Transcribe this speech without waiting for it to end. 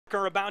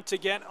Are about to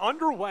get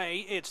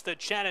underway. It's the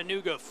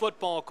Chattanooga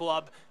Football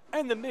Club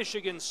and the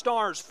Michigan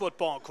Stars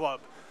Football Club.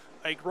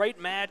 A great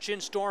match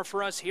in store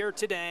for us here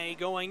today,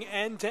 going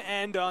end to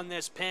end on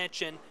this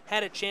pitch, and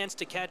had a chance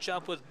to catch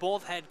up with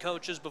both head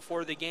coaches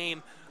before the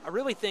game. I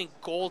really think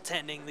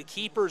goaltending, the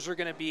keepers, are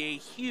going to be a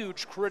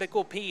huge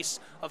critical piece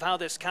of how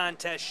this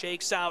contest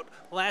shakes out.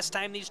 Last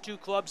time these two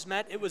clubs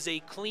met, it was a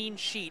clean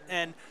sheet,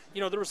 and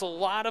there was a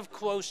lot of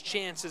close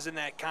chances in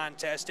that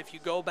contest. If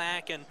you go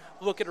back and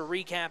look at a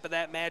recap of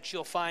that match,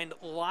 you'll find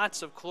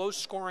lots of close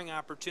scoring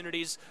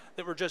opportunities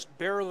that were just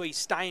barely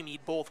stymied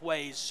both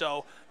ways.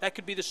 So that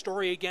could be the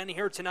story again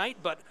here tonight,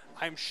 but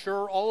I'm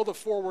sure all of the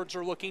forwards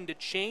are looking to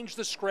change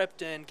the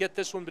script and get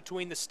this one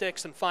between the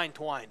sticks and find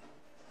twine.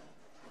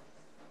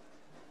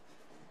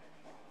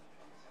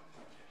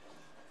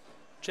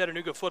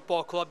 Chattanooga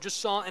Football Club just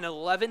saw an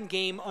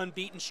 11-game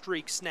unbeaten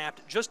streak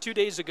snapped just 2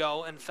 days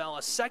ago and fell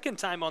a second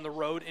time on the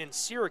road in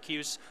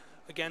Syracuse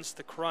against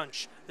the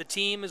Crunch. The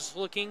team is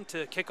looking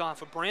to kick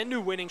off a brand new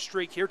winning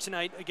streak here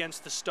tonight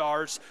against the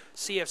Stars.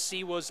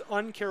 CFC was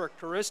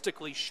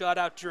uncharacteristically shut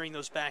out during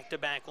those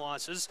back-to-back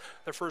losses.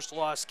 Their first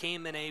loss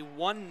came in a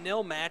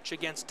 1-0 match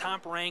against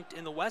top-ranked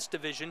in the West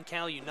Division,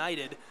 Cal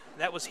United.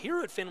 That was here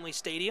at Finley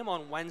Stadium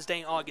on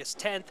Wednesday, August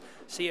 10th.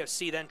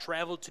 CFC then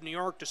traveled to New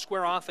York to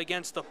square off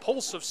against the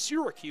Pulse of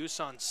Syracuse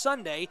on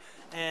Sunday,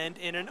 and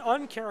in an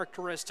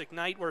uncharacteristic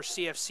night where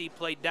CFC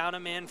played down a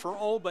man for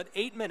all but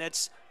 8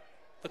 minutes,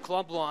 the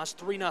club lost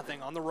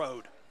 3-0 on the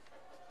road.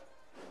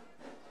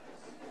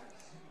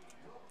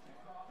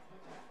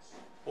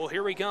 Well,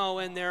 here we go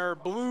in their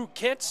blue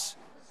kits.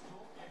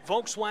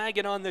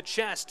 Volkswagen on the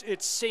chest,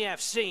 it's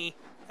CFC,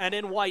 and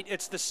in white,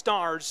 it's the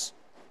Stars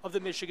of the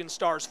Michigan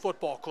Stars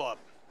Football Club.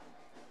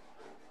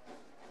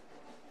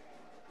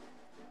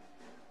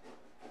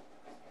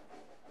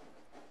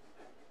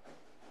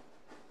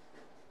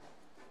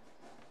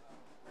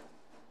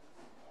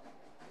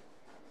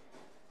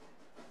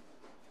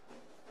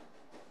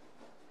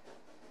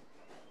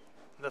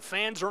 The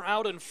fans are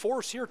out in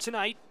force here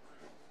tonight.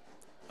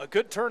 A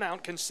good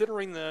turnout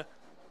considering the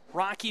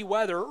rocky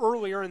weather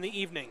earlier in the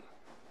evening.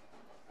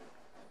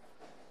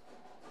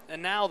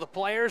 And now the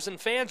players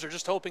and fans are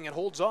just hoping it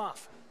holds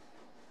off.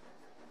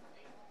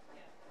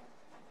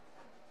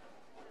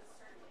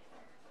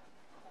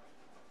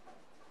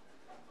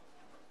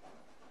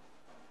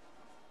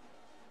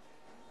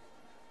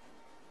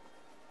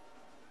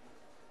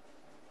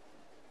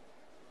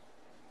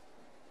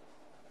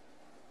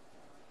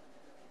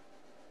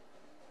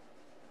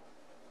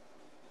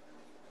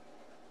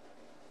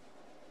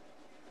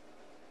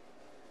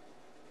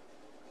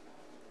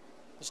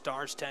 The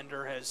Stars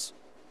tender has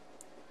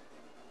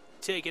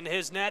taken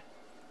his net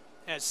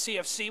as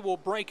CFC will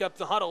break up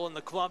the huddle and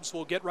the clubs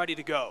will get ready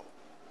to go.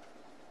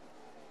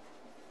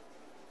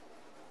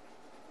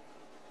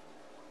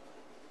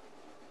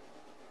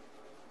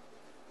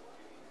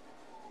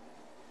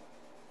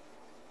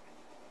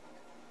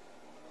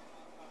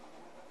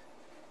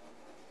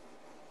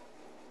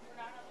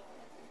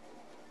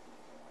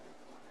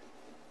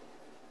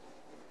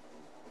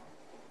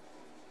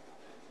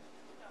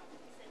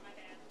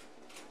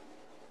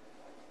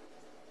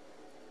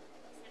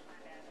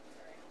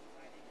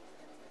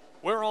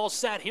 We're all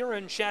sat here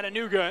in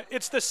Chattanooga.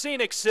 It's the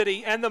Scenic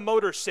City and the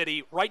Motor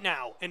City right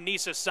now in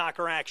NISA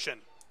soccer action.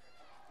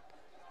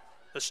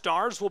 The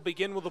Stars will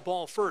begin with the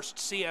ball first.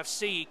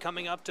 CFC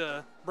coming up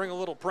to bring a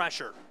little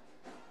pressure.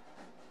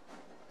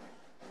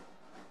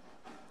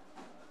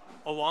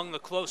 Along the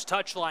close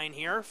touch line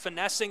here,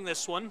 finessing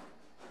this one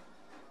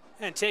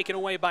and taken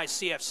away by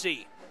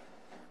CFC.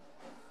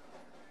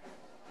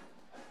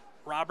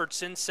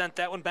 Robertson sent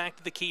that one back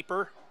to the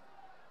keeper.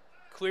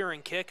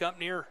 Clearing kick up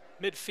near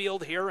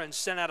midfield here and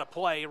sent out of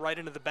play right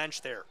into the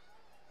bench there.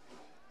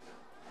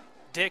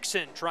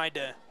 Dixon tried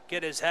to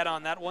get his head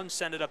on that one,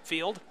 send it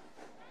upfield.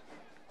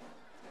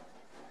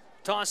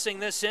 Tossing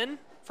this in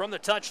from the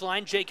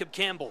touchline, Jacob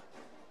Campbell.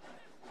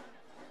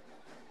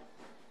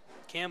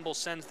 Campbell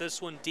sends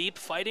this one deep,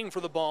 fighting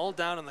for the ball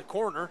down in the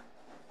corner.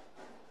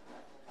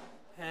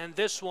 And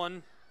this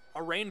one,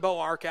 a rainbow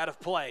arc out of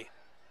play.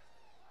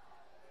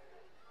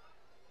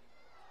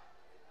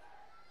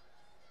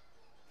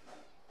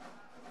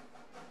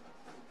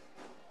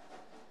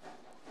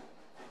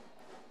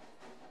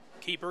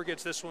 Keeper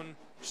gets this one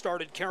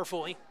started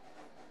carefully.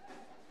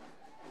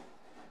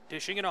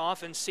 Dishing it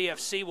off, and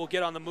CFC will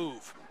get on the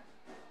move.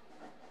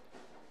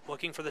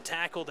 Looking for the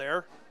tackle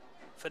there.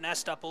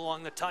 Finessed up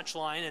along the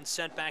touchline and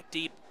sent back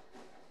deep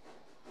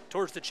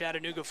towards the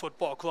Chattanooga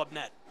Football Club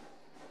net.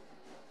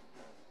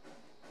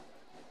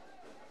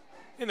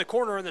 In the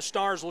corner, and the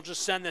Stars will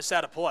just send this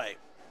out of play.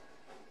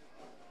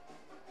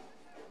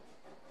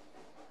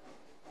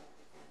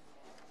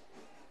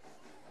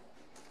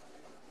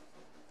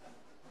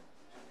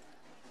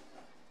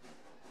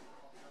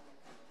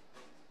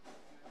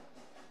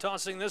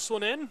 Tossing this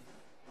one in.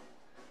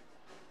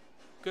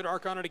 Good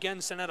arc on it again,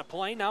 sent out of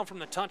play. Now from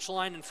the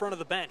touchline in front of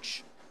the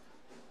bench.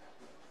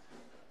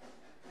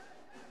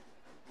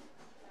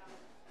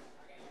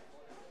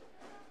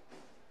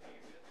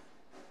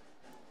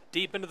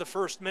 Deep into the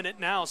first minute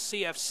now,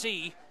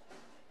 CFC.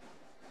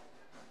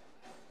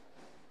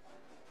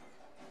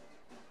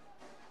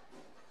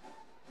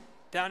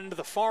 Down into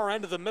the far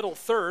end of the middle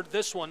third.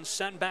 This one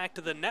sent back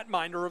to the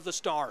netminder of the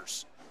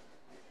Stars.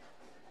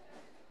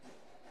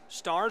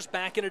 Stars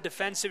back in a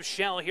defensive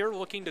shell here,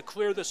 looking to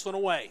clear this one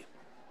away.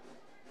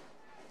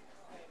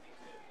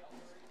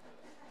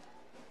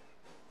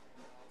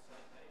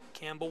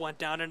 Campbell went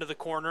down into the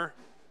corner.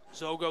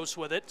 Zogos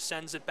with it,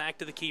 sends it back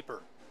to the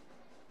keeper.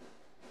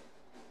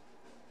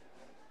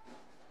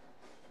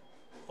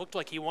 Looked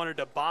like he wanted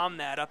to bomb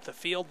that up the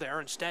field there,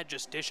 instead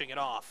just dishing it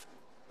off.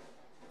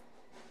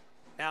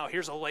 Now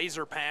here's a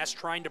laser pass,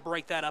 trying to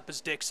break that up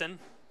as Dixon.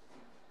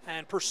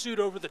 And pursued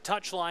over the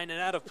touchline and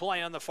out of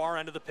play on the far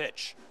end of the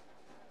pitch.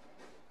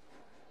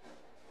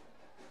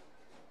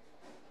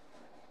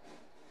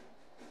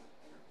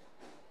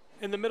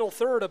 In the middle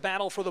third, a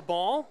battle for the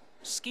ball.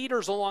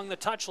 Skeeters along the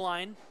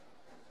touchline.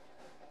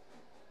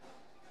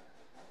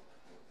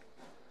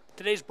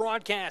 Today's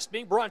broadcast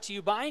being brought to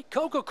you by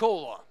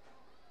Coca-Cola.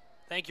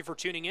 Thank you for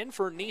tuning in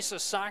for Nisa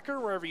Soccer,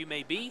 wherever you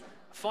may be.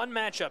 Fun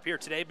matchup here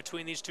today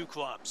between these two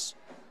clubs.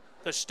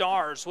 The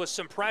Stars with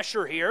some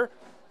pressure here.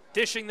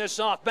 Dishing this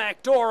off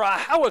back door, a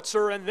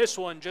howitzer, and this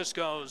one just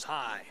goes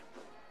high.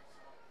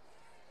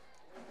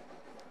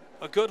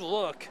 A good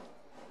look.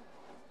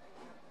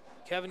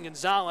 Kevin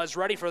Gonzalez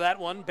ready for that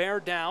one,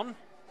 bared down.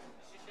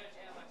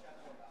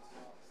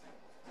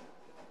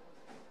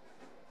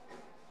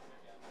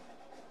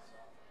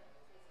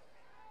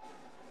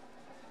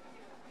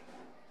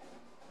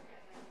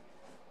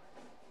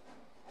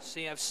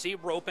 CFC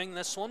roping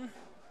this one.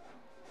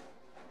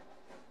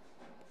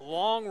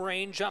 Long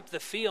range up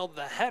the field,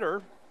 the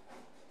header.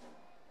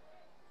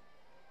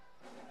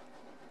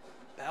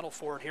 Battle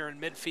for it here in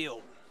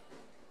midfield.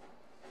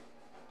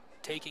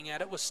 Taking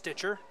at it with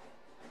Stitcher.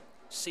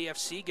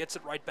 CFC gets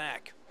it right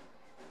back.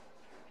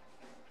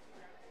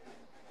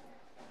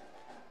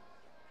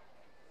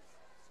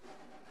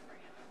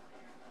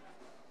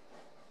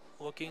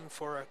 Looking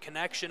for a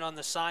connection on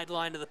the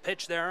sideline of the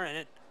pitch there, and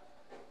it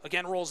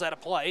again rolls out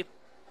of play.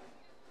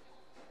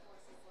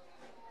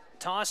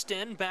 Tossed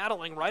in,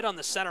 battling right on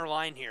the center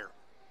line here.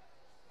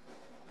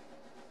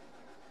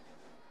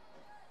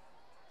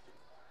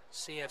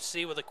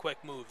 CFC with a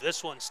quick move.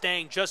 This one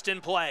staying just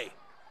in play.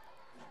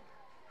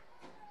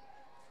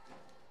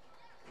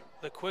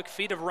 The quick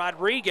feet of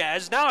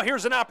Rodriguez. Now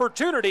here's an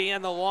opportunity,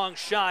 and the long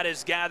shot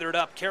is gathered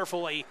up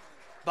carefully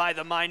by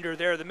the minder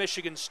there. The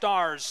Michigan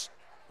Stars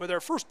with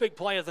their first big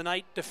play of the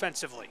night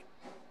defensively.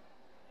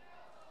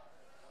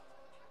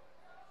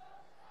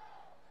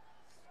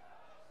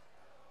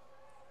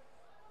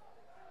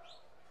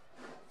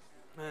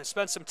 I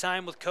spent some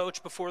time with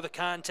Coach before the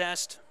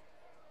contest.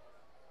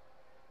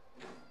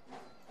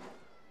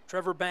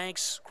 Trevor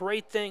Banks,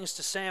 great things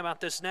to say about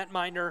this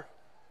netminder.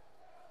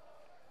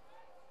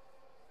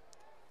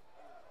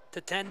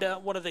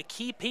 Tatenda, one of the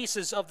key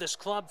pieces of this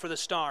club for the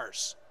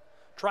Stars.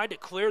 Tried to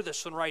clear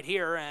this one right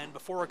here, and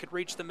before it could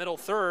reach the middle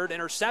third,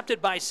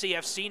 intercepted by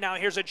CFC. Now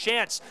here's a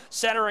chance.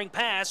 Centering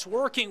pass,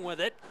 working with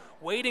it,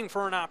 waiting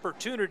for an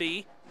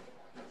opportunity.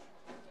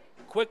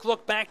 Quick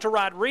look back to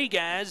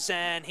Rodriguez,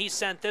 and he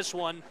sent this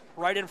one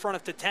right in front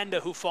of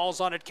Tatenda, who falls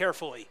on it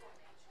carefully.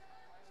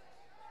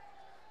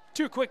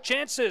 Two quick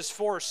chances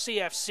for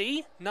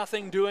CFC,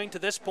 nothing doing to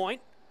this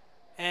point.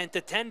 And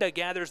Tatenda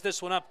gathers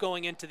this one up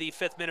going into the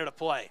 5th minute of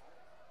play.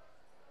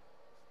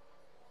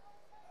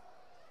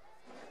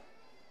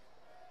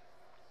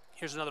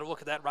 Here's another look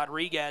at that.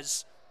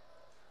 Rodriguez,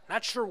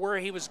 not sure where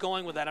he was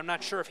going with that. I'm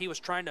not sure if he was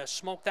trying to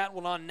smoke that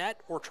one on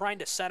net or trying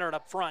to center it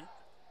up front.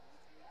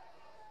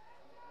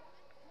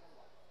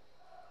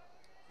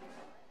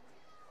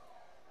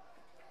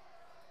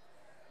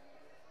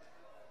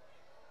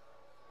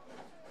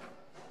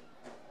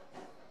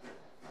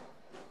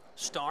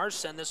 Stars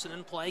send this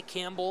in play.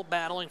 Campbell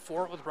battling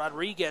for it with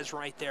Rodriguez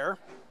right there.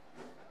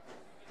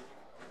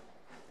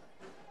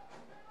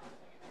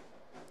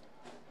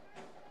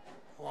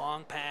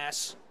 Long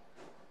pass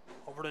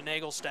over to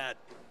Nagelstad.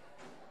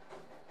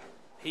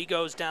 He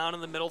goes down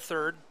in the middle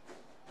third.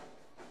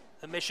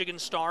 The Michigan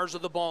Stars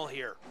with the ball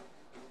here,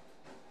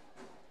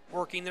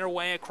 working their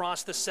way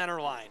across the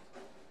center line.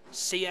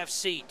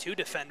 CFC, two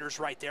defenders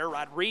right there.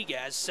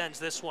 Rodriguez sends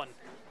this one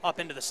up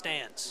into the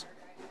stands.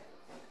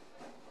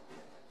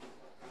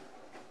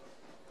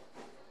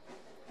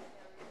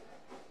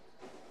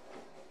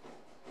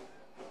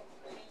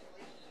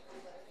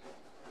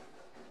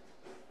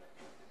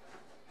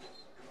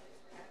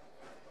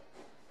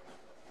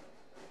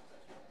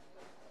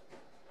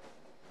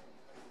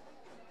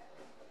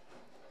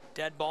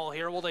 Dead ball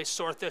here. Will they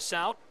sort this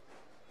out?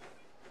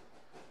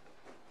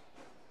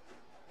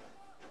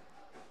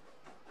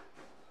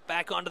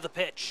 Back onto the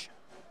pitch.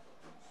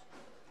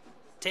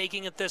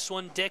 Taking it this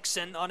one,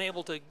 Dixon,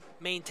 unable to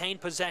maintain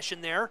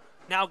possession there.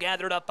 Now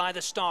gathered up by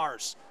the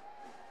Stars.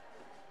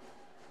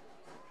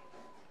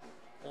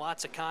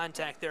 Lots of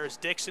contact there as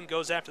Dixon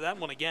goes after that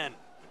one again.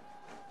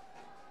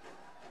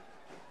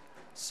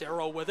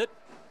 Cerro with it.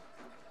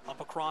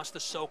 Up across the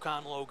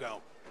SoCon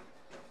logo.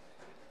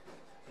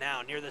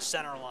 down near the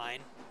center line.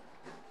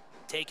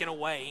 Taken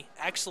away.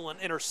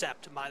 Excellent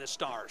intercept by the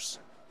Stars.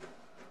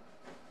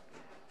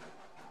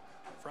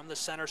 From the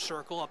center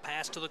circle, a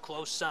pass to the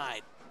close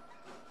side.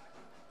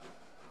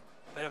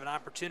 Bit of an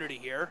opportunity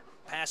here.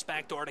 Pass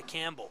back door to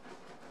Campbell.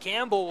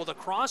 Campbell with a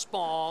cross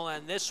ball,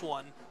 and this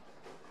one,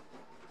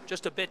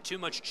 just a bit too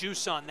much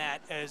juice on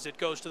that as it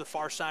goes to the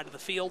far side of the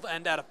field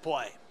and out of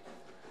play.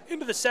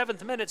 Into the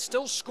 7th minute,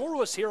 still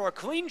scoreless here. A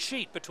clean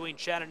sheet between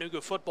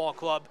Chattanooga Football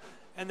Club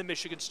and the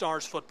Michigan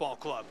Stars Football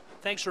Club.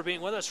 Thanks for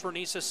being with us for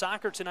NISA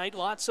Soccer tonight.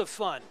 Lots of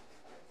fun.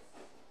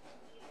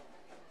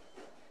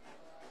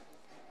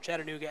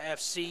 Chattanooga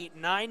FC,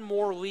 9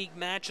 more league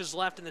matches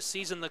left in the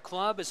season. The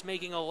club is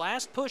making a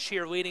last push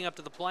here leading up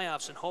to the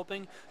playoffs and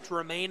hoping to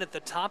remain at the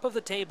top of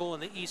the table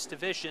in the East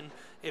Division.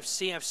 If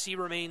CFC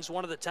remains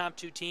one of the top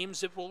 2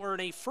 teams, it will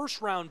earn a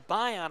first-round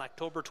bye on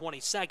October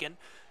 22nd.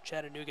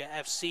 Chattanooga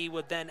FC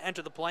would then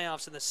enter the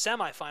playoffs in the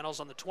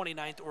semifinals on the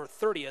 29th or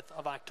 30th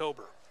of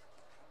October.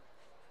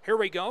 Here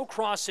we go,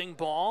 crossing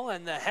ball,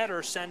 and the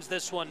header sends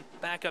this one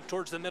back up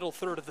towards the middle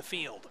third of the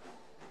field.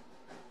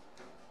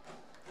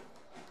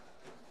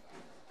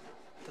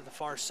 To the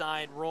far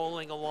side,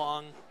 rolling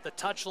along the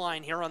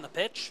touchline here on the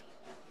pitch.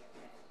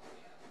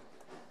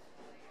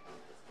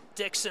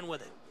 Dixon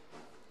with it.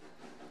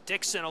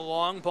 Dixon, a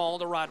long ball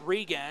to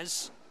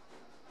Rodriguez.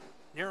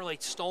 Nearly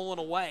stolen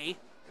away.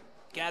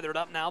 Gathered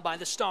up now by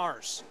the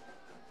Stars.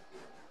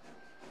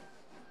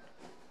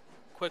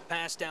 Quick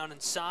pass down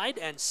inside,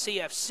 and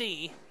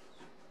CFC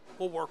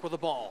will work with the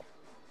ball.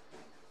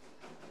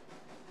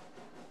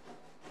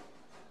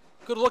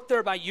 Good look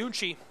there by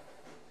Yunchi.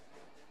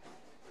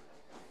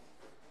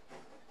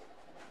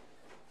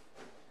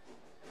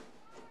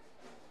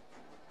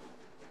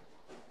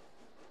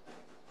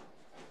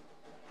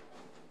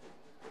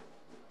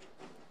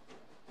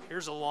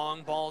 Here's a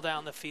long ball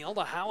down the field,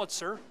 a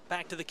howitzer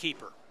back to the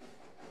keeper.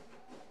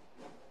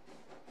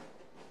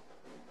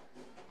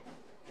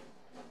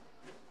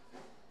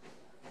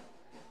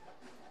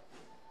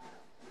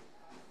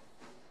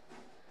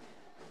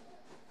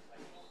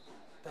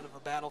 Bit of a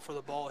battle for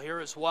the ball here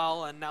as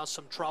well, and now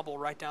some trouble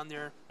right down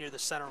there near the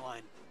center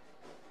line.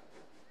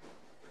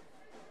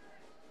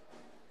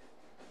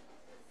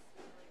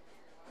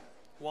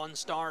 One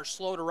Star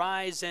slow to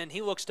rise, and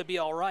he looks to be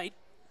all right.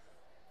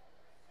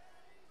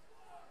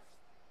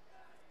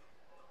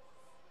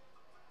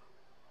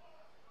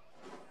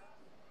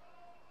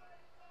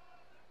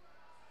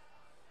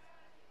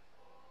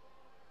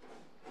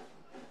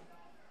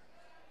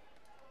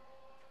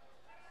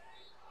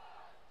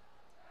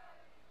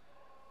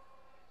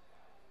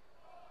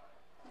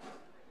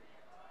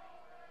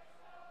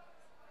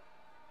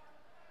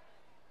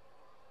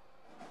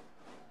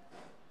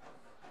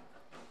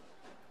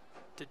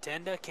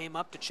 Tenda came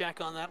up to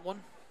check on that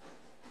one.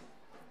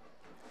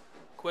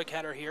 Quick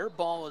header here.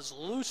 Ball is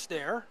loose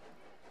there.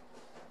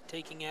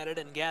 Taking at it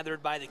and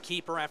gathered by the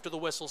keeper after the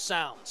whistle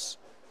sounds.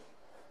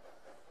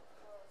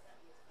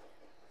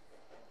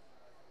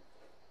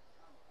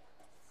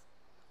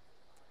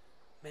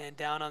 Man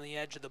down on the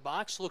edge of the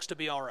box. Looks to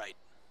be all right.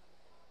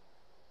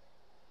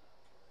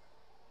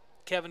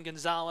 Kevin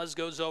Gonzalez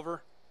goes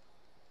over.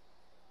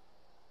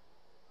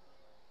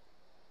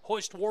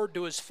 Hoist Ward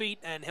to his feet,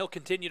 and he'll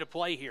continue to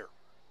play here.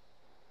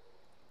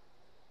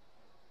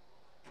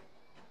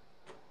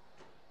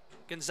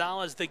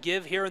 Gonzalez the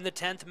give here in the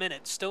 10th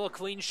minute. Still a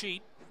clean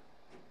sheet.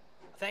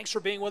 Thanks for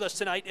being with us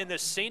tonight in the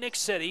scenic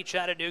city,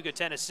 Chattanooga,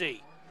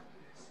 Tennessee.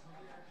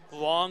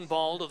 Long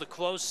ball to the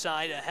close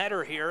side, a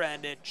header here,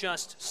 and it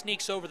just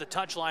sneaks over the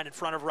touchline in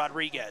front of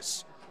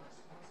Rodriguez.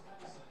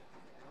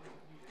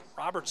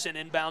 Robertson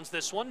inbounds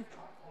this one.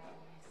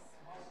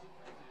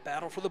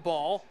 Battle for the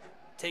ball,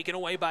 taken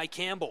away by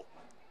Campbell.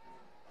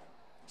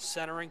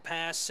 Centering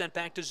pass sent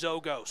back to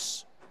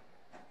Zogos.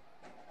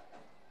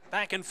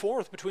 Back and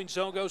forth between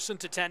Zogos and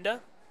Tatenda.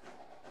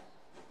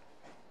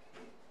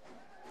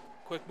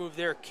 Quick move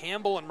there.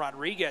 Campbell and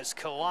Rodriguez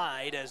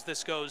collide as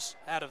this goes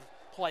out of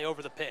play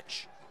over the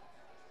pitch.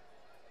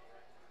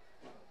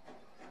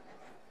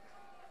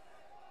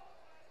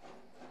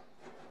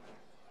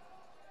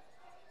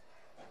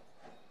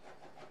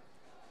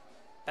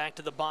 Back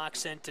to the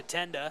box and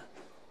Tatenda.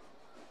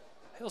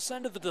 He'll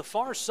send it to the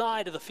far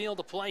side of the field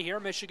to play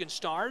here. Michigan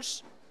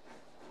Stars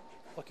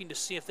looking to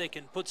see if they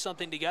can put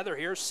something together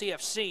here.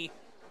 CFC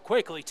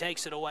quickly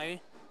takes it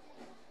away.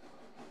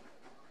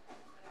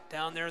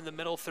 Down there in the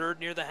middle third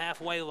near the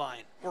halfway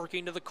line.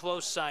 Working to the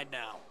close side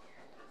now.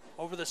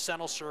 Over the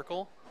center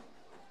circle.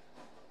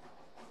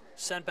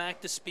 Sent back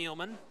to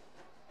Spielman.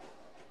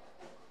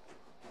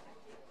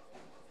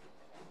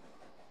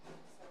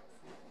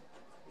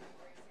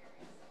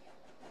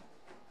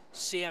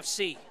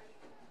 CFC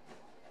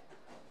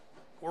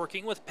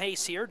working with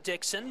pace here.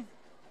 Dixon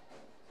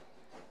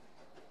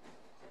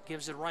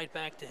gives it right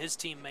back to his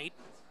teammate.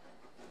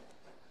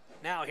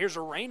 Now here's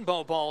a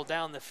rainbow ball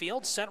down the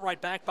field, sent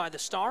right back by the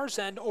Stars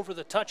and over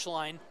the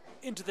touchline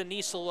into the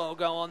NISA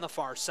logo on the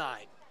far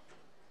side.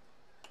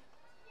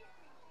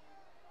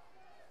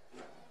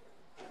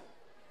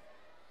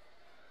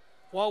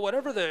 Well,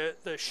 whatever the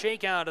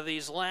shakeout of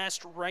these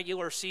last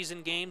regular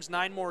season games,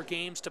 9 more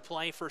games to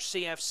play for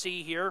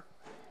CFC here.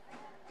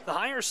 The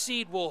higher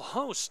seed will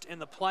host in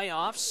the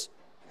playoffs.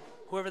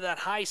 Whoever that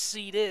high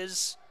seed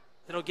is,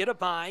 that'll get a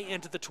bye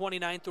into the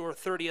 29th or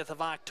 30th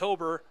of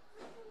October.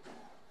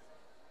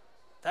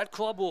 That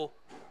club will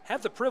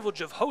have the privilege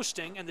of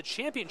hosting, and the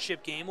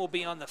championship game will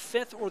be on the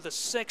 5th or the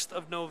 6th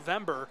of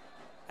November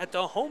at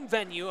the home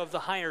venue of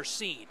the higher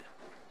seed.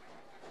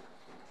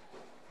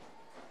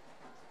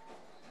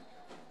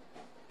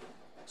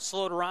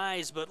 Slow to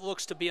rise, but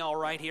looks to be all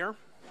right here.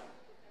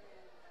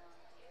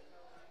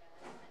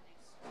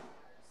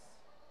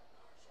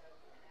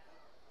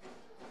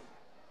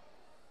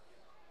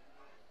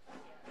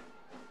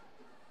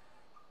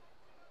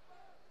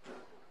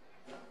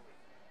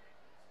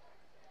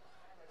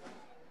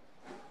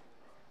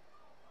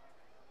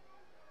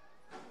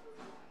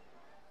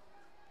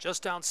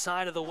 Just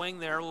outside of the wing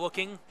there,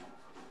 looking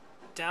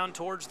down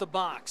towards the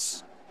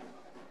box.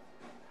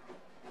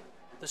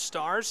 The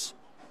Stars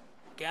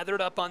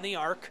gathered up on the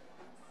arc.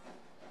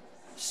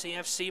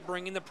 CFC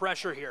bringing the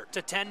pressure here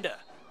to Tenda.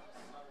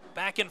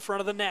 Back in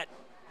front of the net.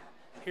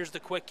 Here's the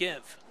quick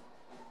give.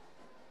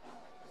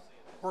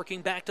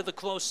 Working back to the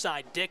close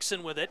side.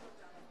 Dixon with it.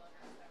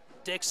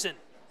 Dixon.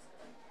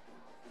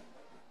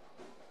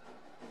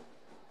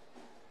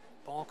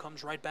 Ball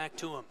comes right back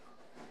to him.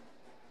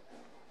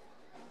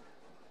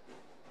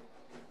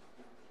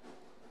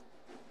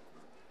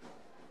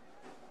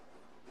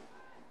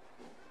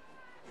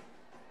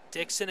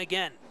 Dixon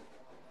again.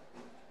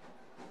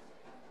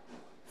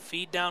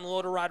 Feed down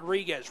low to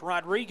Rodriguez.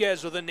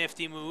 Rodriguez with a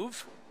nifty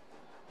move.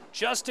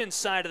 Just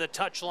inside of the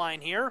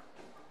touchline here.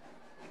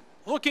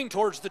 Looking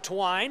towards the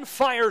twine.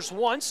 Fires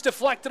once.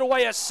 Deflected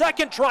away a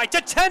second try. To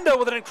Tenda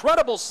with an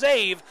incredible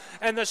save.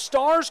 And the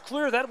Stars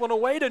clear that one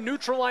away to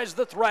neutralize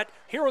the threat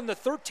here in the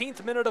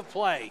 13th minute of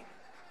play.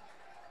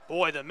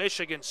 Boy, the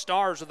Michigan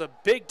Stars with a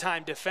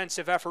big-time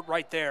defensive effort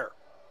right there.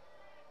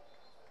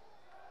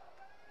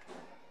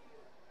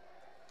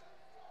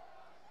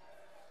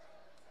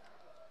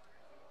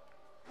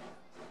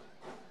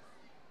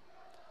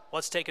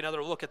 Let's take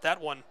another look at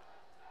that one.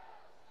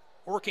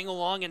 Working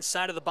along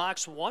inside of the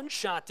box, one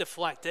shot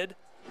deflected.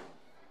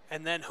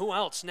 And then who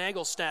else?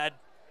 Nagelstad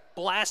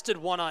blasted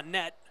one on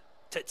net.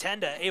 To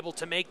Tenda, able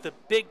to make the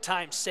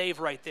big-time save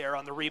right there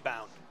on the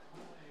rebound.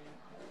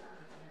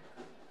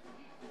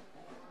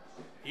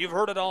 You've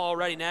heard it all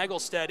already.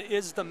 Nagelstad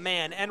is the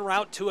man en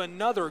route to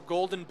another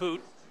Golden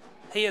Boot.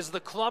 He is the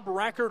club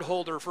record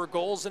holder for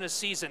goals in a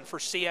season for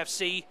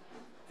CFC,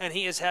 and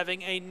he is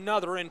having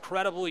another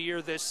incredible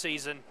year this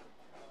season.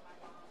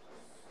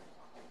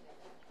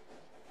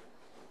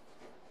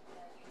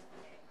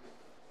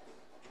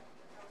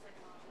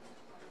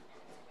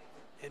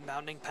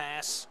 Inbounding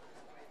pass,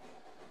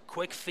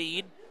 quick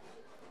feed,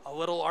 a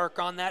little arc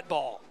on that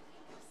ball.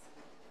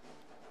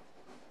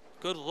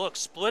 Good look,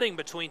 splitting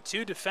between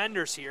two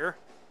defenders here.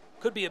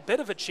 Could be a bit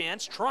of a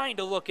chance, trying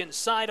to look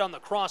inside on the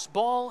cross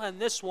ball, and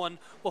this one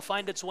will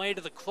find its way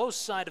to the close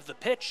side of the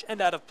pitch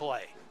and out of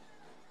play.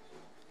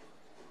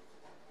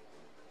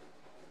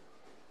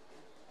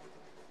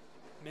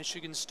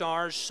 Michigan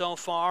Stars so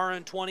far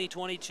in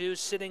 2022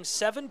 sitting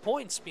 7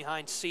 points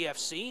behind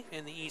CFC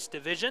in the East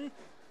Division.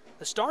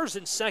 The Stars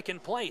in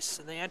second place,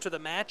 and they enter the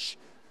match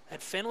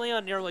at Findlay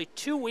on nearly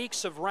 2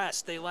 weeks of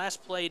rest. They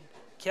last played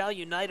Cal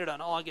United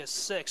on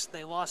August 6th.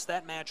 They lost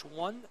that match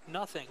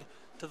 1-0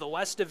 to the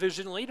West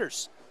Division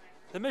leaders.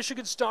 The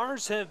Michigan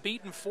Stars have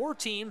beaten 4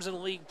 teams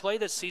in league play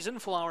this season.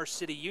 Flower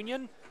City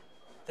Union.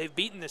 They've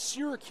beaten the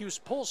Syracuse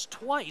Pulse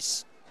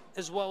twice,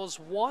 as well as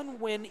 1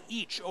 win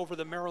each over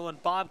the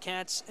Maryland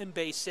Bobcats and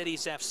Bay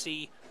Cities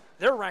FC.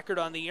 Their record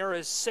on the year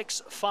is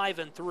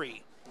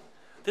 6-5-3.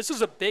 This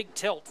is a big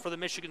tilt for the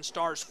Michigan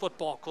Stars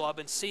Football Club,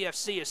 and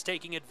CFC is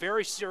taking it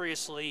very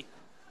seriously.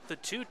 The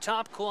 2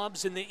 top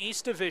clubs in the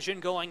East Division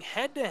going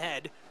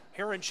head-to-head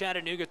here in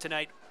Chattanooga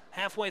tonight,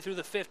 halfway through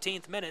the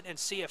 15th minute, and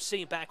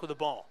CFC back with the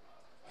ball.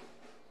 I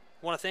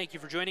want to thank you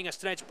for joining us.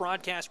 Tonight's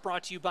broadcast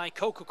brought to you by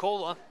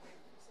Coca-Cola.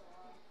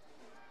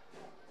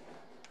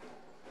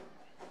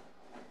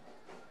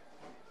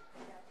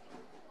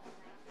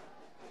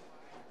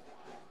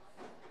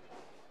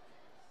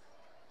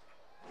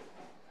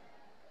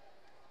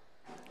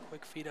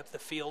 Quick feed up the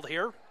field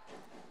here.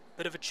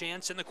 Bit of a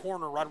chance in the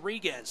corner.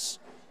 Rodriguez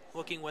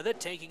looking with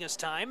it, taking his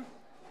time.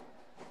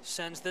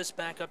 Sends this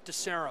back up to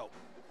Cerro.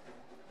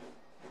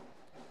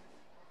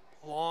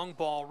 Long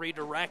ball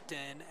redirected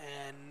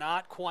and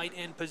not quite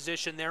in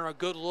position there. A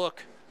good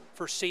look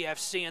for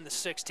CFC in the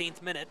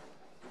 16th minute.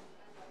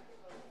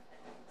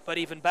 But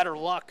even better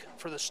luck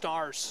for the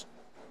Stars.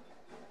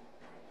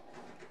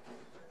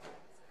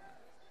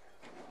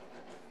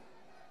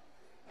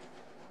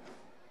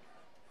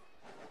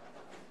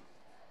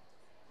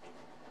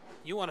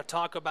 You want to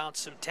talk about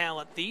some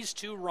talent. These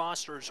 2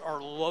 rosters are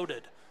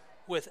loaded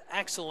with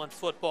excellent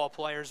football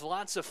players.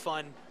 Lots of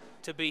fun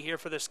to be here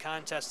for this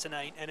contest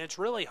tonight, and it's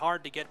really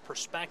hard to get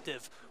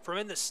perspective from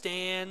in the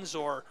stands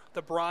or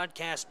the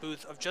broadcast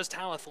booth of just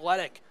how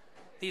athletic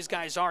these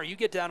guys are. You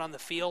get down on the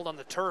field, on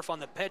the turf, on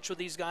the pitch with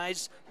these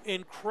guys,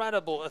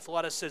 incredible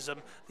athleticism.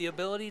 The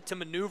ability to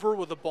maneuver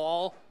with the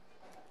ball,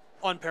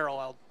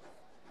 unparalleled.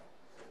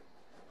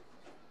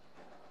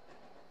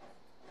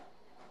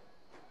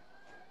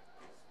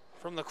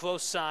 From the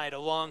close side, a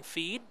long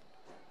feed.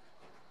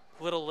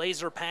 Little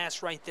laser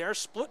pass right there,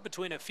 split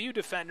between a few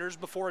defenders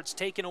before it's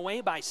taken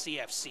away by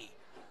CFC.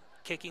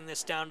 Kicking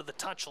this down to the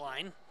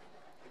touchline.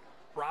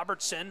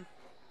 Robertson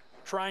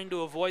trying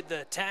to avoid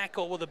the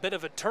tackle with a bit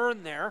of a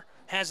turn there.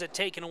 Has it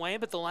taken away,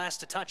 but the last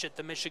to touch it,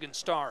 the Michigan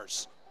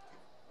Stars.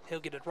 He'll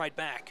get it right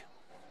back.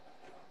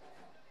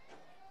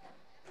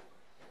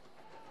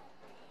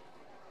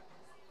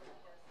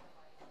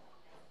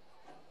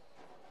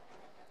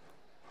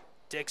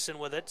 Dixon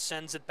with it,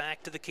 sends it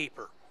back to the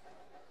keeper.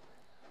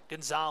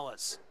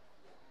 Gonzalez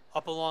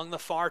up along the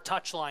far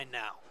touchline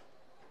now.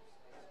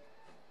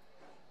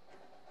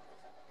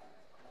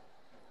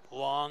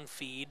 Long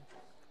feed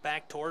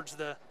back towards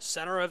the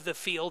center of the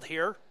field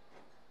here.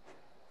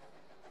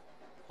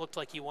 Looked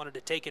like he wanted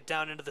to take it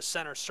down into the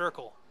center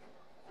circle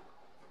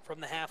from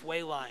the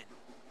halfway line.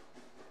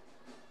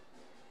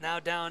 Now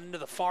down into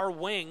the far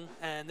wing,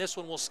 and this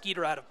one will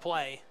skeeter out of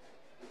play.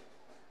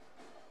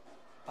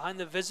 Behind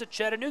the Visit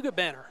Chattanooga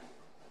banner.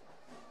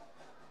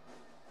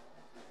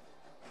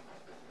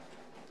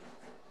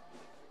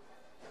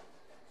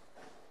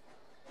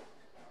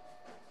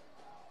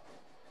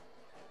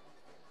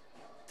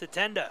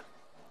 Tatenda,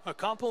 a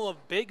couple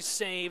of big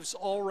saves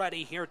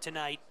already here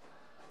tonight,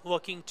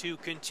 looking to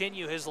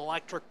continue his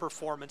electric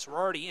performance. We're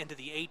already into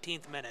the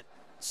 18th minute.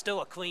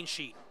 Still a clean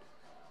sheet.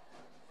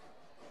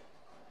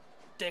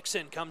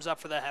 Dixon comes up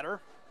for the header.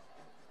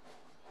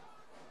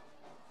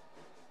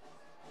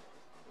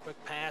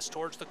 Quick pass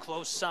towards the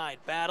close side,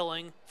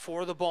 battling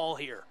for the ball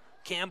here.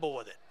 Campbell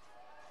with it.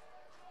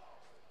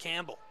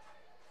 Campbell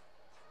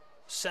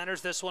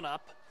centers this one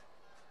up.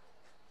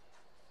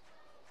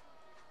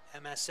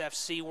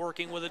 MSFC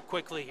working with it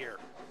quickly here.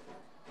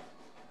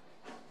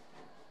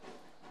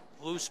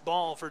 Loose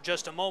ball for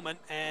just a moment,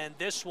 and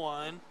this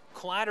one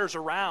clatters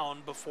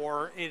around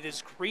before it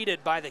is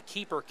greeted by the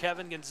keeper.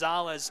 Kevin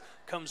Gonzalez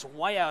comes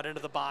way out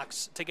into the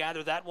box to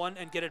gather that one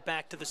and get it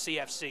back to the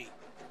CFC.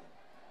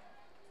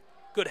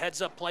 Good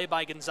heads-up play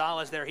by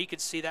Gonzalez there. He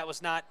could see that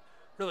was not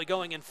really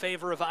going in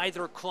favor of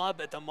either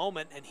club at the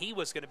moment, and he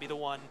was going to be the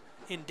one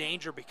in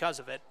danger because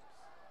of it.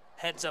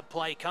 Heads-up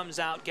play, comes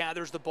out,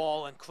 gathers the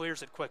ball, and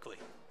clears it quickly.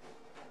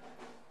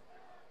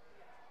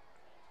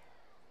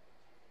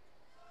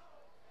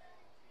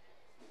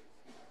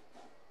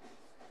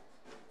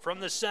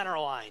 From the center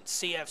line,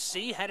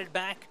 CFC headed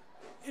back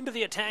into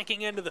the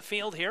attacking end of the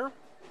field here.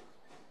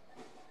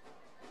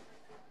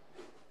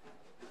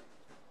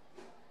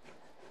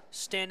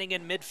 Standing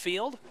in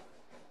midfield,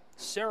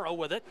 Serra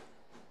with it.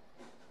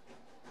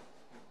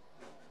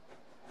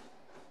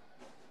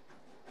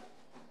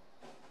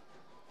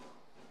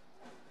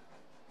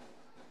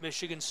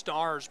 Michigan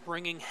Stars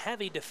bringing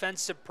heavy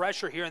defensive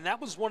pressure here, and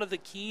that was one of the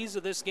keys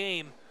of this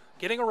game,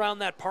 getting around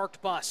that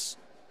parked bus.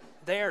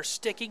 They are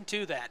sticking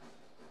to that.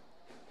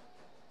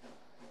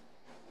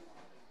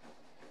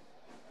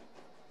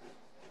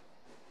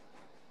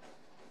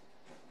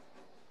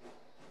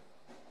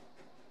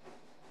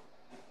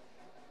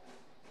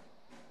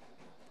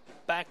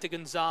 Back to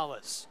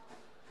Gonzalez.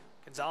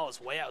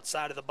 Gonzalez way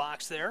outside of the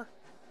box there.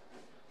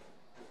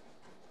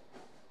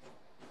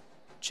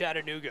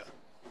 Chattanooga.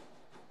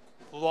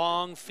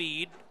 Long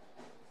feed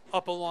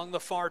up along the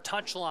far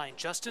touchline,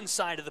 just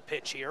inside of the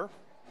pitch here.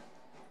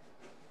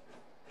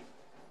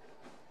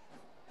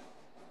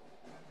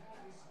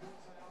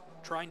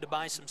 Trying to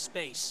buy some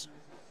space.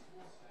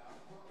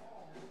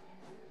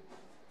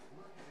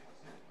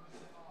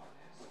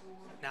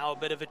 Now a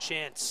bit of a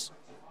chance.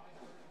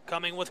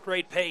 Coming with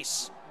great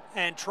pace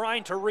and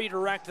trying to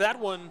redirect that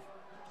one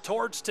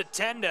towards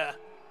Tatenda.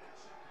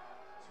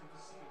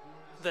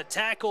 The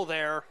tackle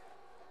there,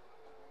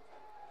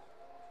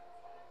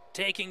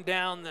 taking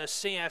down the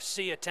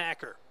CFC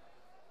attacker.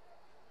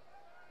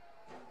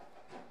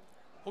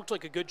 Looked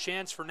like a good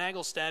chance for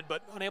Nagelstad,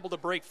 but unable to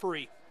break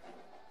free.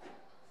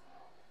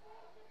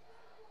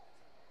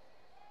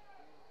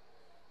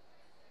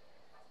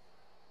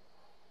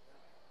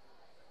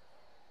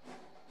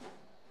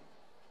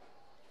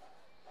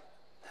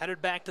 Headed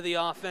back to the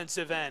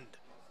offensive end.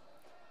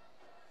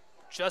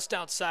 Just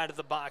outside of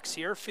the box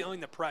here, feeling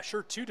the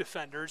pressure. Two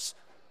defenders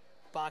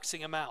boxing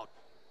him out.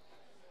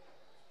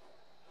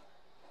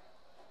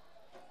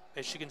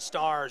 Michigan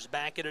Stars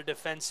back at a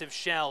defensive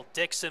shell.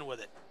 Dixon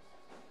with it.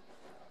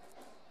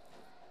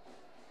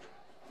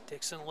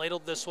 Dixon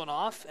ladled this one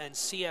off, and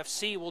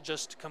CFC will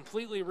just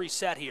completely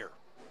reset here.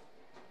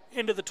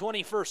 Into the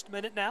 21st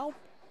minute now.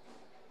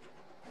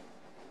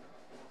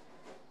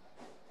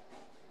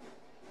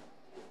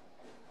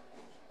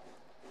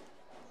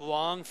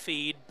 Long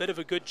feed, bit of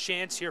a good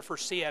chance here for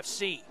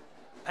CFC.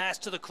 Pass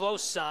to the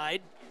close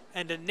side,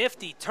 and a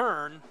nifty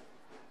turn,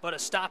 but a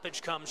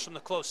stoppage comes from the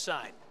close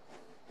side.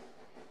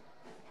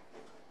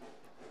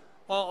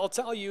 Well, I'll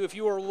tell you, if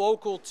you are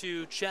local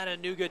to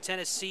Chattanooga,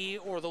 Tennessee,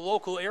 or the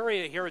local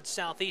area here in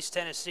Southeast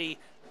Tennessee,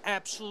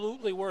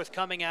 absolutely worth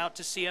coming out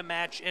to see a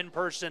match in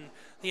person.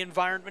 The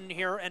environment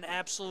here, an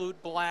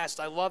absolute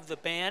blast. I love the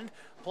band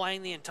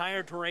playing the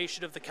entire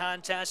duration of the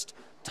contest.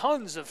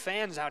 Tons of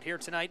fans out here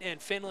tonight in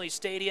Finley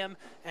Stadium,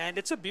 and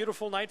it's a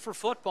beautiful night for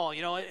football.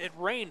 You know, it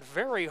rained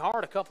very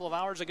hard a couple of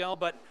hours ago,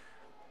 but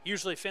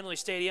usually Finley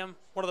Stadium,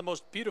 one of the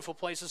most beautiful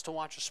places to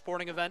watch a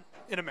sporting event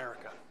in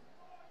America.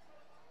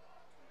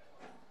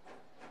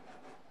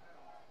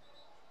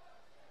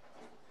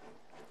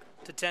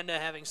 Tatenda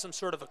having some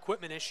sort of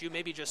equipment issue,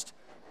 maybe just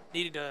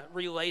needing to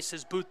relace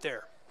his boot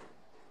there.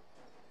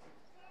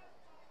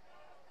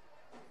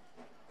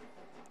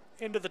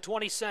 Into the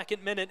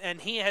 22nd minute, and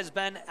he has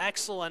been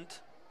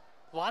excellent.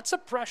 Lots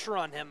of pressure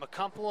on him, a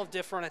couple of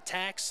different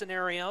attack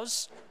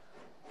scenarios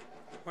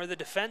where the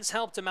defense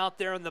helped him out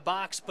there in the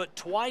box, but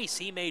twice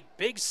he made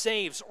big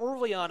saves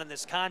early on in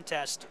this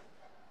contest.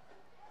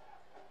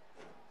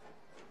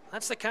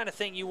 That's the kind of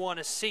thing you want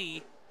to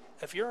see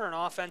if you're an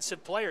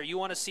offensive player. You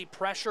want to see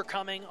pressure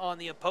coming on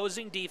the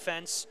opposing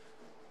defense,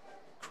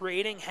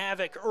 creating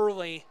havoc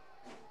early,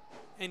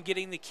 and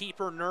getting the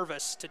keeper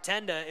nervous.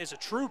 Tatenda is a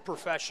true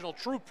professional,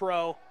 true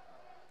pro,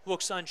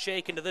 looks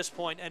unshaken to this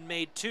point and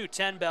made 2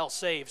 10-bell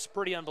saves.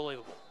 Pretty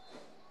unbelievable.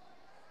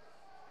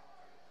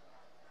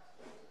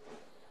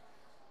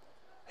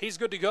 He's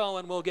good to go,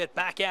 and we'll get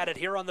back at it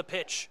here on the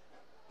pitch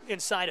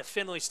inside of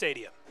Finley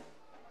Stadium.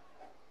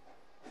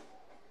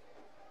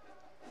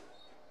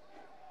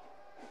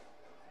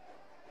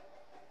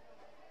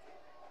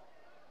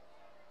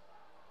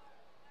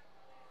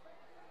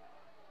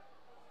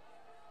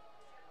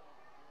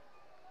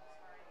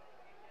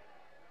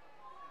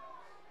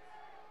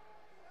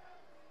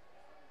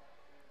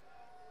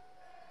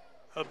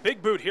 A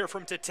big boot here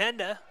from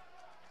Tatenda.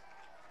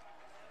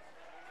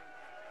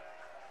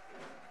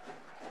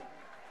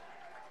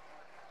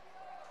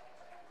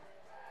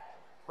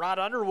 Rod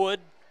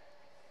Underwood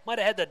might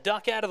have had the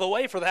duck out of the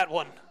way for that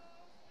one.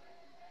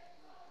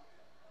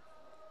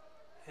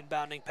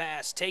 Inbounding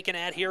pass taken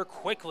at here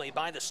quickly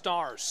by the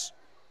Stars.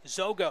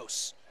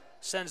 Zogos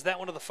sends that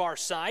one to the far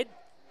side.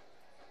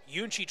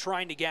 Yunchi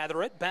trying to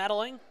gather it,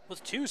 battling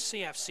with 2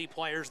 CFC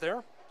players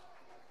there.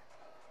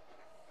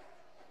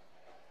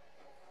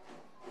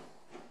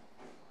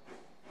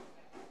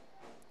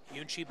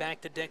 Yunchi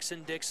back to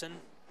Dixon. Dixon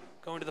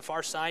going to the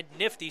far side.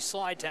 Nifty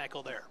slide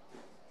tackle there.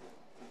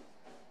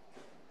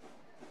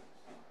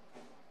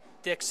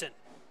 Dixon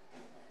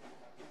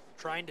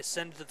trying to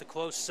send it to the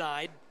close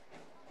side.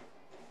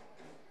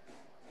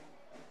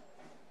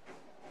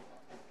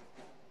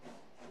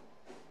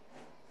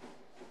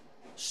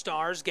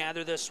 Stars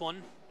gather this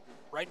one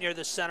right near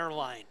the center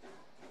line.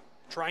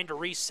 Trying to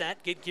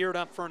reset, get geared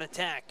up for an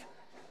attack.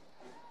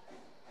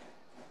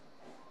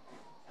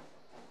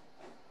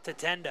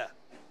 Tatenda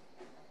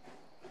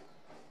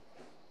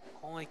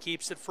only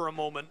keeps it for a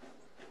moment.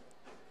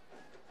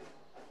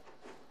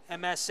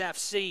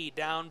 MSFC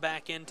down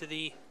back into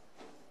the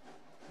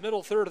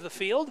middle third of the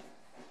field.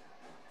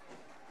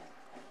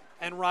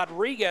 And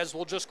Rodriguez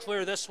will just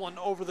clear this one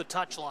over the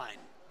touchline.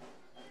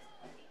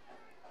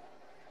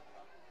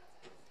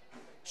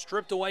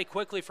 Stripped away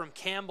quickly from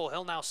Campbell.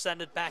 He'll now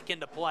send it back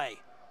into play.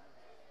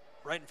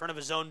 Right in front of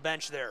his own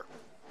bench there.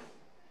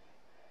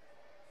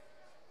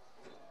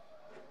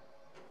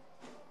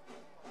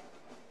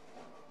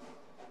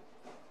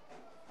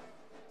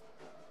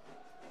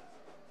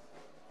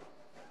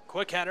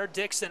 Quick header,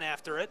 Dixon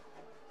after it.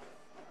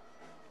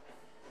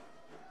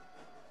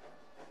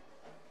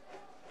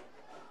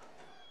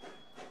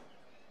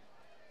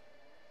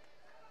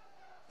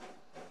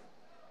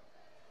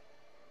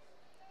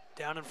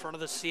 Down in front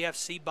of the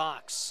CFC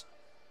box.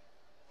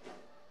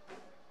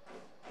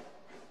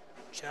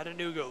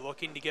 Chattanooga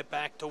looking to get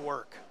back to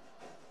work.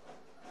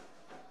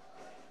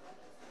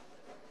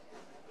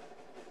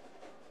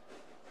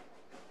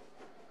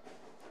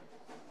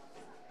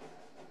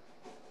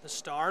 The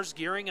Stars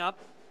gearing up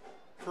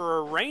for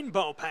a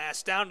rainbow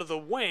pass down to the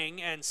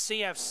wing, and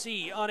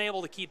CFC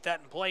unable to keep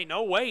that in play.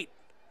 No, wait.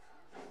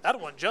 That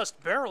one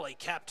just barely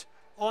kept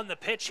on the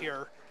pitch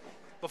here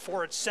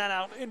before it's sent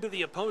out into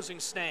the opposing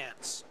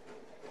stands.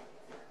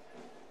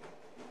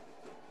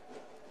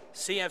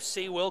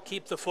 CFC will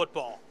keep the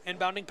football.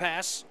 Inbounding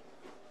pass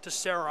to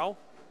Cerro.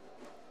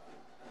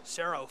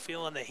 Cerro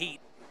feeling the heat.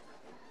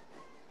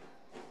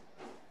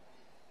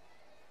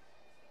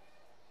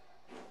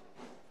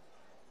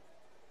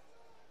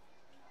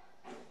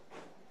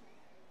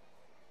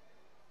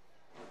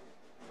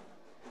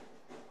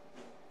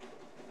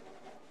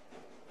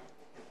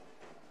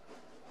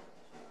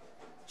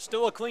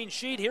 Still a clean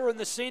sheet here in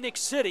the Scenic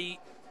City.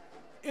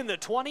 In the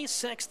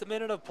 26th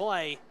minute of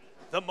play,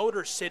 the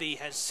Motor City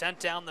has sent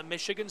down the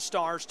Michigan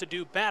Stars to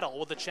do battle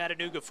with the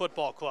Chattanooga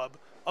Football Club.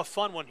 A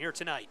fun one here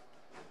tonight.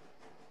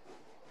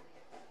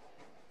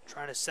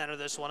 Trying to center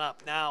this one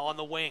up now on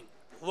the wing.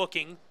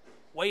 Looking,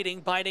 waiting,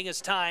 biding his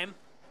time.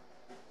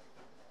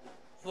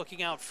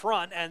 Looking out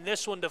front, and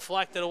this one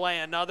deflected away.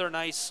 Another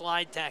nice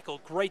slide tackle.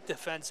 Great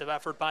defensive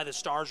effort by the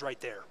Stars right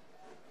there.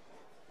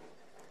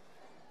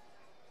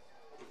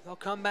 They'll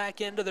come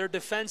back into their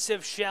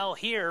defensive shell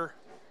here.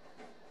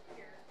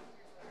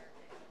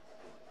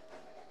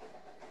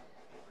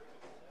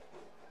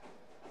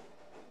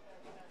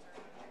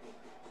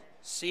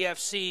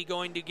 CFC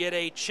going to get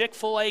a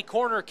Chick-fil-A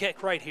corner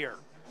kick right here.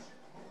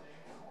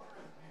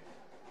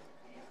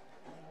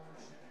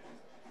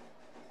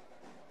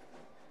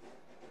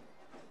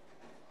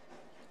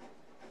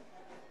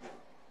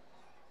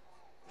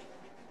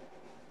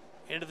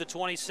 Into the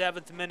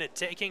 27th minute,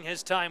 taking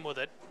his time with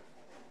it.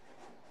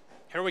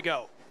 Here we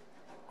go.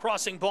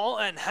 Crossing ball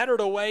and headed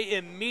away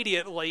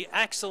immediately.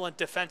 Excellent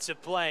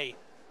defensive play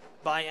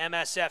by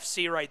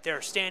MSFC right there.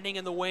 Standing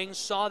in the wings,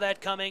 saw that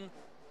coming.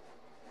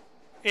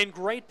 In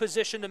great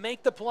position to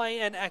make the play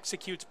and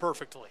executes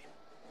perfectly.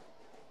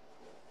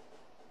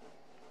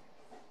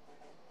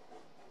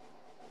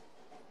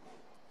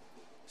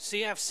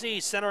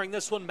 CFC centering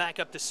this one back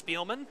up to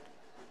Spielman.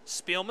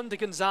 Spielman to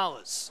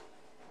Gonzalez.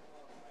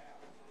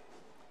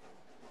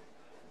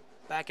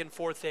 Back and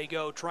forth they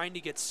go, trying to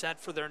get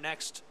set for their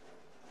next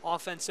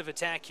offensive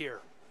attack here.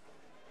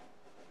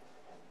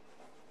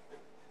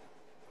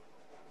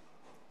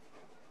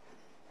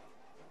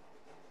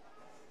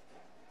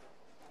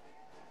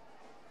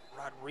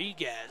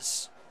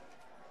 Rodriguez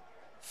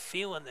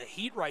feeling the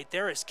heat right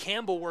there as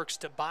Campbell works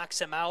to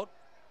box him out,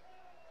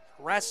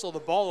 wrestle the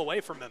ball away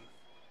from him.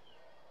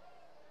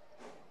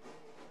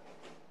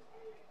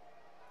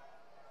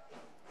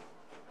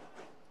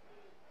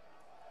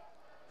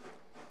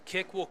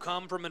 Kick will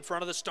come from in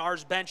front of the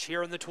Stars bench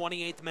here in the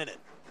 28th minute.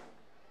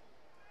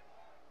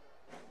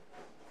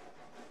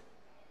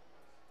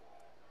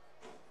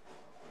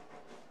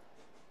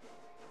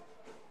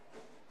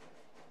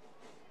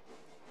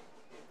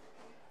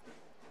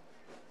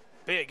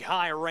 Big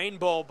high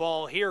rainbow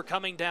ball here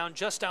coming down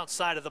just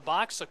outside of the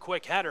box. A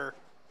quick header.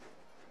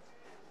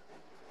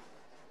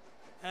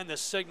 And the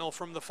signal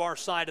from the far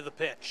side of the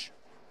pitch.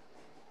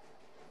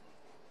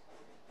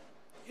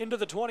 Into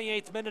the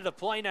 28th minute of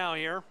play now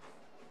here.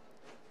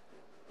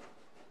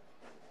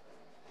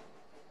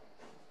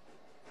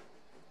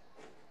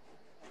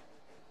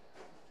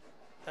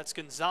 That's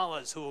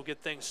Gonzalez who will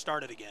get things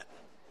started again.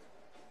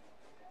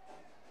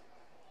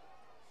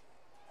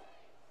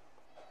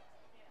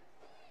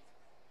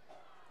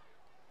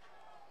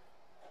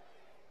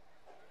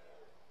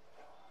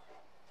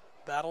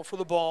 Battle for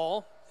the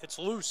ball. It's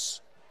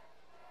loose.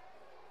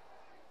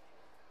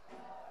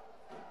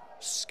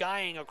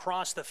 Skying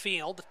across the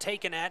field,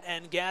 taken at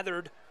and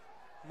gathered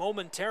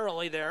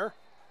momentarily there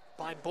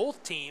by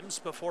both teams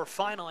before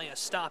finally a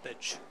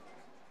stoppage.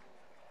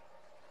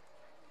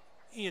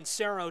 Ian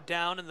Cerro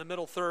down in the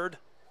middle third.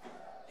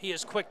 He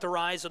is quick to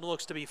rise and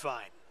looks to be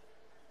fine.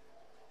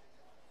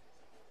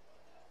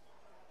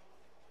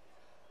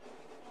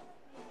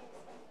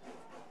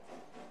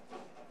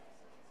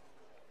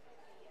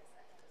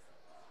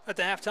 At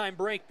the halftime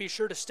break, be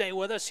sure to stay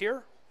with us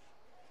here.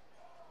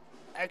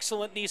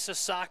 Excellent NISA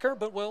soccer,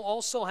 but we'll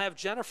also have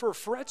Jennifer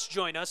Fritz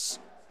join us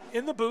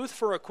in the booth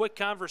for a quick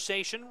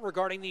conversation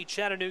regarding the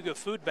Chattanooga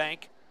Food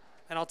Bank,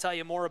 and I'll tell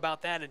you more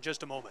about that in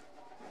just a moment.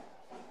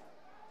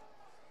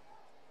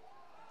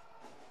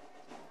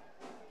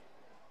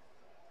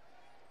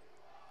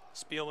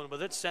 Spielman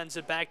with it, sends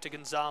it back to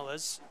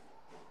Gonzalez.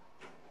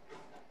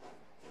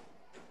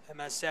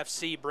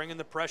 MSFC bringing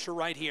the pressure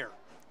right here.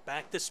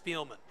 Back to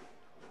Spielman.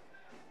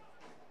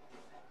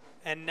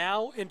 And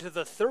now into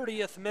the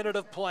 30th minute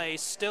of play,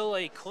 still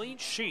a clean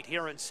sheet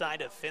here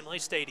inside of Finley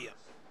Stadium.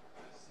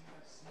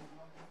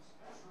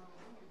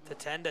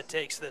 Tatenda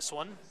takes this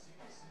one.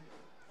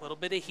 A little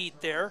bit of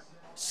heat there.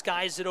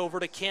 Skies it over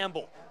to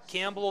Campbell.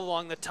 Campbell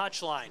along the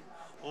touchline.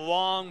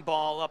 Long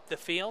ball up the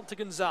field to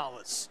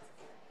Gonzalez.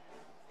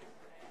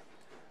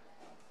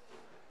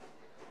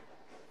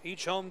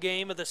 Each home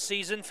game of the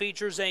season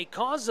features a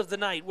cause of the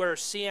night where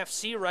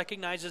CFC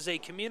recognizes a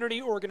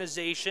community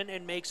organization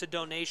and makes a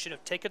donation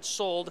of tickets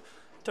sold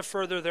to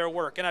further their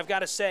work. And I've got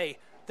to say,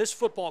 this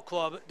football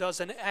club does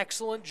an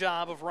excellent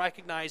job of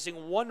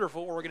recognizing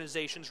wonderful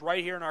organizations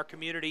right here in our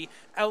community,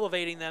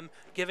 elevating them,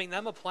 giving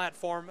them a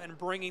platform, and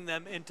bringing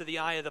them into the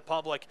eye of the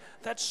public.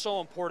 That's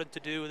so important to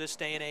do in this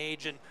day and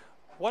age, and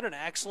what an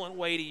excellent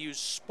way to use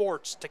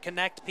sports to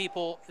connect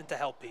people and to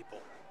help people.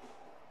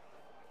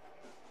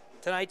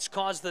 Tonight's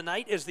cause of the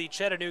night is the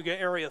Chattanooga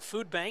Area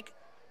Food Bank.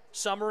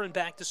 Summer and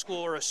back to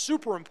school are a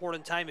super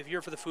important time of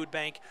year for the food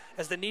bank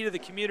as the need of the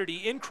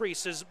community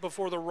increases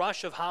before the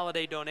rush of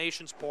holiday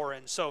donations pour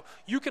in. So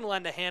you can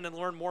lend a hand and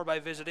learn more by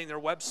visiting their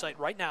website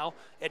right now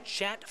at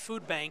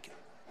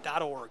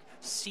chatfoodbank.org.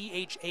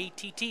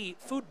 C-H-A-T-T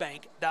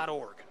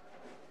foodbank.org.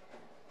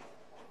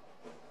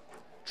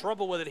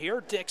 Trouble with it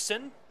here.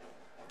 Dixon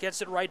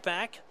gets it right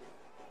back.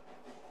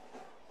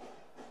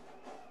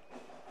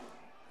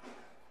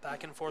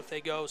 Back and forth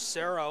they go.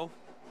 Cerro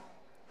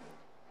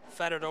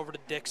fed it over to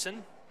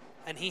Dixon,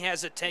 and he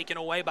has it taken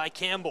away by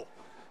Campbell.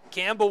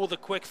 Campbell with a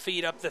quick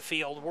feed up the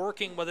field,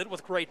 working with it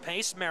with great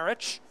pace.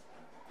 Marich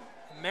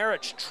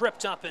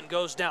tripped up and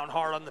goes down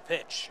hard on the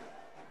pitch.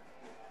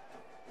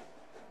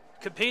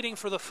 Competing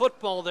for the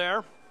football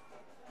there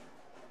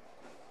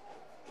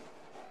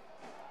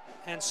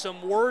and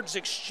some words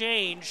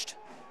exchanged.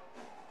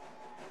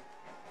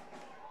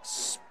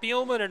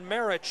 Spielman and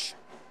Marich.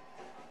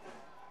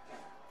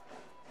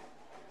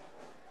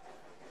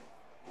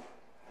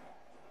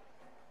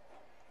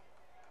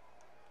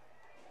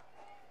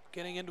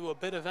 Getting into a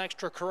bit of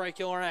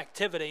extracurricular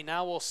activity.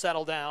 Now we'll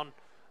settle down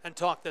and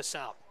talk this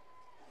out.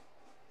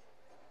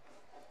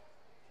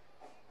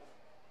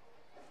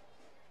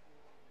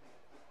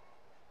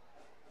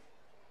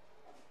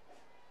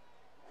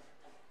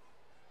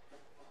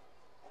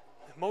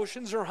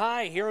 Emotions are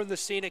high here in the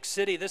Scenic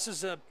City. This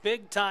is a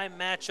big-time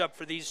matchup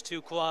for these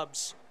two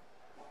clubs.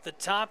 The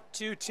top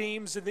two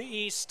teams in the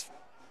East.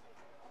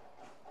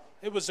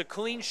 It was a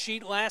clean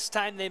sheet last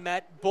time they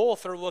met.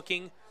 Both are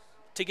looking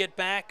to get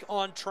back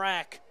on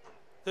track.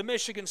 The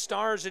Michigan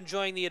Stars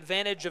enjoying the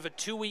advantage of a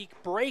 2-week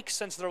break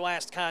since their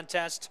last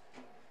contest.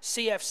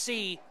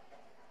 CFC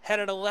had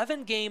an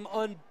 11-game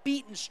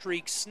unbeaten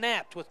streak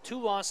snapped with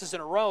 2 losses in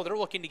a row. They're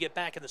looking to get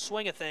back in the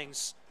swing of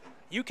things.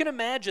 You can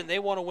imagine they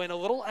want to win a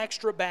little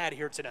extra bad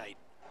here tonight.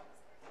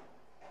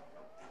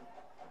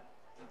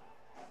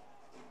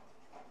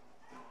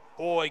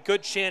 Boy,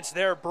 good chance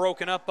there,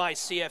 broken up by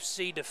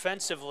CFC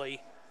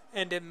defensively,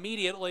 and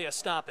immediately a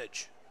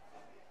stoppage.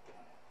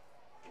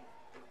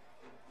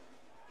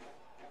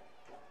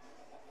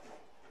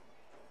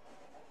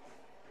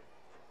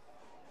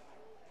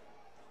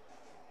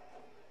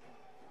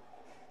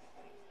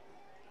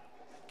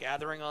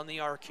 Gathering on the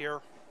arc here.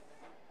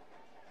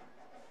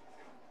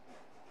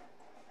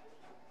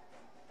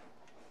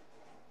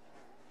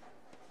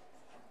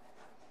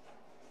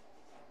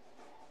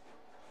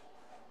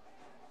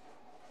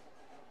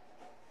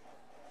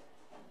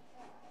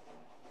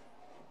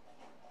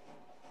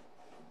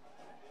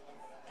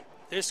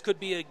 This could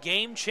be a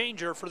game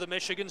changer for the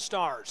Michigan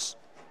Stars.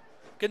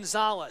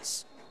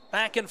 Gonzalez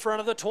back in front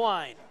of the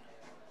twine.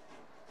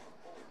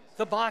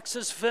 The box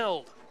is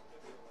filled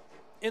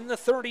in the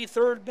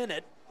 33rd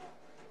minute.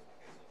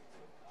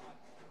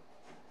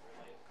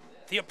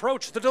 The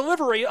approach, the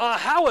delivery, a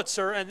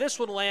howitzer, and this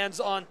one lands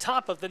on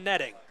top of the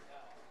netting.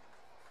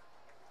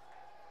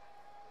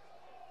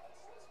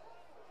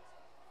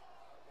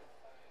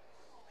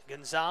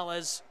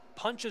 Gonzalez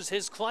punches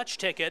his clutch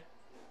ticket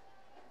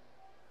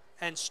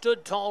and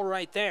stood tall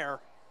right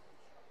there.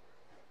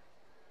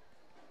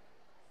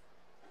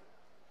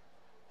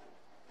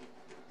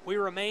 We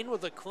remain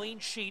with a clean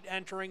sheet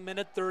entering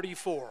minute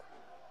 34.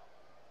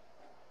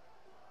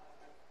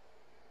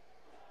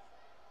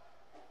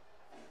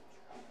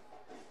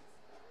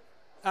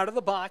 Out of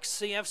the box,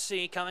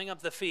 CFC coming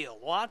up the field.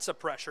 Lots of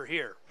pressure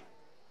here.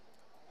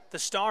 The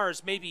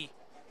Stars maybe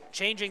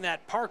changing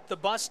that park the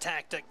bus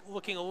tactic,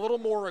 looking a little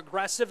more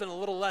aggressive and a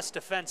little less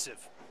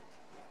defensive.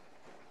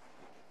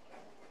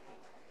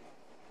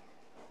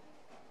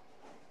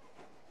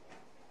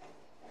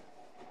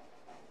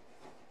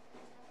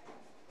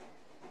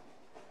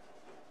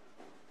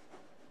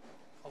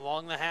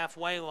 Along the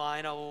halfway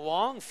line, a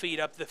long feed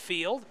up the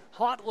field,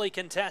 hotly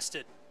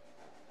contested.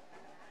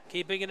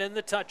 Keeping it in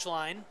the touch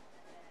line.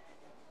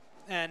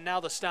 And now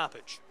the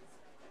stoppage.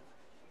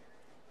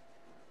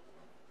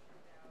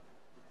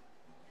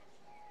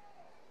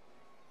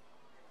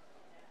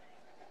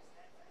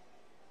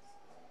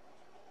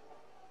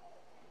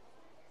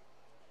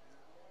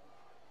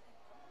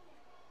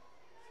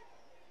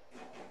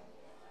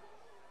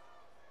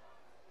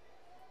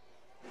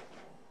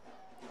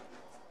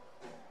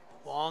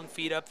 Long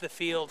feed up the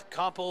field.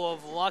 Couple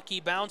of lucky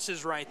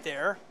bounces right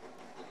there.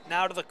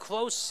 Now to the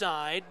close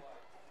side.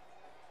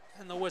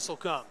 And the whistle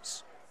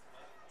comes.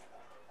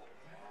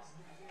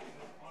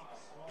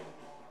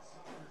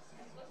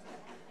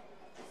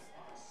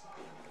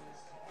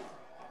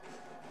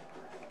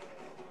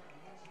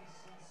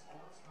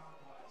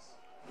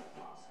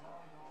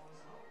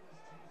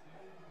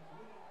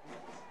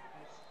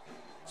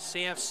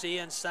 CFC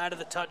inside of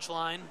the touch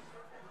line.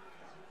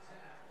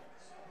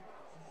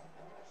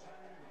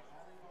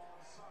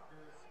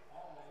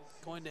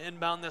 Going to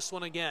inbound this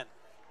one again.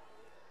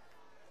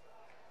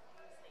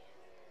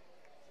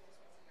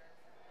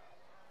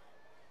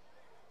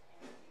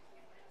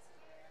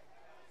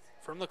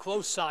 From the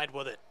close side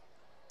with it.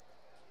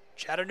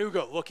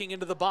 Chattanooga looking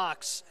into the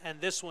box,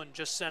 and this one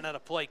just sent out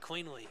of play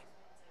cleanly.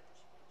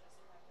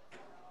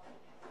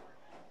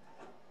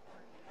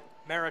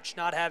 Marich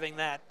not having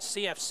that.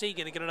 CFC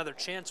going to get another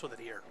chance with it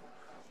here.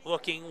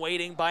 Looking,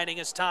 waiting, biding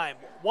his time.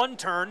 One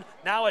turn,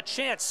 now a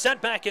chance,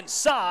 sent back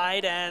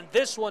inside, and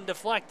this one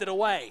deflected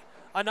away.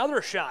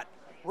 Another shot.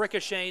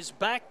 Ricochets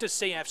back to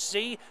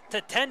CFC.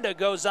 Tatenda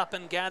goes up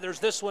and gathers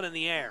this one in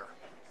the air.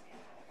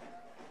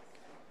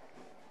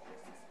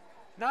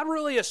 Not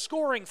really a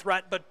scoring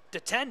threat, but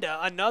Tatenda,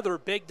 another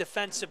big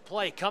defensive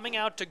play, coming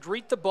out to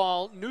greet the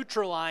ball,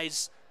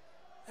 neutralize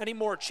any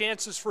more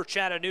chances for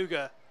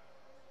Chattanooga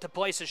to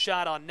place a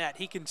shot on net.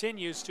 He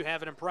continues to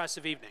have an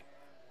impressive evening.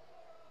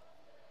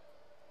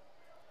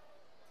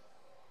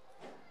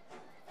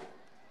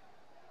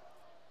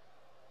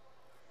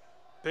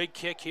 Big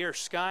kick here,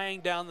 skying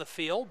down the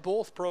field.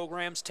 Both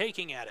programs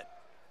taking at it.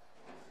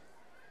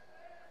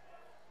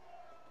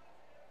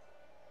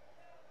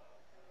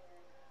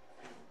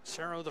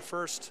 Cerro the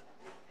first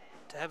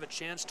to have a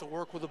chance to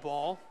work with the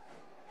ball.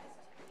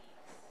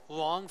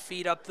 Long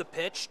feed up the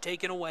pitch,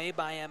 taken away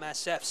by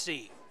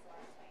MSFC.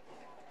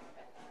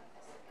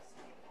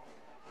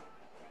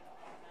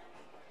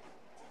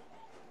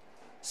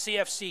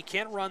 CFC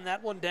can't run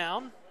that one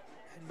down.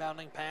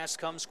 Inbounding pass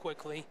comes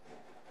quickly.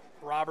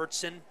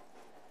 Robertson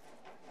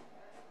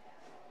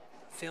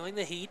feeling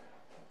the heat.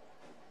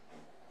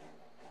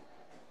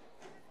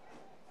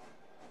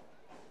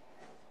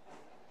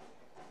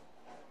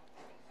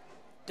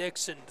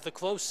 Dixon to the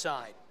close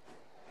side.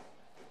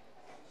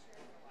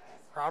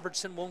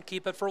 Robertson won't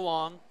keep it for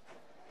long.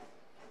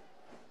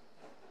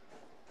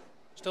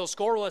 Still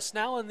scoreless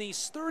now in the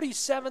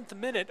 37th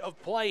minute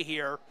of play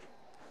here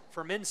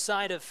from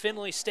inside of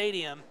Finley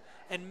Stadium,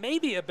 and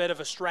maybe a bit of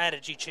a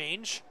strategy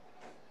change.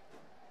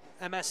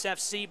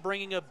 MSFC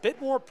bringing a bit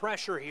more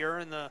pressure here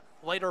in the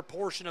later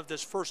portion of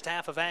this first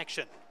half of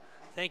action.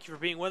 Thank you for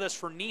being with us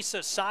for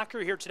NISA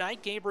Soccer here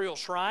tonight. Gabriel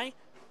Schrei,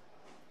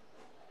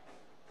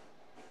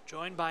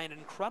 joined by an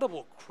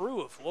incredible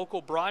crew of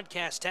local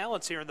broadcast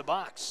talents here in the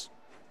box.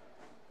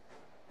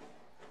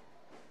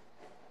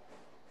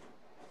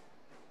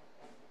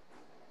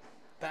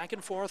 Back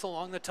and forth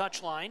along the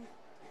touchline.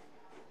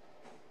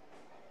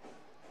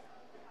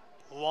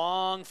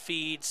 Long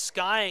feed,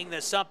 skying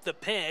this up the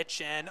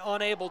pitch and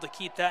unable to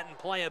keep that in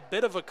play. A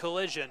bit of a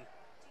collision.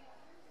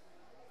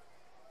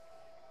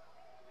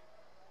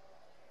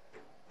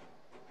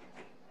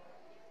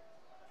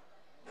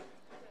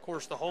 Of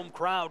course, the home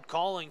crowd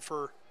calling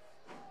for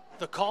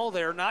the call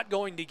there, not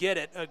going to get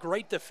it. A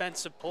great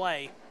defensive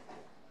play.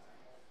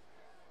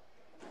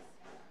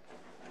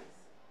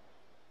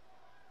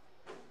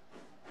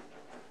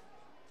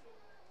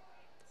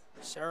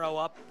 Cerro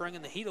up,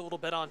 bringing the heat a little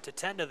bit on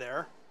Tatenda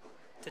there.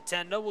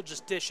 Tatenda will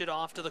just dish it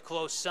off to the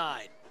close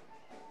side.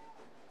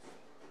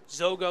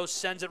 Zogos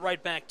sends it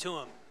right back to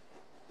him.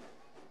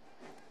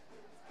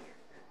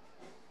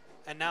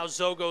 And now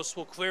Zogos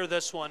will clear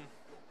this one.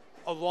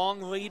 A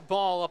long lead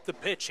ball up the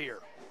pitch here.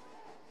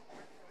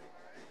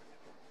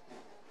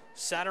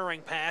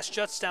 Centering pass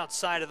just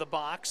outside of the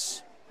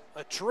box.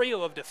 A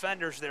trio of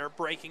defenders there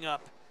breaking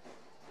up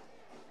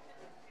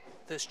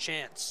this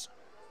chance.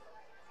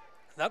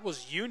 That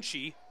was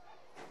Yunchi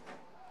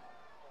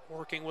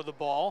working with the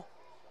ball.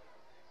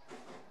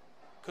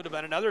 Could have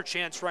been another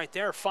chance right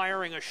there,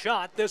 firing a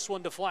shot. This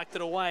one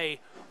deflected away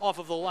off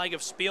of the leg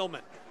of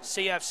Spielman.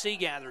 CFC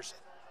gathers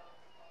it.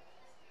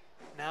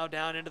 Now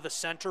down into the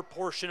center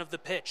portion of the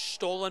pitch,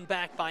 stolen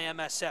back by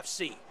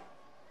MSFC.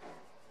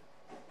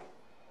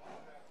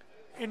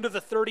 Into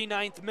the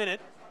 39th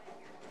minute.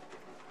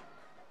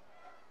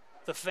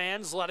 The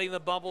fans letting the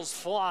bubbles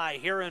fly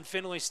here in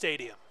Finley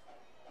Stadium.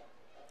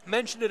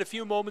 Mentioned it a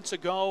few moments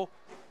ago,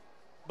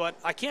 but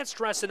I can't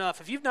stress enough,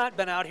 if you've not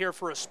been out here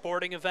for a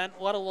sporting event,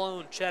 let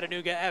alone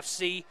Chattanooga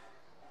FC,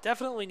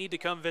 definitely need to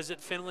come visit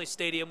Finley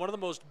Stadium, one of the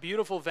most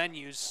beautiful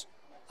venues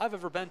I've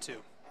ever been to.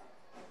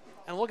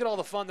 And look at all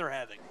the fun they're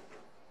having.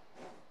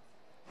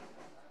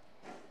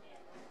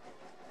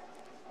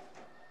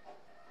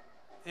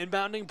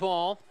 Inbounding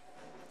ball,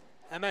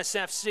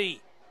 MSFC.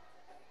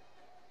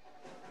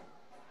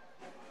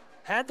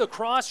 Had the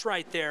cross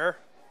right there.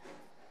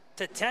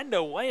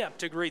 Tatenda way up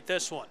to greet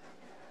this one.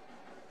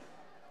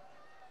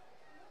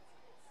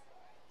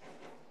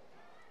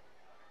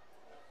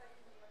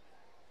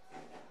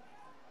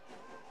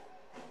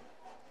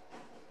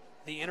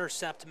 The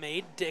intercept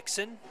made.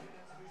 Dixon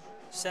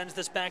sends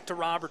this back to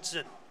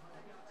Robertson.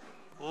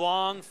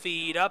 Long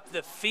feed up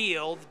the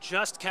field,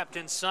 just kept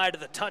inside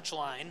of the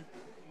touchline.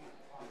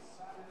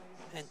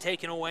 And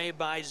taken away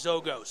by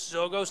Zogos.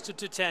 Zogos to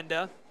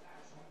Tatenda.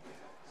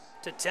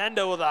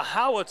 Tatenda with a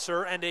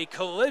howitzer and a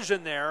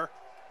collision there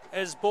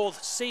as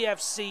both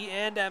CFC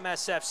and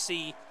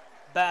MSFC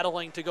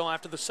battling to go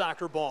after the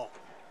soccer ball.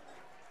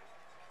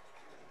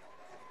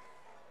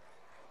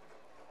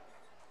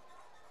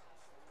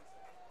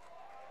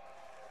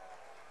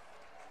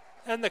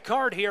 And the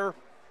card here,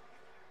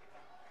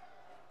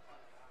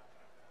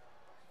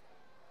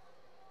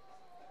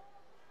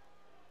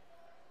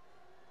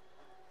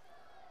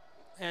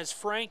 as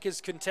Frank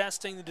is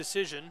contesting the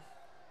decision.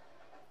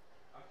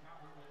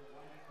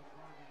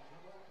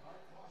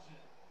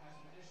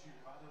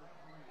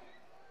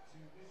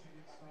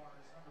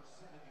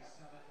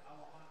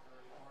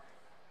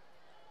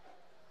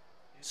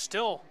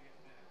 Still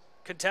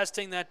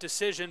contesting that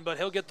decision, but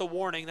he'll get the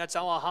warning. That's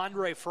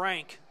Alejandro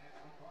Frank.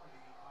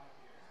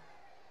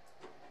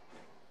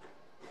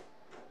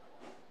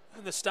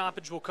 And the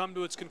stoppage will come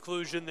to its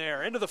conclusion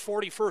there. Into the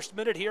 41st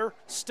minute here.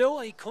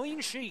 Still a clean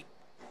sheet.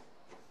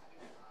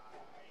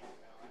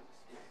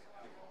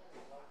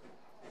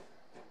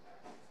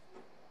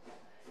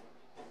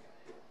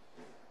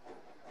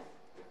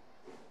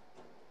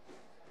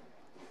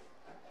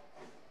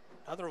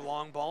 Another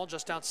long ball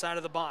just outside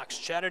of the box.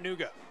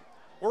 Chattanooga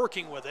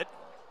working with it.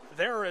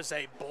 There is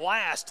a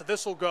blast.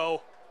 This will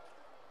go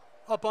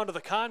up onto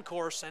the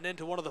concourse and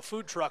into one of the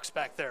food trucks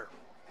back there.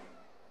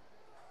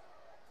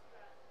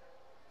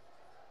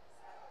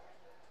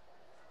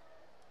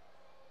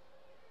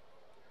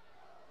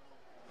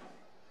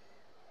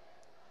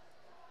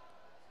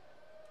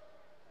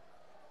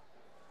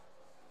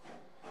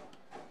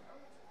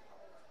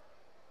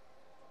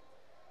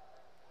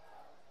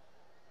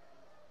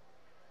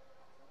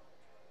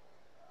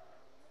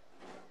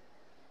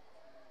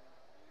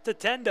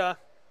 Tatenda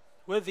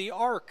with the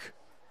arc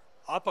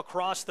up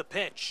across the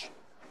pitch.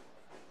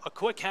 A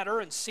quick header,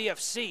 and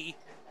CFC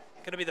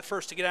going to be the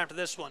first to get after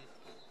this one.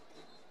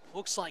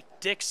 Looks like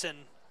Dixon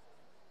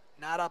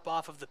not up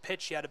off of the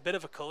pitch yet. A bit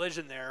of a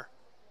collision there.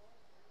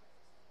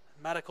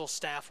 Medical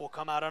staff will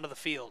come out onto the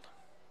field.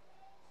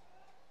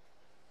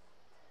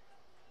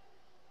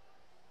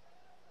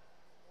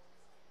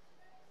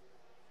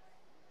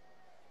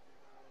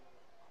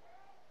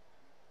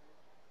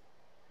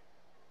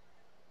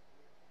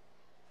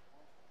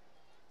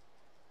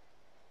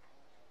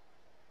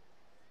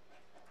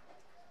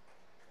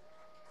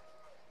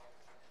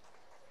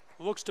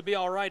 Looks to be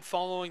all right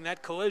following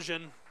that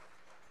collision.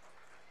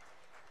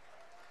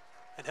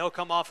 And he'll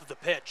come off of the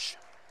pitch.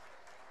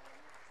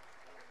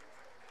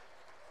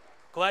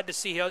 Glad to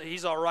see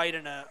he's all right,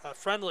 and a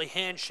friendly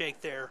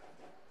handshake there.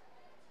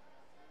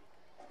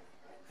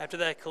 After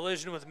that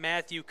collision with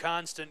Matthew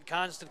Constant.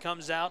 Constant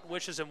comes out,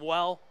 wishes him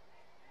well.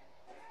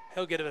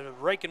 He'll get a bit of a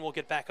break and we'll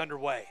get back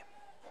underway.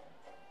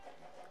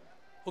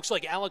 Looks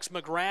like Alex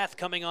McGrath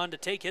coming on to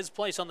take his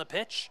place on the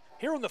pitch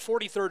here in the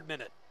 43rd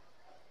minute.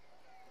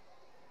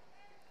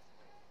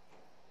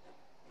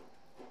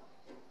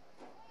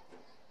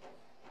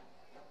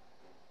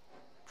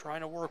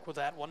 Trying to work with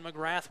that one.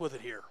 McGrath with it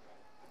here.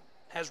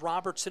 Has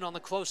Robertson on the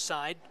close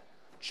side,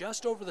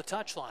 just over the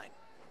touchline.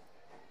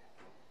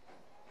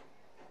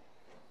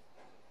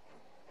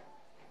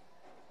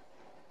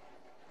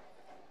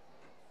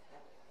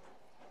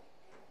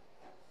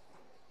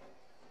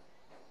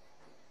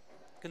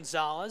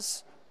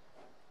 Gonzalez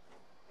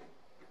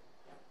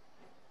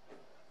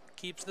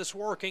keeps this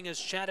working as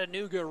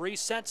Chattanooga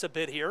resets a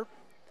bit here.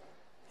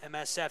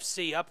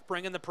 MSFC up,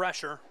 bringing the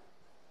pressure.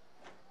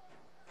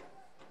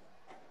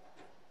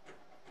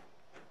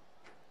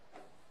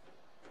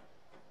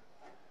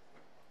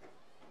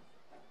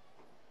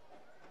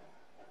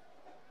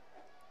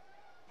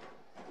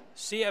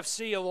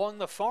 CFC along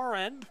the far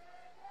end.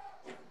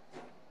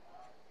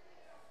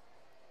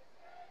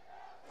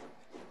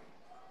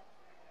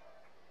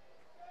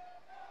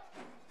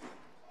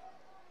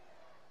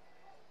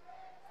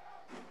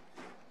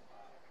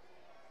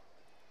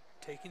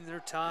 Taking their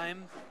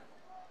time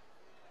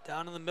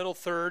down in the middle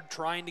third,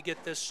 trying to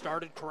get this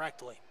started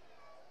correctly.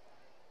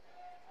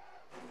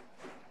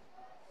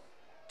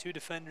 Two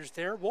defenders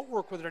there. Won't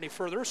work with it any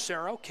further.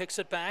 Cerro kicks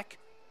it back.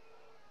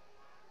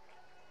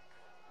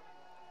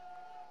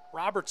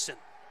 Robertson.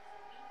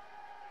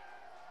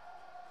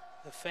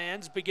 The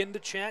fans begin to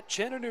chant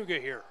Chattanooga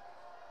here.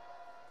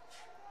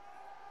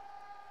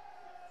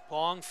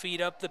 Long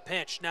feed up the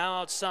pitch, now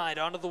outside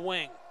onto the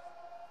wing.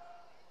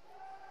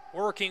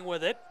 Working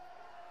with it.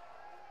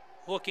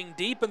 Looking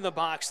deep in the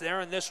box there,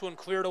 and this one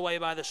cleared away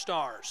by the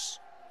Stars.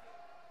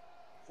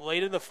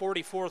 Late in the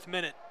 44th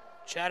minute,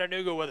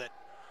 Chattanooga with it.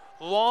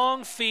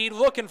 Long feed,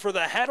 looking for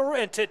the header,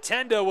 and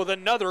Tatenda with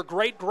another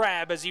great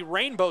grab as he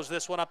rainbows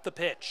this one up the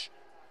pitch.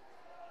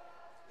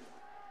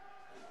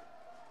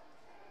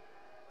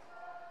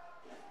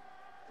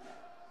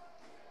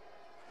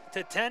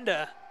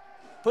 Tatenda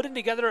putting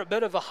together a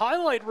bit of a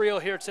highlight reel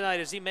here tonight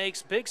as he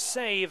makes big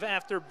save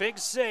after big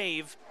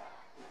save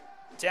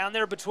down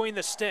there between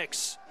the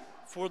sticks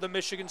for the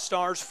Michigan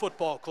Stars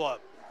Football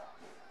Club.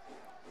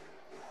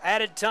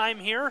 Added time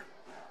here.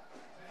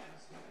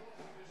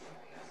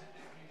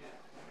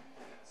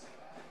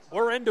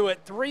 We're into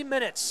it. 3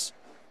 minutes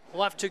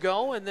left to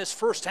go in this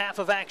first half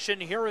of action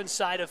here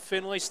inside of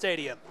Finley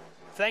Stadium.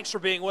 Thanks for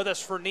being with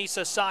us for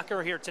NISA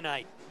Soccer here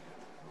tonight.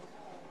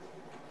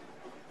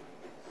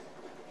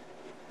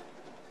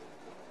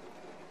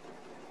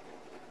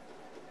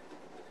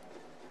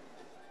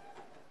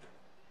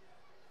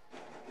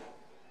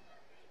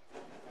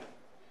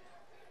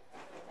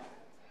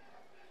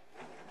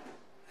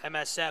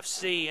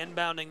 MSFC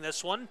inbounding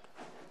this one,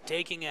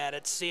 taking at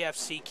it.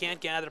 CFC can't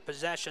gather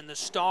possession. The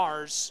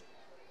Stars,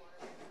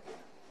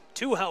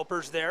 two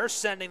helpers there,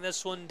 sending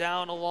this one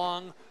down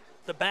along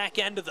the back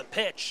end of the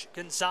pitch.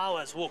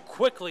 Gonzalez will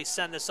quickly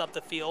send this up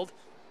the field.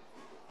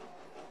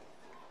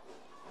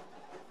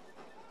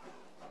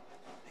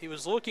 He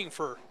was looking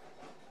for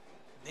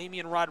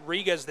Damian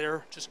Rodriguez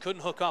there, just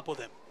couldn't hook up with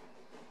him.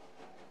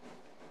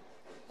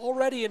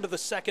 Already into the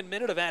 2nd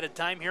minute of added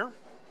time here.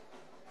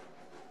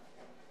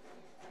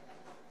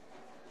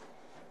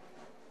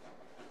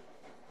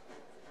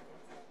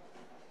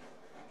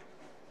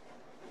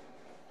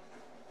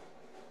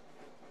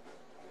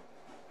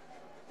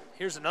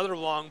 Here's another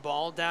long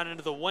ball down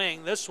into the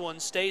wing. This one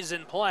stays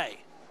in play.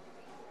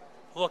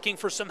 Looking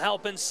for some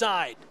help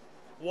inside.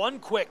 One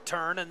quick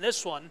turn, and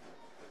this one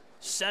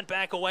sent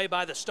back away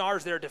by the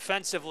Stars there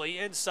defensively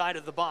inside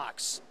of the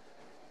box.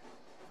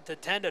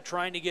 Tatenda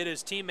trying to get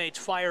his teammates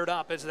fired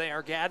up as they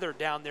are gathered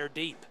down there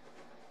deep.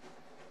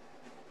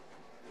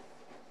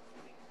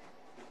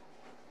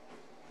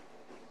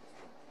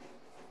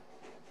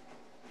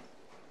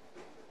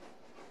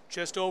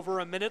 Just over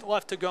a minute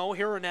left to go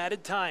here in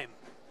added time.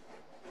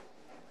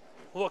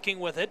 Looking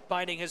with it,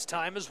 biding his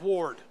time is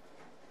Ward.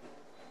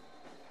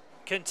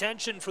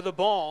 Contention for the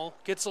ball,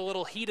 gets a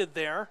little heated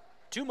there.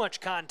 Too much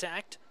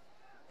contact.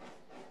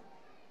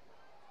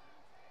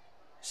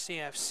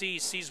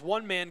 CFC sees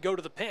one man go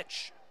to the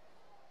pitch.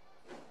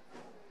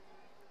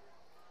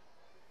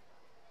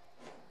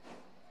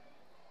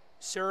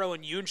 Cerro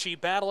and Yunchi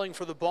battling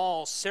for the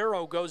ball.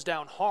 Cerro goes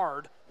down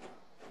hard,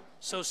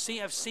 so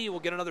CFC will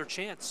get another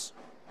chance.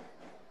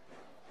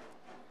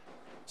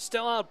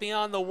 Still out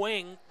beyond the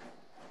wing.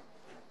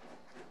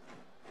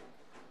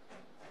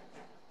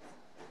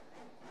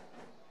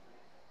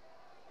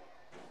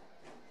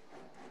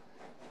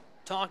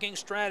 Talking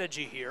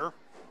strategy here.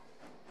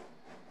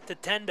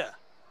 Tatenda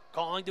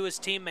calling to his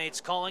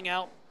teammates, calling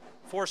out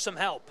for some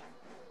help.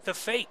 The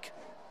fake,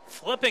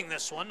 flipping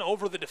this one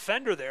over the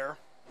defender there.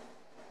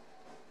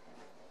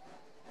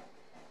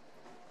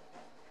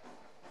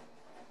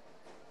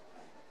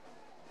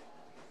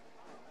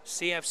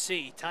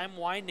 CFC, time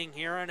winding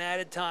here and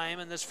added time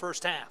in this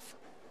first half.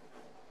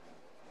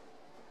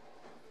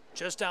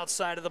 Just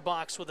outside of the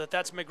box with it,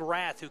 that's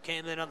McGrath who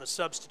came in on the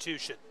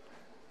substitution.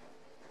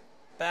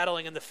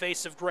 Battling in the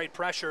face of great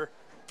pressure,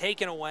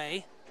 taken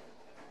away.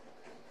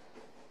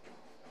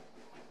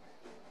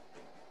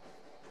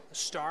 The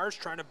Stars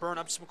trying to burn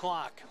up some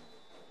clock.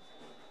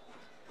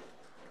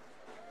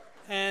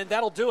 And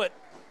that'll do it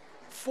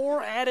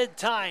for added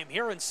time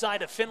here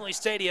inside of Finley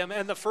Stadium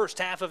and the first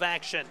half of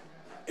action.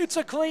 It's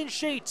a clean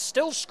sheet,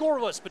 still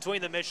scoreless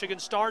between the Michigan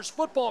Stars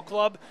Football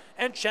Club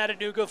and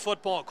Chattanooga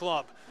Football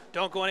Club.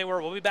 Don't go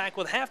anywhere. We'll be back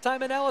with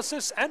halftime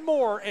analysis and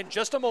more in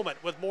just a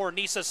moment with more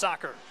NISA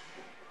Soccer.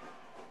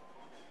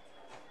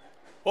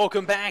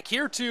 Welcome back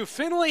here to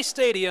Finley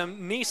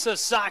Stadium, NISA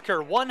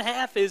Soccer. One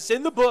half is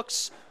in the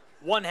books,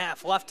 one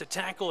half left to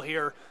tackle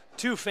here.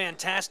 Two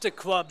fantastic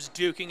clubs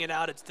duking it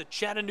out. It's the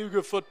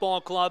Chattanooga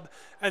Football Club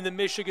and the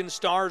Michigan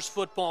Stars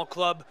Football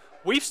Club.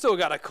 We've still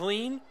got a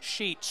clean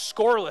sheet,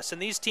 scoreless,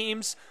 and these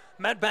teams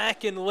met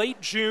back in late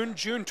June,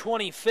 June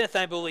 25th,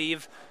 I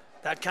believe.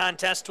 That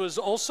contest was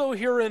also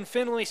here in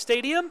Finley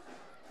Stadium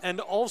and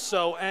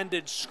also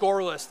ended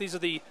scoreless. These are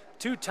the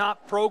two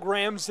top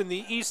programs in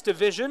the East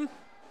Division,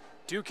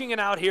 duking it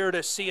out here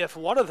to see if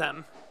one of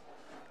them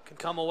can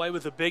come away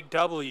with a big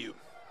W.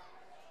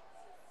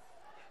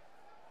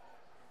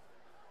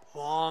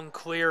 Long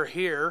clear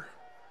here.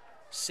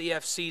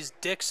 CFC's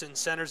Dixon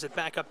centers it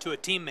back up to a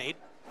teammate.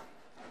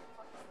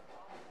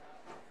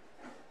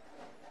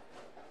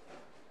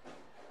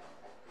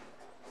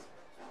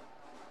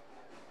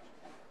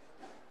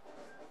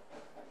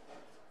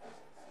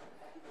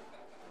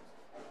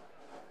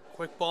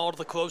 Quick ball to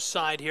the close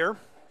side here.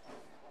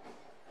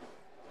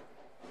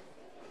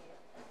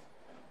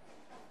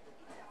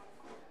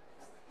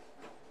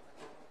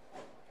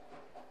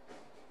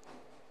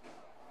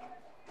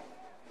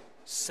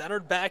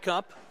 Centered back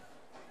up.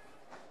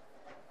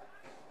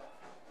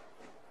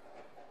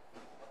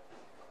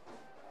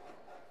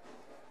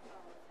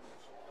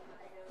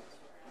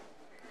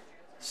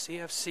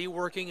 CFC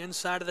working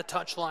inside of the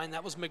touchline.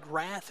 That was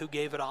McGrath who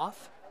gave it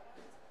off.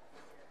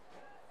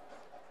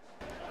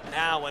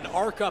 Now an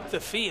arc up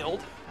the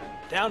field,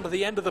 down to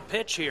the end of the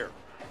pitch here.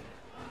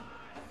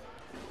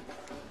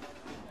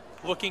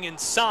 Looking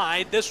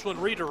inside, this one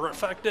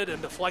redirected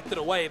and deflected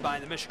away by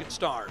the Michigan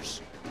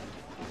Stars.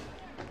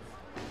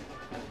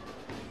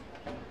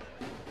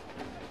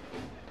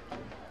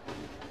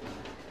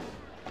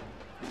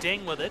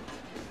 Ding with it.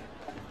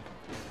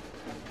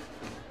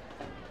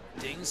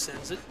 Ding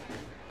sends it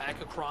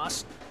back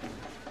across.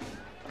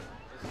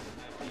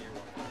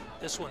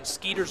 This one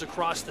skeeters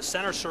across the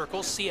center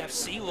circle.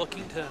 CFC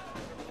looking to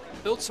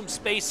build some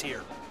space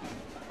here.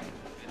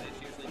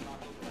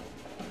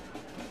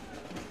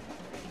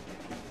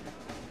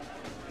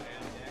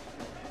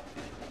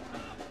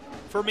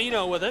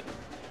 Firmino with it.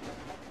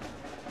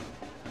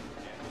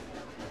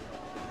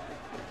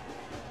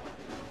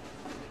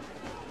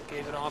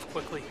 Gave it off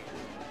quickly.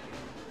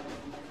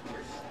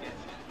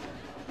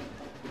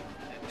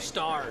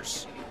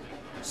 Stars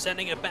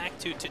sending it back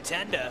to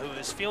Tatenda, who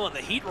is feeling the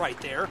heat right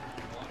there.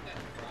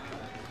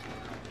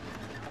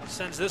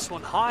 Sends this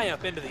one high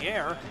up into the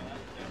air,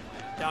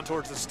 down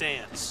towards the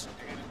stands.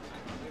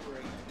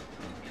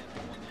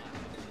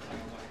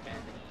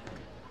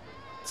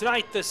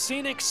 Tonight, the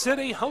Scenic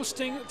City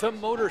hosting the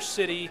Motor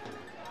City,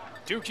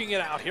 duking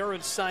it out here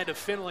inside of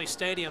Finley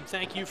Stadium.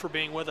 Thank you for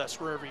being with us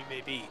wherever you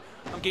may be.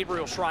 I'm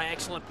Gabriel Schrei,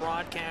 excellent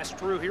broadcast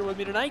crew here with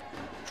me tonight.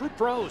 True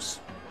pros.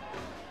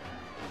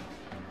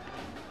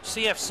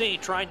 CFC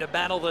trying to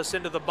battle this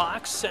into the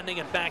box, sending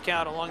it back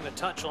out along the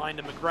touchline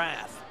to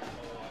McGrath.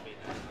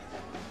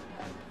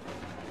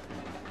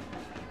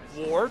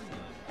 Ward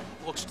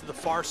looks to the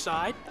far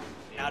side,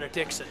 now to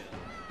Dixon.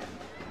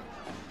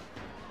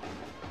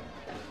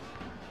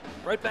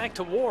 Right back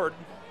to Ward,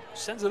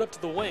 sends it up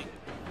to the wing.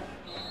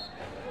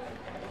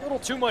 A little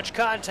too much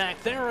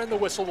contact there, and the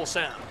whistle will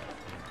sound.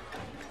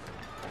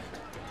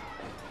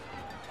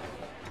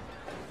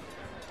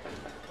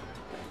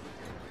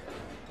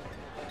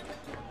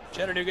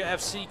 Chattanooga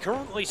FC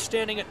currently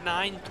standing at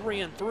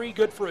 9-3-3,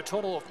 good for a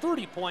total of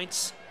 30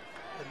 points.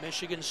 The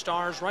Michigan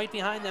Stars right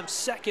behind them,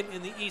 second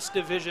in the East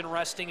Division,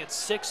 resting at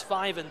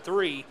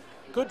 6-5-3,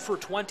 good for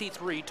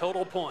 23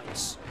 total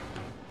points.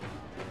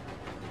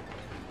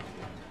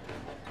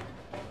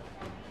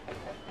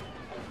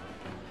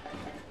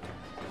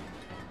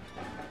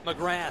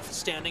 McGrath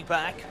standing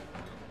back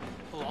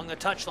along the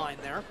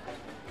touchline there.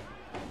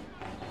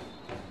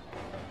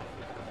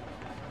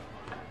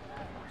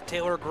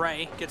 Taylor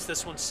Gray gets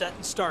this one set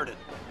and started.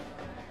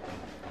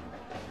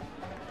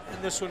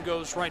 And this one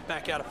goes right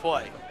back out of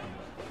play.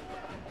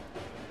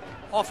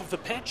 Off of the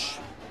pitch,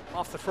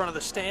 off the front of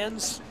the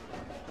stands.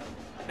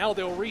 Now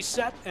they'll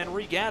reset and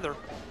regather.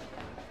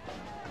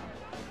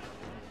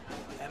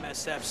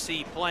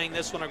 MSFC playing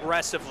this one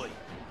aggressively.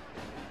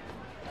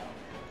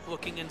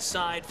 Looking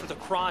inside for the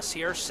cross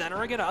here,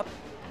 centering it up.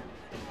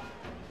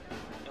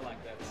 I feel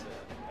like that's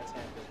half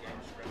the game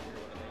script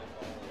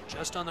here.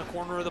 Just on the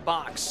corner of the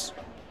box.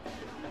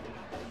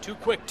 2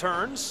 quick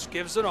turns,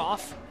 gives it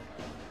off.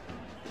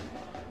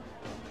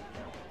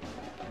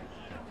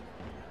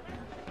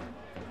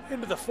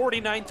 Into the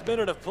 49th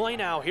minute of play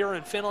now here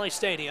in Finley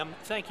Stadium.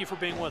 Thank you for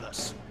being with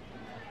us.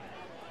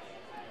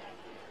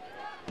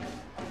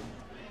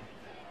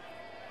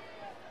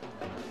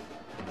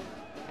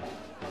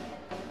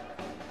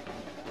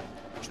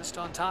 Just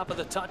on top of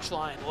the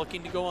touchline,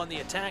 looking to go on the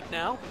attack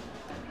now.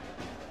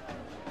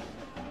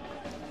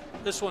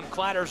 This one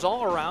clatters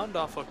all around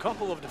off a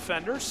couple of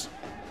defenders.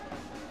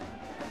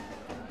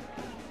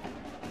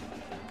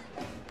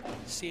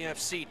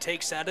 CFC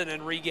takes at it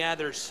and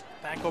regathers.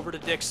 Back over to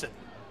Dixon.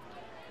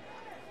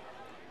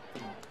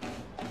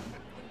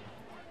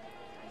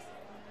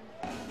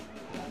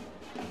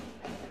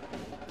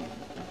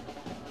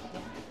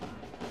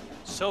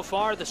 So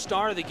far, the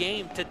star of the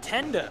game,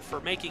 Tatenda, for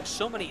making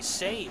so many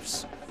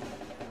saves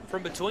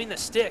from between the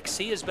sticks.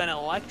 He has been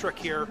electric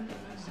here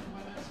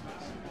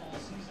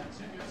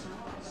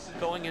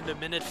going into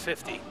minute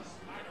 50.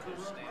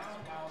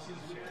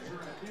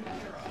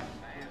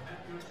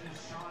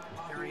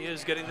 Here he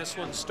is getting this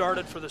one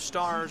started for the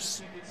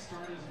Stars.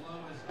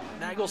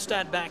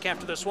 Nagelstad back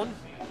after this one.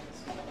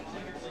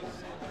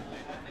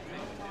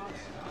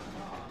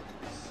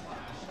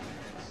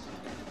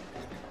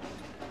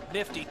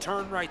 Nifty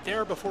turn right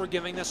there before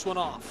giving this one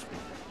off.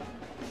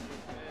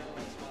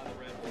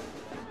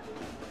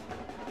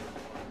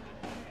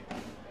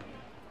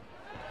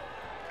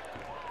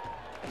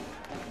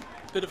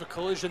 Bit of a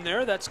collision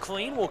there, that's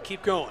clean, we'll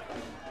keep going.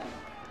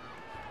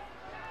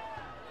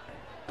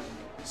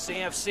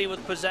 CFC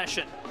with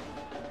possession.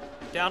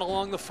 Down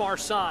along the far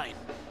side.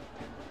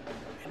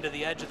 Into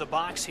the edge of the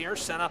box here,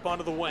 sent up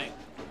onto the wing.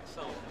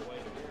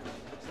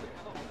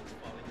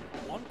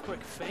 One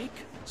quick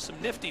fake, some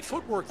nifty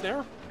footwork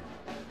there.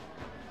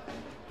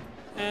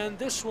 And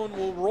this one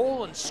will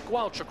roll and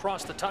squelch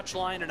across the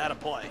touchline and out of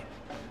play.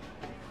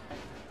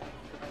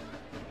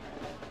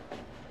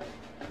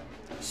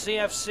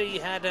 CFC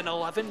had an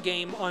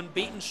 11-game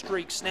unbeaten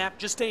streak snapped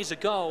just days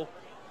ago.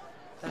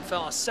 That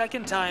fell a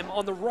second time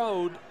on the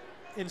road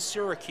in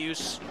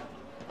Syracuse.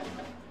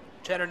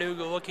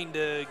 Chattanooga looking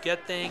to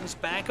get things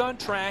back on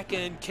track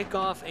and kick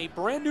off a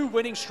brand new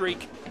winning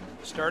streak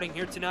starting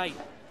here tonight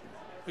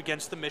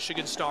against the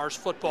Michigan Stars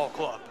Football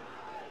Club.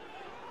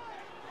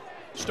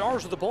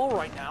 Stars with the ball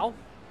right now,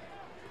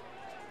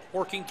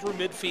 working through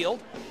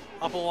midfield,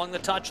 up along the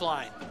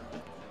touchline.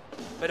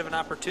 Bit of an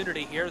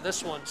opportunity here.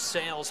 This one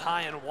sails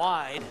high and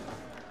wide.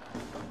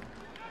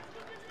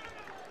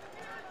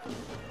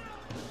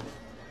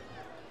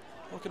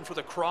 Looking for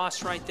the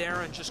cross right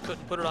there and just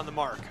couldn't put it on the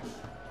mark.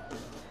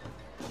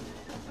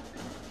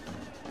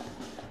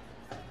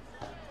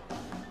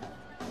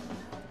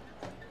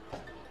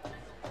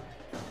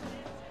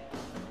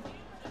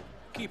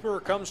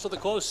 Keeper comes to the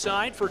close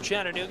side for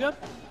Chattanooga.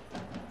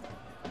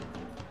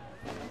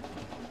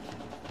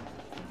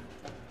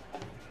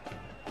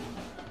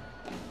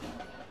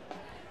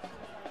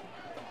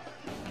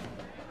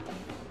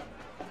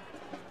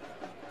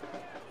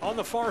 On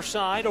the far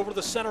side, over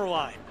the center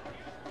line.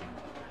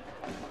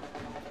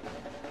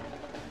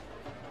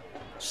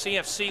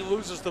 CFC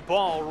loses the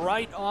ball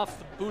right off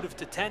the boot of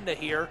Tatenda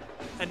here,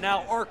 and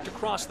now arced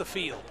across the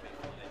field.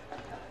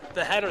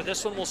 The header,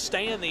 this one will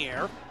stay in the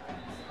air.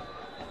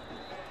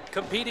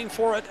 Competing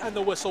for it, and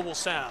the whistle will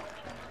sound.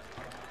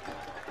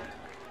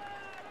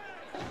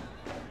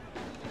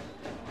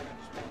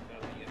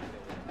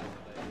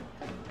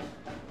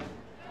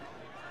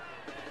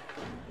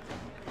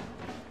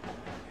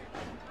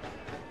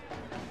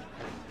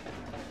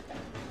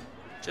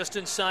 Just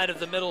inside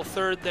of the middle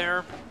third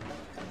there.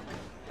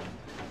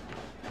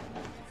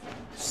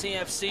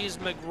 CFC's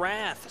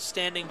McGrath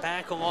standing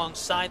back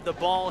alongside the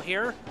ball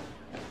here.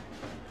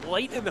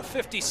 Late in the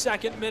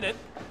 52nd minute.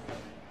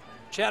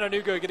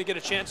 Chattanooga going to get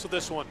a chance with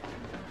this one.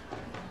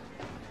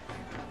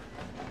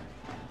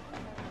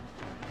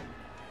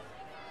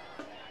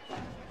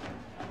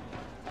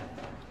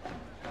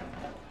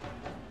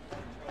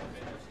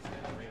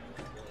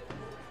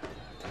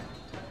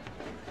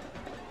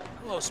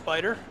 Hello,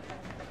 Spider.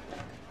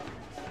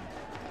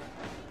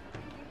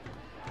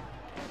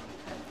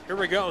 Here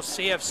we go,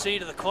 CFC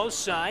to the close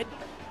side.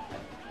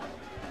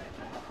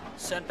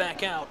 Sent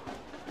back out.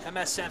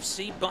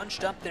 MSFC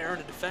bunched up there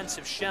in a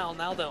defensive shell.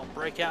 Now they'll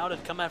break out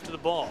and come after the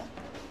ball.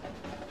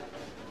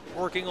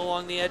 Working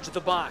along the edge of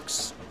the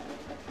box.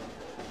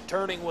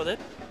 Turning with it.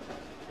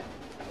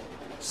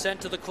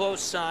 Sent to the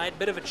close side.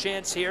 Bit of a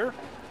chance here.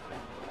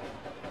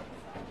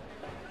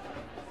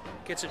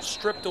 Gets it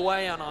stripped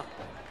away on a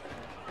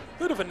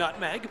bit of a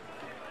nutmeg.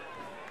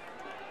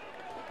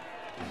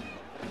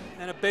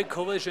 And a big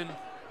collision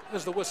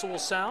as the whistle will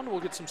sound.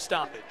 We'll get some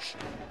stoppage.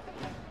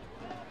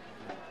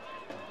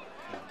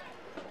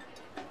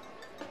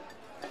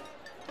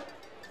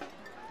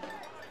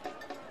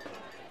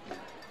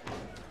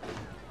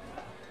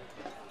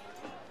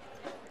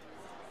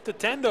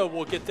 Tendo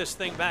will get this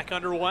thing back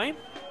underway.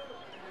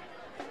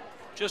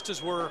 Just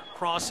as we're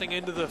crossing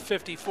into the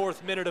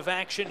 54th minute of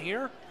action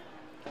here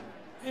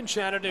in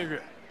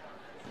Chattanooga.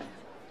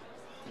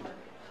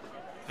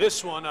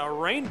 This one, a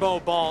rainbow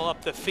ball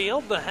up the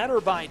field, the header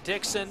by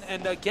Dixon,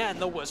 and again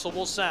the whistle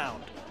will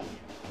sound.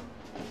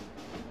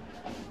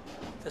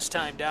 This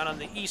time down on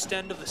the east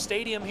end of the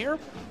stadium here.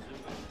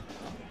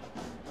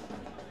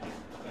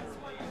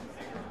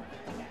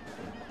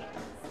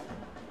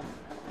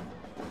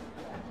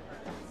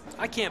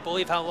 I can't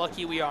believe how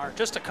lucky we are.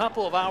 Just a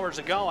couple of hours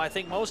ago, I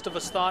think most of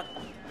us thought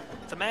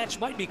the match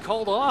might be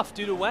called off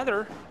due to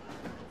weather.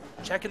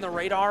 Checking the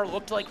radar,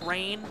 looked like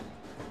rain.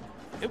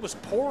 It was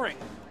pouring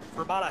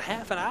for about a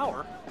half an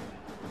hour.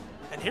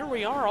 And here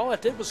we are, all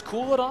it did was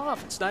cool it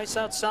off. It's nice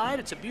outside,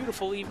 it's a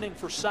beautiful evening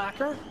for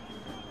soccer.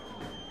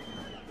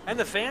 And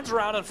the fans are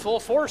out in full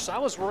force. I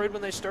was worried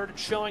when they started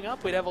showing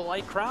up we'd have a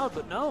light crowd,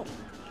 but no.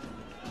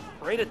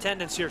 Great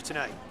attendance here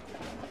tonight.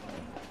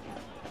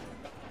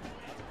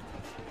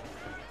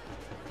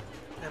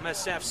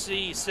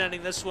 MSFC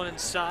sending this one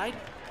inside.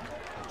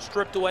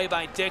 Stripped away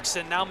by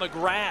Dixon. Now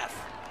McGrath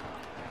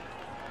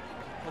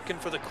looking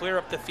for the clear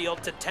up the field.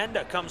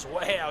 Tatenda comes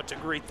way out to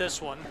greet this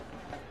one.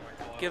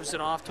 Gives it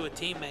off to a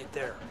teammate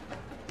there.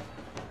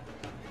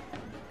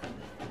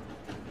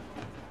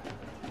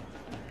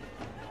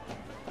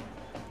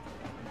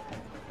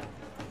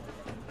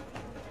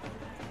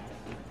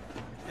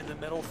 In the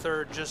middle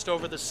third, just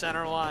over the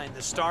center line.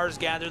 The Stars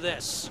gather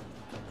this.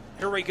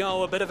 Here we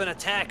go, a bit of an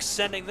attack,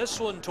 sending this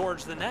one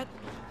towards the net.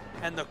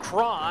 And the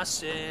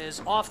cross is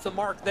off the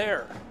mark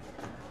there.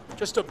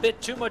 Just a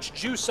bit too much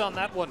juice on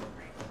that one.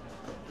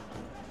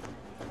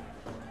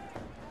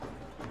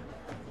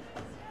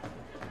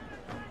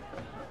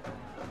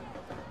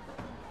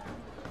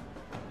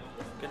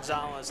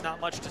 Gonzalez, not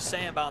much to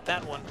say about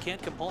that one,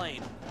 can't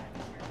complain.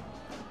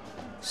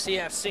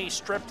 CFC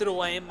stripped it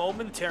away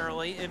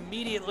momentarily,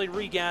 immediately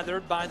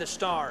regathered by the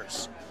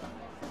Stars.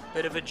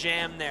 Bit of a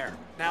jam there.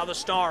 Now the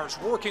Stars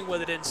working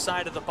with it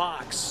inside of the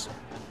box.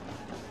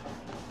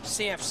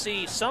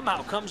 CFC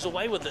somehow comes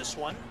away with this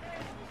one.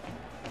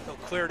 They'll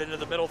clear it into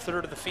the middle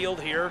third of the field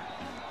here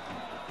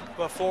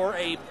before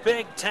a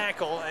big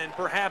tackle and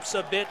perhaps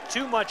a bit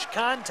too much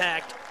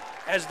contact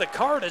as the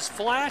card is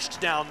flashed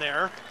down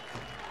there.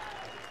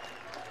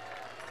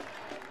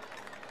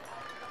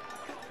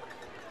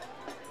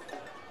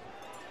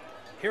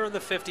 Here in the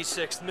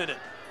 56th minute.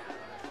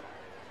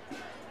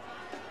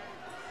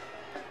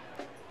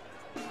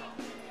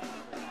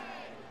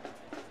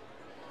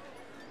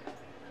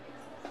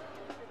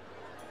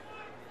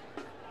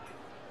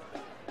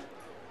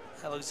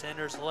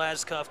 Alexander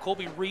Zlazkov,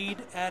 Colby Reed,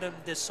 Adam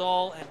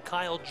Desal, and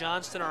Kyle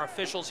Johnston are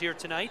officials here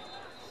tonight.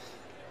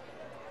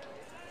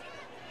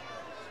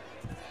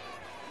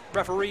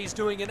 Referees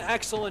doing an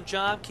excellent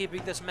job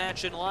keeping this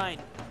match in line.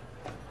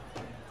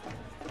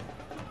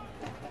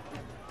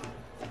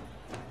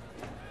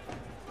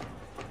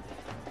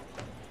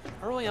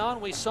 Early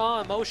on, we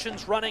saw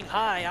emotions running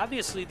high.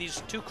 Obviously,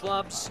 these two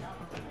clubs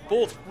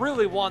both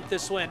really want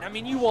this win. I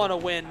mean, you want to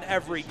win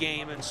every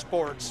game in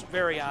sports,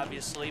 very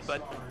obviously,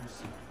 but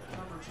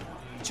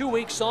 2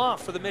 weeks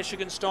off for the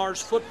Michigan Stars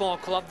Football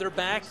Club. They're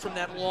back from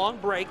that long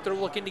break. They're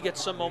looking to get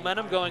some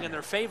momentum going in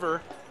their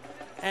favor.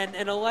 And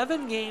an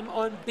 11-game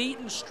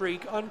unbeaten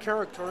streak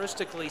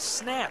uncharacteristically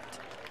snapped.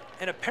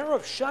 And a pair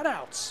of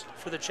shutouts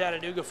for the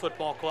Chattanooga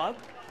Football Club.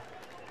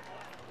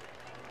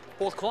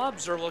 Both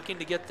clubs are looking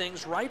to get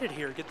things righted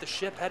here, get the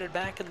ship headed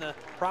back in the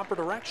proper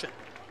direction.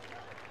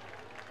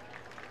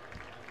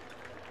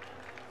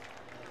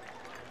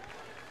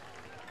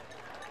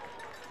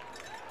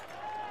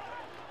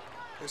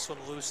 This one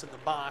loose in the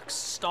box.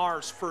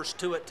 Stars first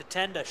to it.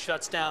 Tatenda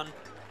shuts down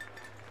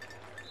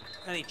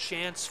any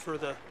chance for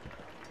the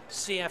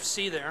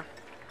CFC there.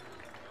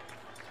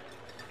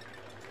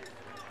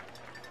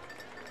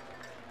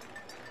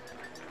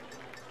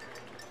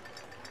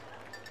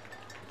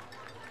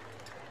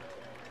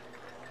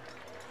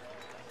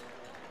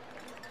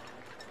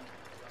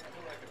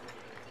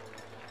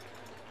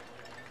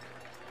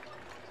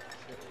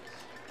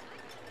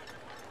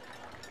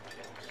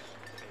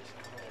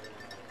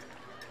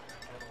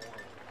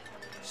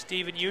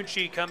 Stephen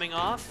Uchi coming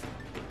off.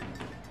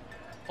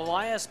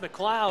 Elias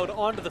McLeod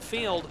onto the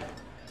field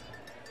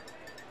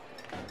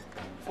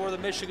for the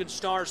Michigan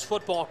Stars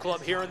Football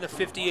Club here in the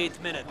 58th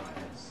minute.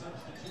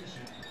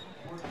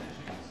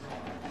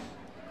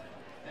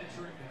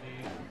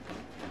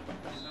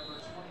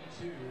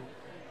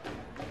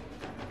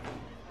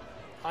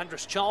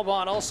 Andres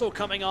Chalbot also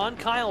coming on.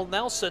 Kyle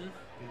Nelson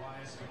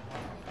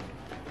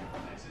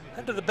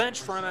Head to the bench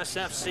for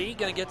MSFC.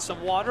 Going to get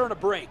some water and a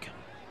break.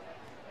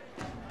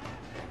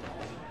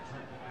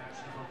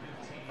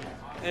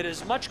 It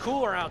is much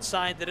cooler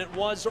outside than it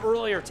was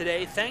earlier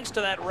today, thanks to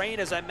that rain,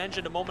 as I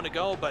mentioned a moment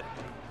ago. But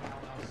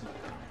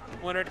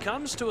when it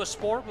comes to a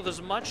sport with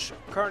as much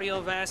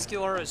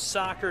cardiovascular as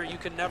soccer, you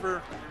can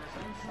never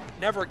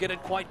get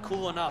it quite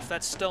cool enough.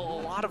 That's still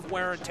a lot of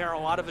wear and tear, a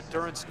lot of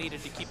endurance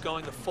needed to keep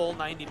going the full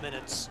 90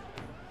 minutes.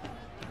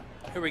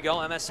 Here we go,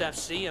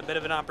 MSFC, a bit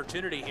of an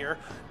opportunity here.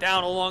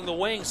 Down along the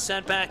wing,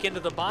 sent back into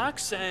the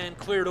box and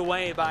cleared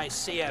away by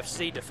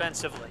CFC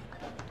defensively.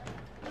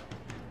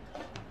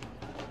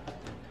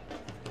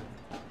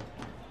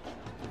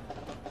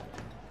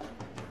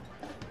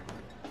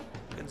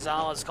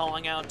 Gonzalez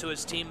calling out to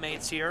his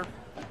teammates here.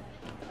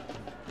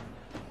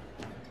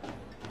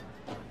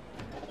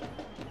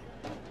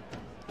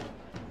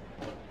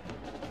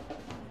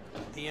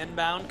 The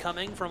inbound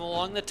coming from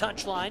along the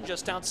touchline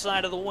just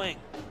outside of the wing.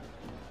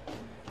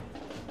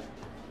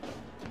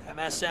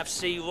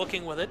 MSFC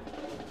looking with it,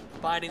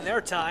 biding their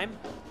time.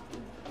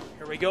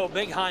 Here we go,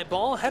 big high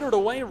ball, headed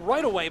away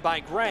right away by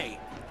Gray.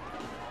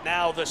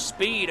 Now the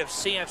speed of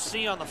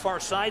CFC on the far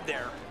side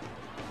there.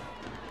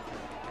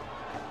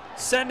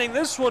 Sending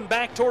this one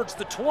back towards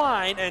the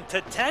twine, and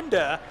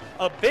Tatenda,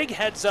 a big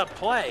heads-up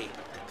play.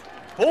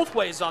 Both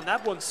ways on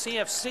that one,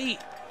 CFC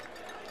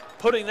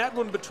putting that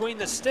one between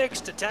the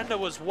sticks. Tatenda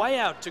was way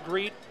out to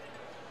greet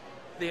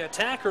the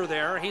attacker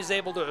there. He's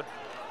able to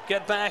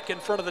get back in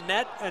front of the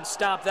net and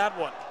stop that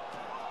one.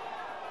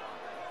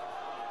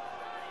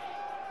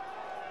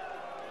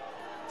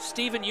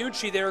 Stephen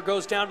Ucci there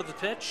goes down to the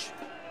pitch,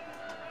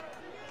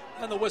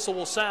 and the whistle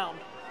will sound.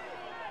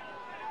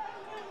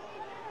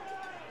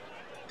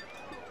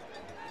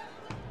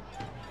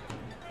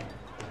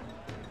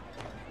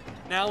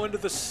 Now into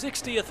the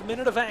 60th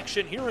minute of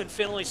action here in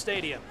Finley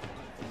Stadium.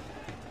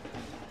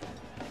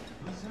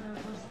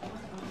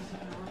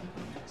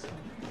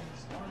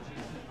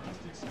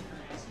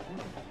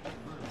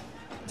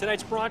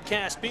 Tonight's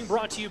broadcast being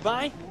brought to you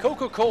by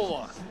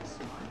Coca-Cola.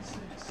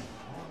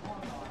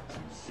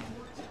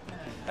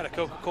 Got a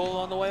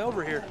Coca-Cola on the way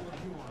over here.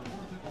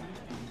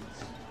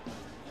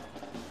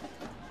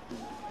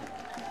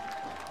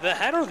 The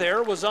header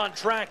there was on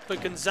track,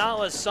 but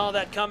Gonzalez saw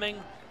that coming.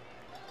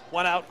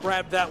 Went out,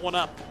 grabbed that one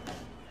up.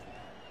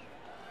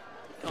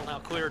 He'll now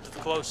clear it to the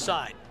close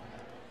side.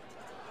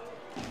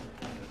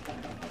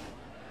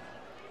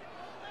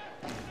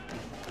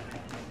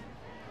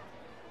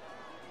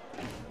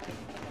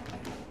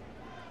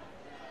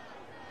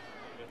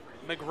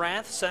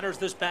 McGrath centers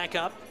this back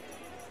up.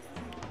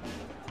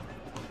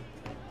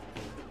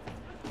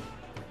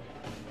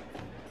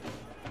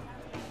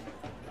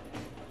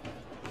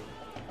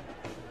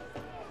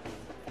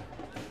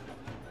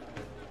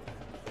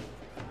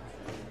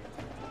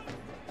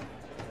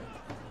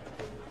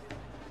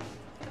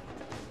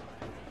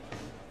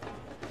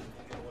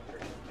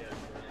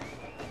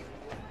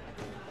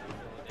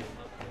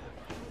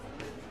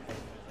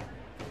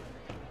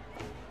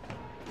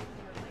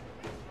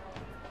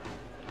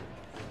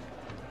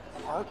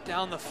 Arc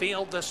down the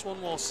field. This one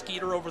will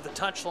skeeter over the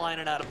touchline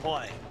and out of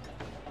play.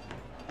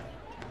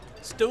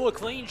 Still a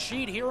clean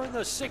sheet here in the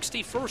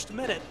 61st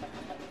minute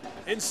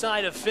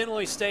inside of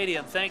Finley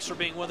Stadium. Thanks for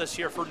being with us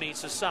here for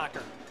Needs of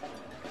Soccer.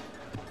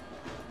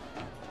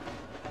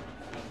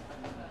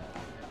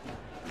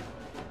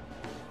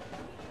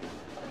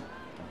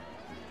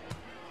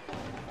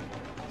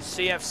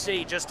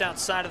 CFC just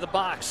outside of the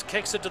box,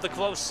 kicks it to the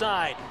close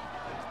side.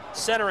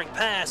 Centering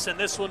pass, and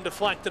this one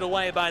deflected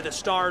away by the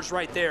Stars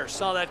right there.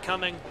 Saw that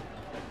coming,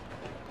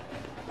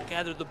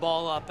 gathered the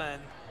ball up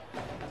and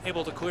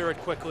able to clear it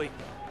quickly.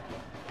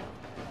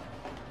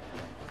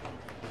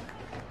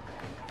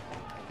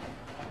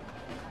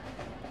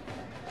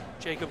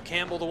 Jacob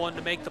Campbell, the one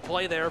to make the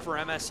play there for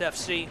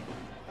MSFC.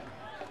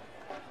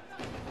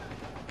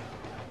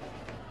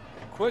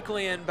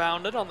 Quickly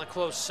inbounded on the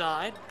close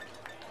side.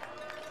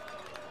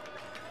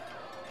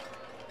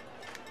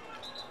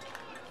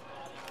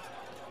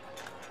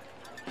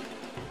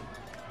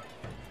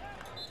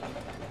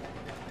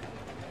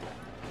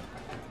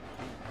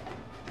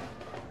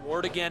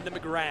 Ward again to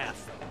McGrath.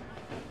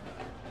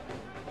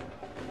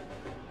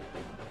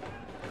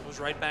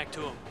 Goes right back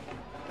to him.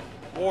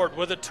 Ward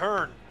with a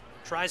turn.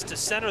 Tries to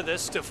center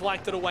this,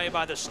 deflected away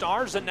by the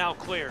Stars, and now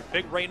cleared.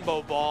 Big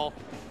rainbow ball.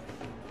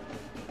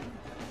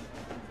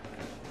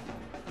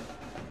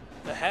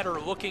 The header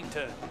looking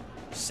to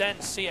send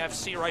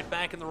CFC right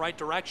back in the right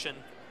direction.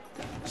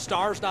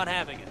 Stars not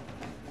having it.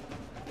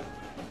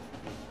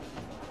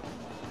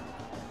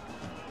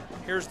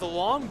 Here's the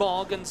long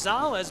ball.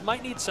 Gonzalez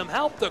might need some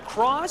help. The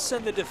cross,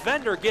 and the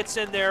defender gets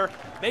in there,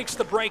 makes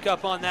the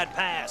breakup on that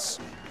pass.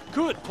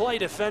 Good play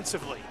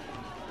defensively.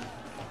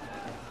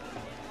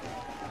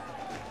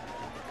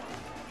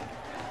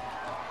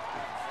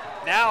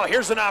 Now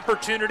here's an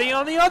opportunity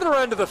on the other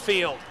end of the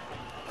field.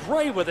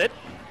 Gray with it,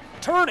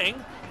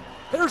 turning.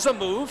 There's a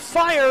move,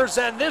 fires,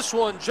 and this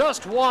one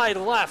just wide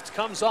left.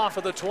 Comes off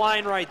of the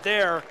twine right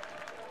there.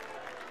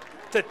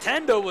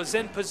 Tatenda was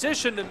in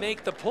position to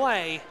make the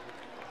play.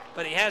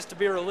 but he has to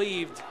be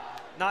relieved,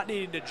 not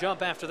needing to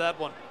jump after that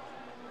one.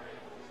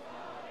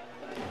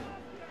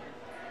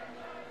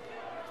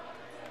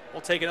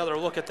 We'll take another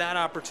look at that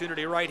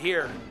opportunity right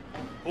here.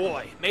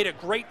 Boy, made a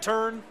great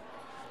turn.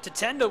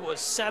 Tatenda was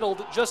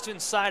settled just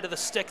inside of the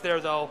stick there,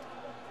 though.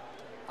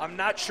 I'm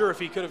not sure if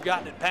he could have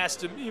gotten it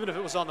past him, even if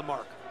it was on the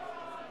mark.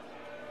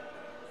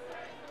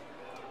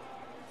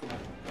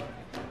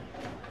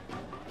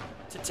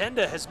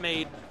 Tatenda has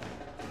made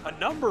a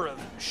number of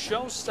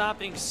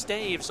show-stopping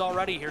staves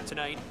already here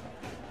tonight.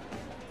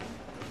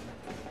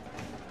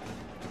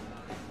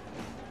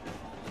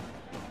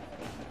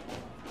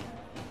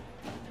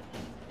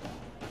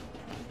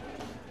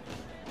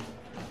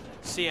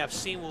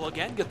 CFC will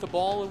again get the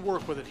ball and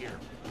work with it here.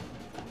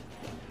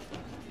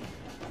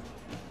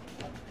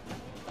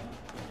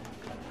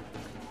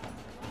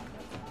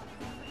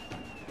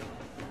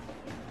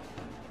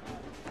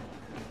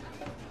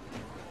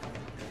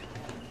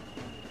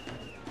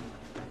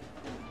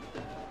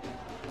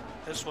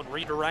 This one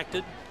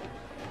redirected.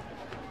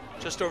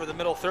 Just over the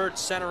middle third,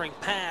 centering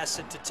pass,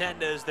 and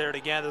Tatenda is there to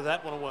gather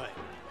that one away.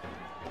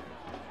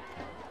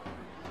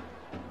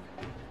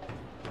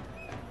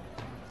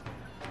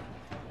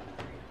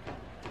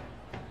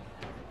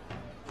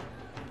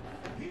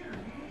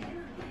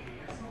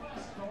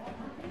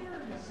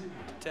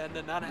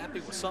 Tatenda not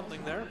happy with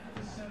something there.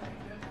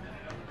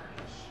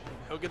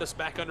 He'll get us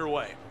back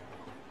underway.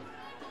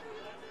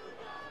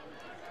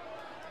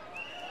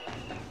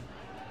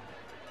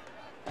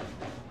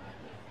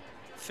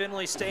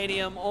 Finley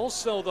Stadium,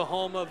 also the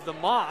home of the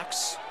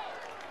Mocs.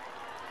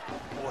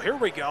 Well, here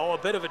we go, a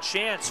bit of a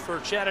chance for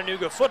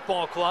Chattanooga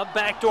Football Club.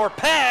 Backdoor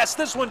pass,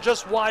 this one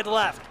just wide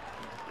left.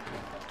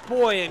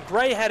 Boy, and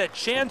Gray had a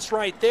chance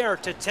right there.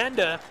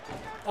 Tatenda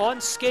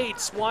on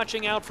skates,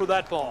 watching out for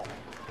that ball.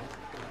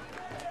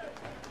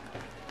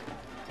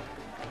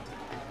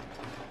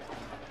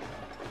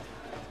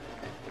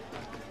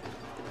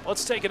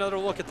 Let's take another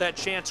look at that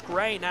chance.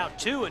 Gray now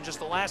 2 in just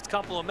the last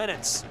couple of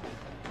minutes.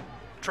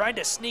 Tried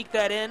to sneak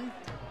that in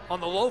on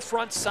the low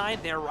front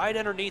side there, right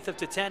underneath of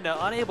Tatenda,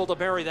 unable to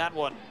bury that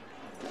one.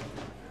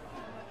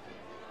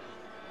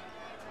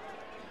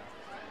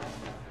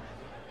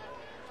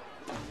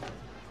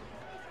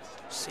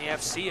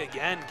 CFC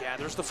again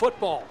gathers the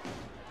football.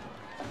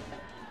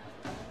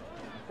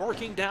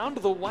 Working down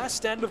to the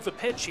west end of the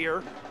pitch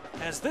here,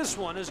 as this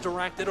one is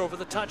directed over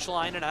the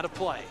touchline and out of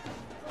play.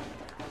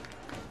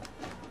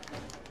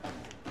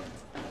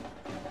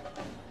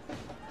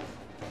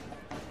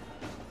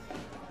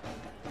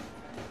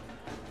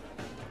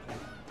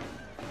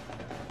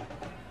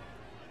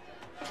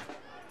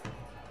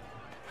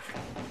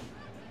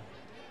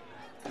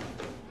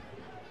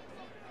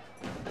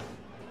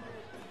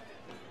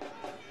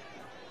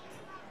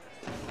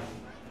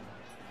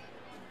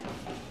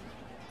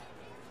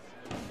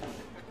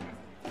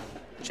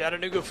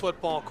 Chattanooga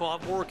Football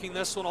Club working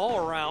this one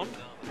all around.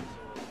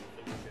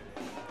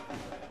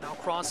 Now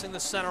crossing the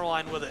center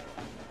line with it.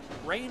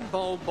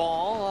 Rainbow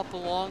ball up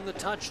along the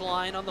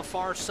touchline on the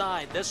far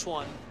side. This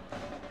one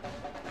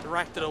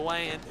directed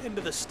away and into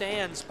the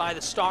stands by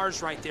the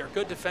Stars right there.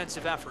 Good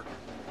defensive effort.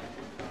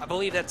 I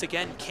believe that's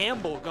again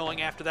Campbell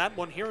going after that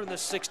one here in the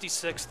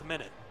 66th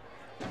minute.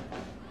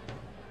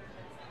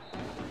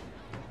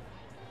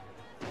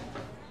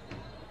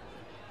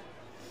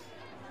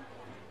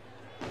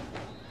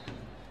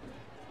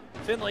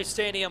 Finley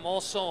Stadium,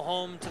 also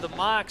home to the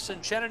Mocs,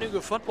 and Chattanooga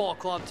Football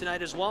Club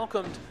tonight has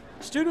welcomed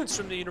students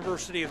from the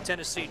University of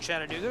Tennessee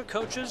Chattanooga,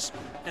 coaches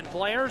and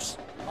players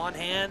on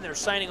hand. They're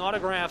signing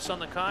autographs on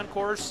the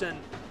concourse and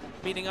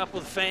meeting up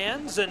with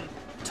fans, and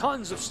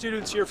tons of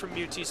students here from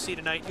UTC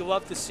tonight. You'll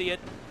love to see it,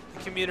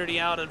 the community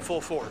out in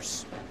full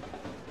force.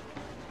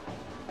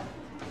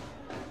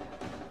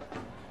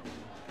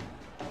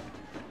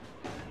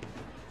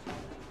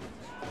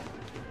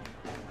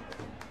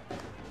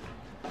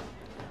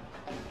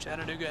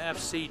 Chattanooga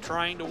FC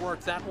trying to work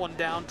that one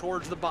down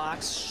towards the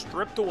box,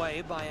 stripped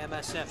away by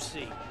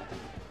MSFC.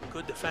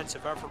 Good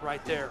defensive effort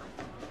right there.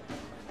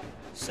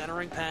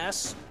 Centering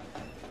pass.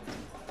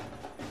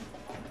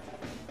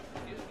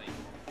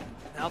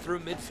 Now through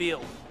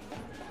midfield.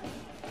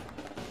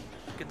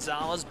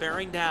 Gonzalez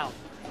bearing down.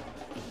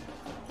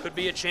 Could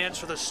be a chance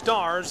for the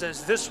Stars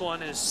as this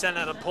one is sent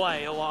out of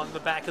play along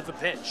the back of the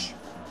pitch.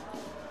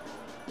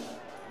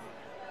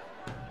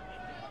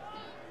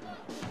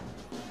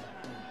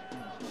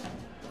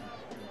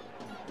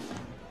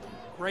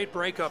 Great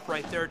breakup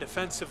right there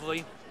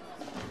defensively.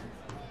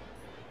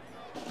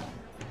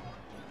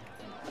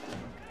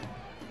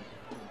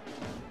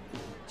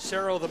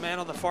 Cerro, the man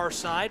on the far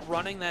side,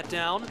 running that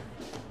down.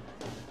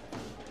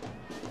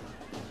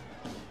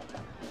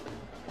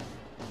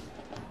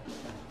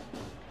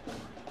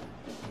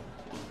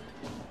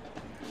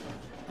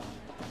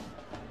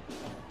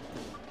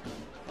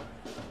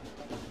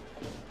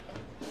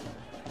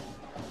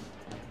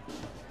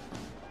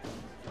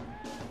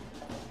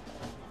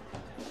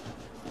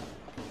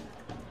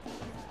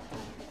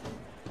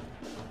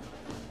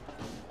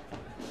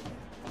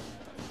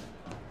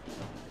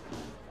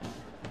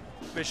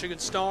 Michigan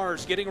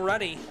Stars getting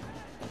ready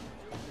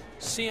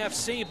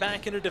CFC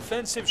back in a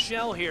defensive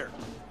shell here.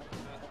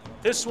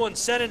 This one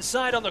set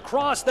inside on the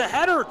cross. The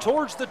header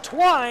towards the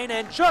twine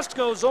and just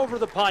goes over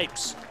the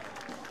pipes.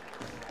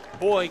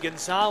 Boy,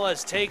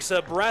 Gonzalez takes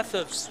a breath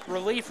of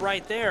relief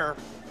right there.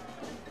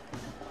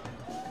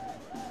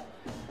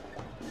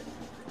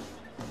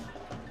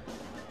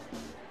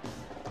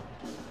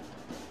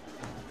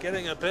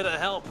 Getting a bit of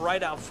help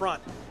right out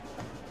front.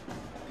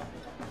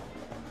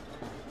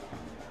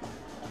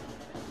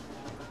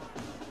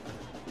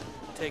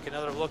 Take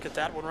another look at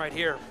that one right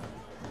here.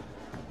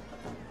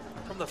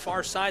 From the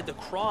far side, the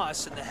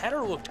cross, and the header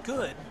looked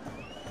good,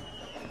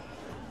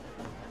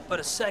 but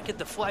a second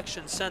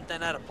deflection sent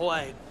that out of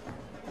play.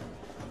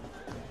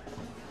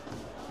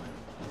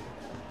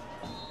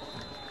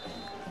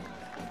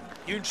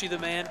 Yunchi, the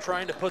man,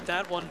 trying to put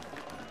that one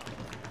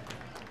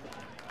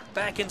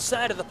back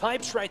inside of the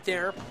pipes right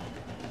there.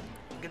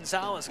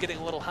 Gonzalez getting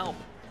a little help.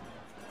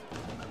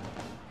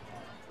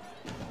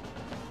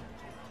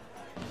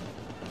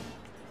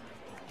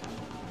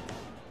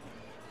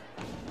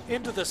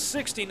 Into the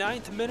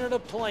 69th minute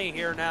of play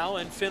here now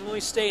in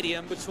Finley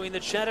Stadium between the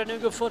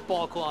Chattanooga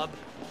Football Club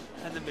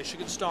and the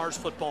Michigan Stars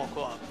Football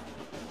Club.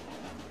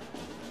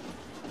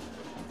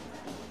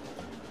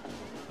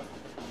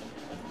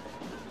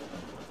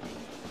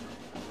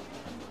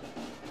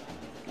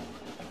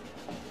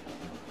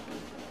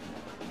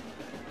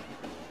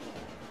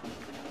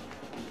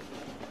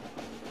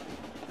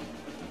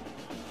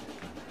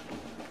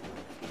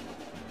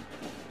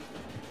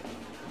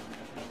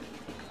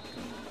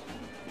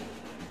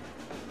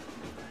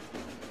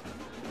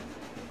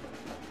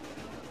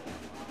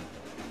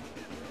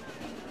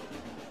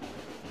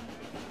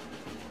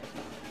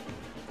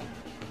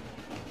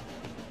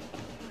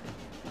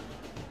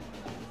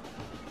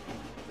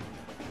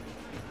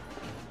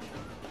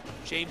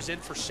 James in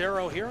for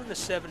Cerro here in the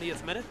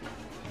 70th minute.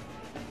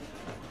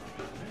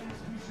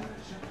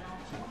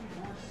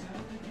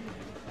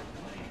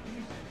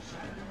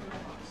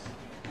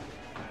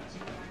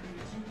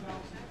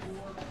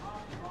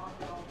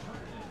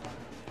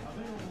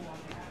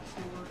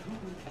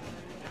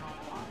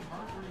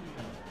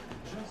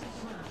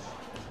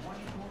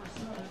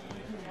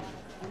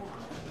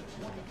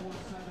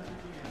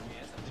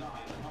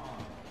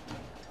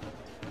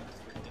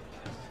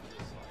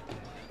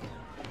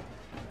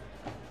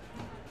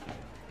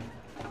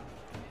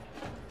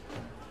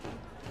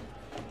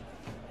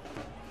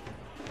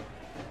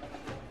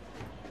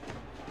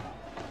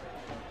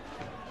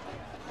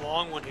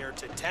 Long one here.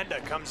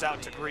 Chattanooga comes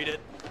out to greet it.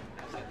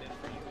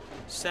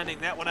 Sending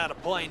that one out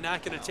of play,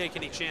 not going to take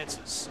any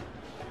chances.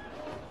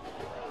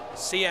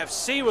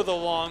 CFC with a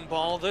long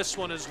ball. This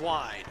one is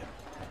wide.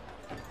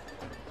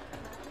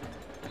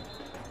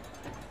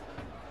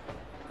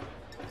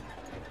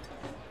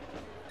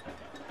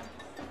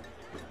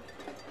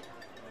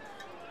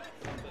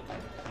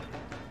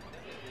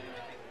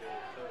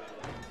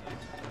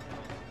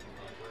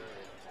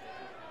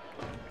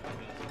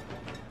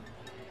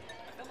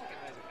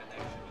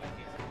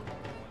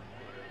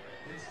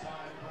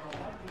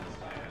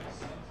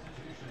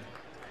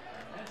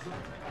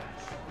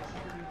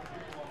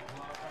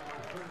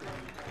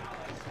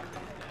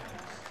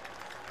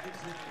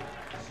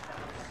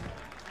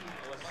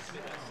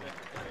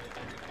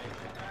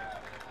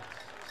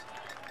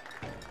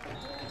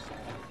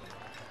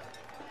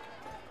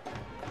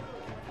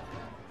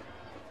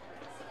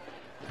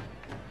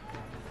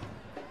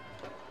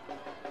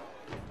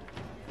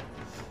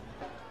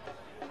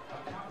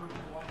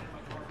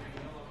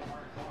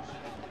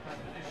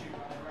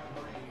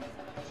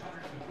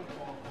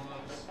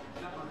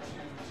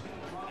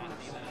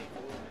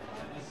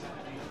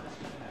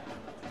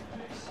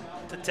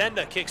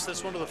 Tenda kicks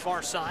this one to the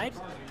far side.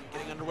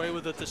 Getting underway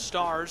with it, the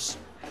Stars.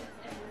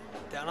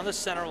 Down on the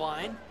center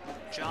line.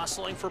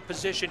 Jostling for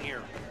position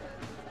here.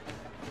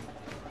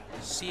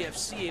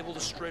 CFC able to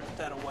strip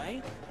that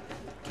away.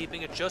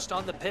 Keeping it just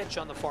on the pitch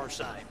on the far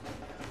side.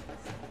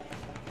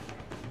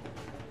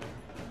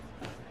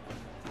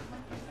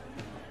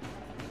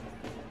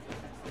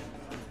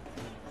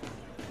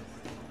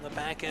 On the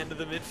back end of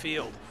the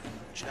midfield,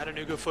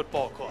 Chattanooga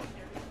Football Club.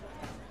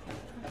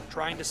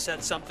 Trying to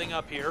set something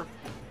up here.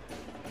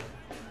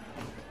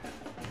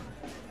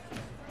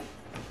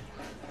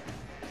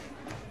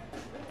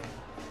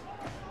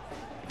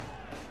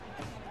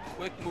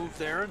 Quick move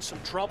there and some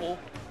trouble.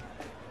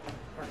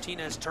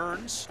 Martinez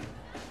turns.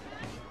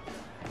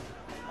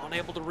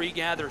 Unable to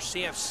regather.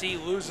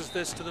 CFC loses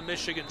this to the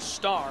Michigan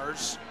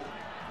Stars.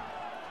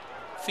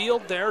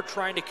 Field there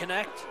trying to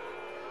connect.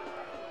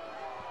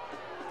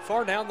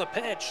 Far down the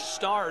pitch,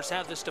 Stars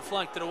have this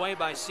deflected away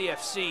by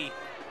CFC. We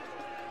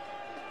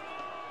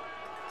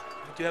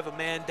do have a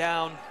man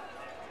down.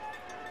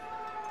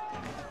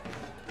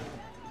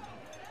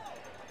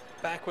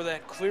 Back where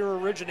that clear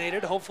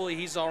originated. Hopefully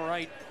he's all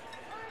right.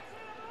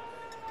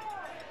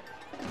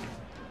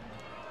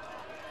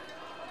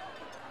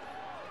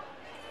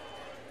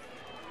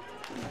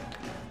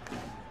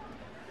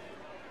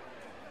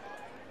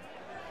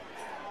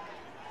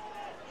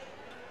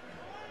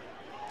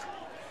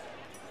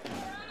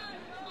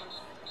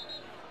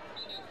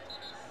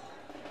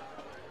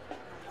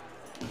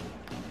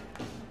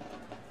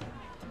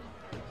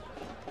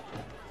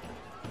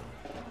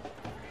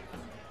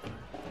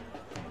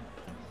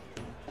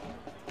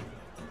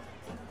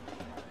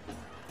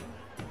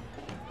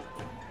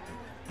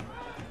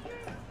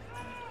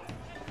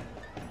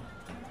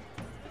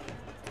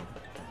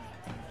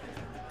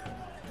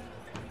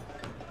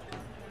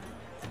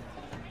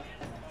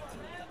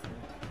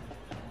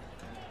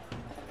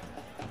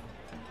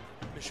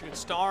 Michigan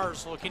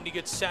Stars looking to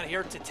get set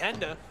here to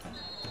Tenda.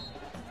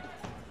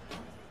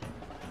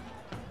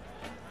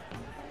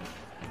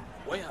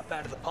 Way up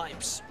out of the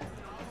pipes.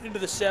 Into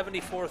the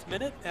 74th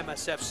minute,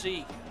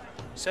 MSFC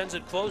sends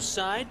it close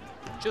side,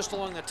 just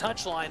along the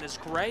touchline as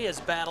Gray is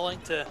battling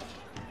to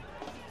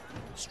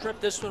strip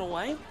this one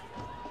away.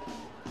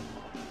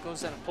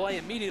 Goes out of play,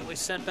 immediately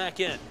sent back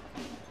in.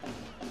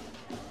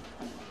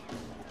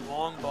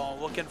 Long ball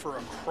looking for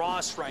a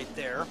cross right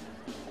there.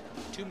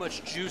 Too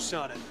much juice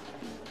on it.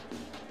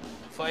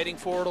 Fighting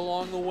for it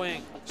along the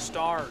wing.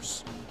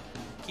 Stars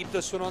keep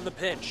this one on the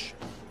pitch.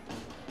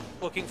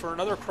 Looking for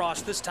another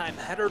cross, this time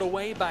headed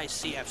away by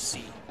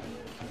CFC.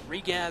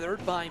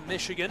 Regathered by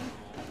Michigan.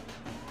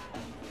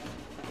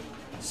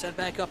 Sent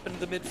back up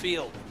into the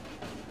midfield.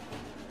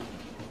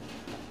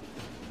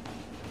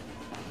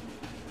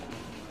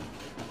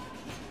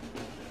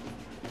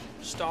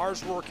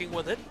 Stars working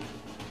with it.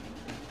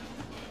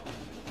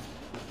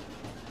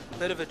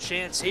 Bit of a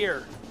chance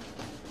here.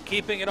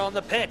 Keeping it on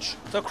the pitch.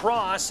 The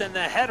cross and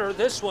the header.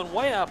 This one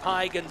way up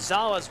high.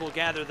 Gonzalez will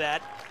gather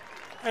that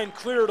and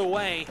clear it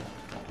away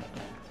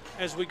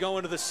as we go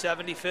into the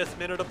 75th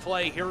minute of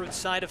play here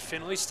inside of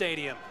Finley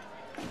Stadium.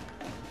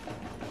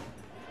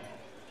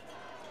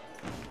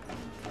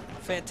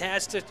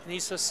 Fantastic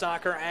NISA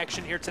soccer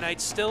action here tonight.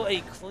 Still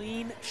a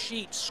clean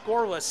sheet,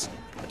 scoreless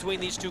between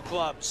these two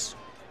clubs.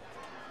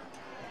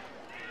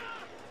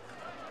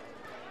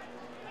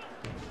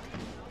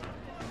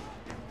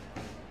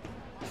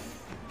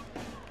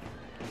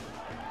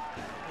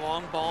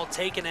 Long ball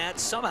taken at,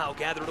 somehow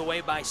gathered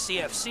away by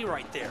CFC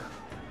right there.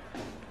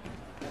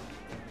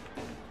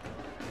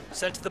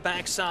 Sent to the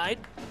backside,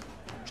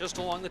 just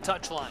along the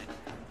touchline.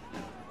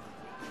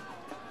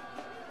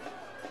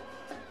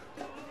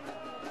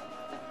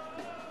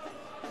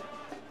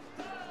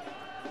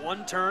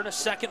 One turn, a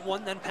second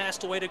one, then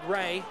passed away to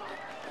Gray.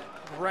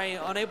 Gray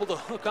unable to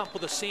hook up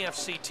with a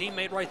CFC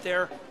teammate right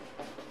there.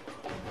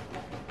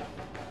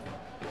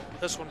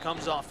 This one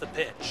comes off the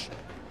pitch.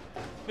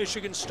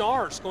 Michigan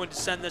Stars going to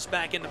send this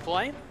back into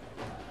play.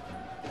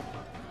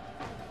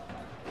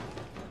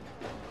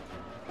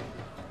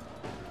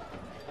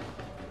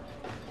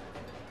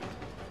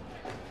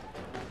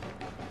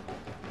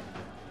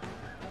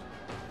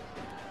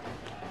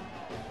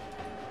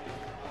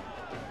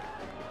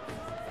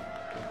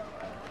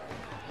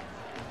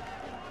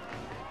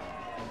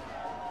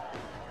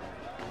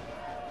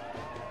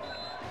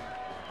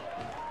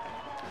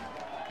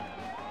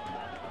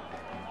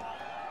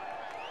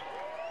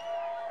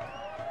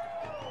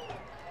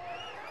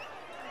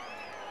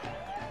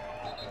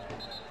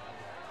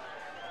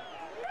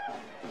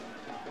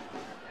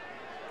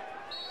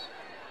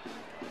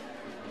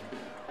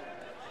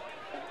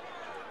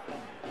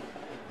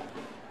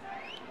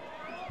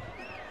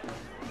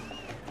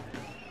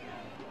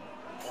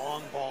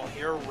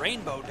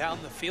 Rainbow down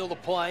the field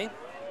of play.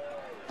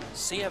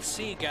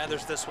 CFC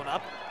gathers this one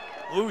up.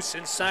 Loose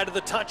inside of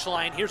the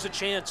touchline. Here's a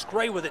chance.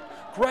 Gray with it.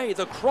 Gray,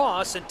 the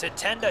cross, and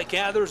Tatenda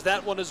gathers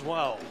that one as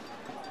well.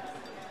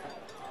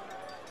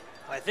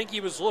 I think he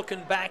was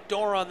looking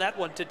backdoor on that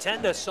one.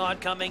 Tatenda saw it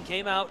coming,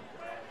 came out,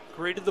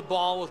 greeted the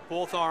ball with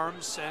both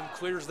arms, and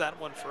clears that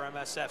one for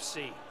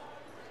MSFC.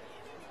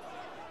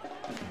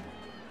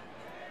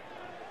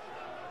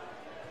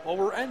 Well,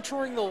 we're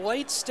entering the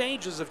late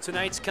stages of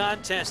tonight's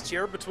contest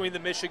here between the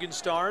Michigan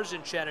Stars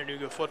and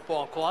Chattanooga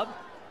Football Club.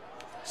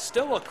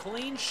 Still a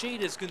clean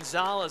sheet as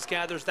Gonzalez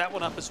gathers that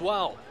one up as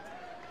well.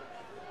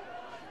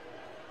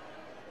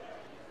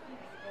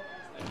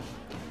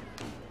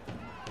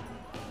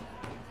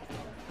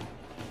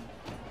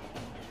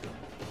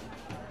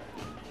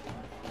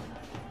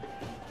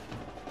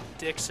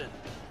 Dixon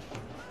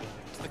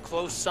to the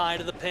close side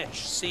of the pitch,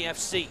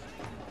 CFC.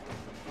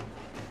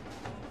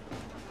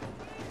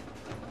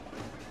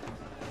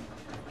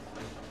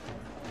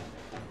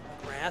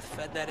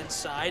 Fed that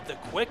inside, the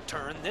quick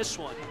turn, this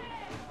one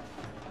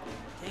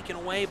taken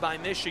away by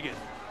Michigan.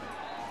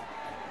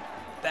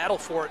 Battle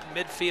for it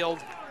in midfield.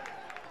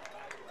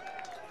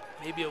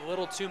 Maybe a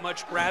little too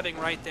much grabbing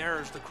right there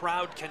as the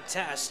crowd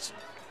contests,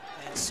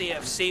 and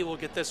CFC will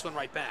get this one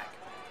right back.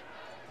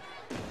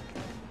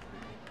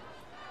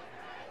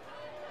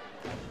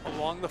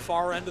 Along the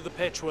far end of the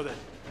pitch with it.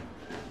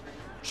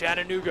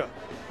 Chattanooga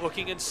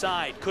looking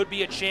inside, could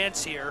be a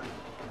chance here.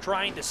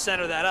 Trying to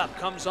center that up,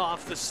 comes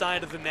off the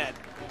side of the net.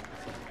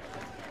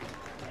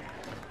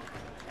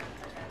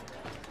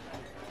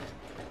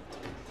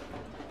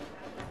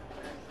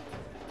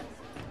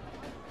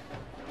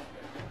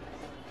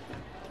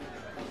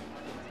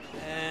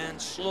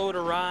 And slow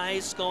to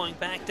rise, going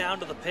back down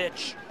to the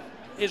pitch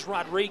is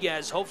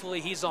Rodriguez. Hopefully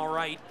he's all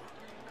right.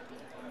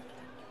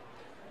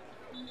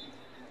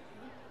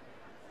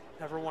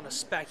 Never want to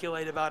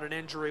speculate about an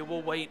injury.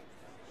 We'll wait,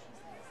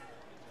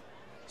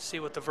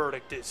 see what the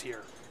verdict is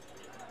here.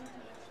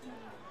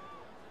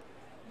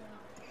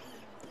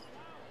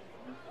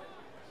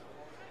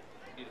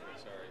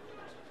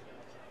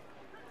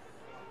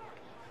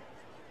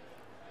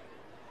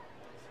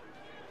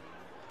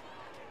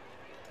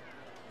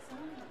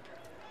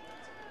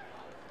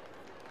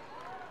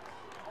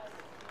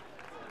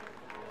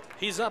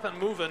 He's up and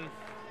moving.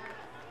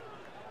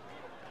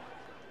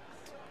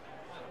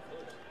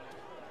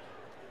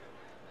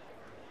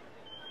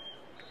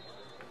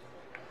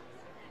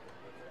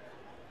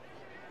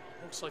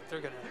 Looks like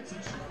they're going to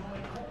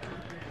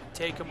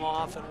take him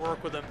off and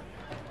work with him.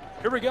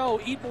 Here we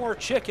go. Eat more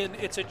chicken.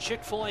 It's a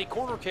Chick-fil-A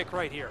corner kick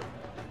right here.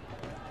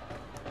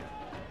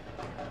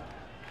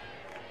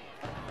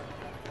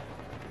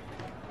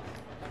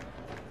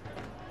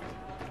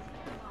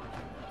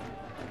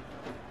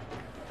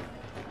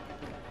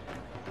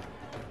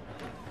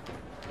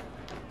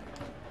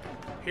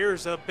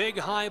 Here's a big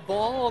high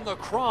ball on the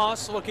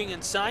cross, looking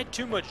inside.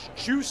 Too much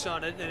juice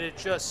on it, and it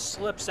just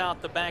slips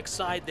out the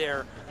backside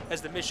there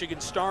as the Michigan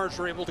Stars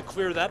were able to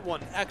clear that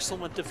one.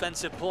 Excellent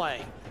defensive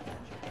play.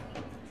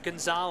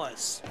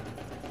 Gonzalez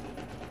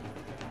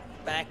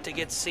back to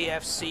get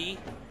CFC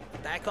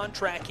back on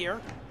track here.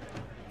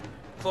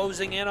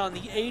 Closing in on the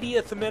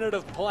 80th minute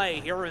of play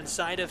here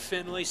inside of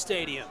Finley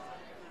Stadium.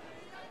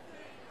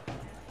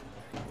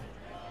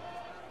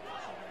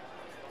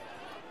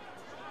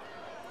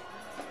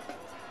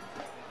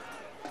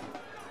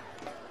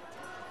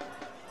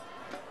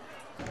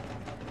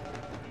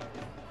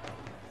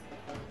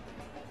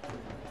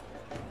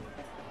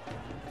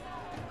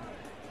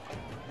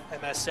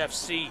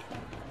 MSFC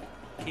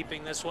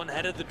keeping this one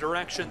headed the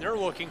direction they're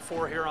looking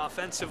for here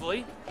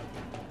offensively.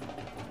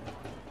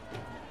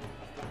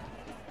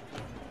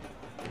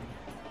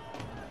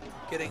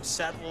 Getting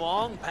set,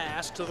 long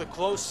pass to the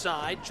close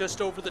side,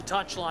 just over the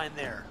touchline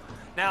there.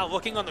 Now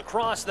looking on the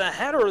cross, the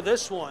header,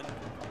 this one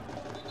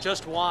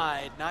just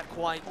wide, not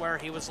quite where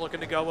he was looking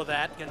to go with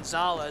that.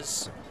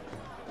 Gonzalez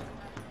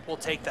will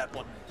take that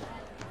one.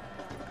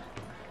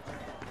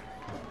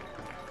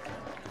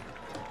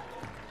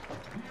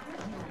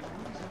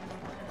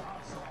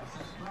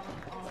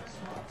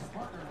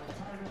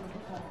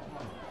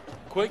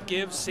 Quick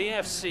give,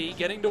 CFC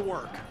getting to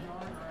work.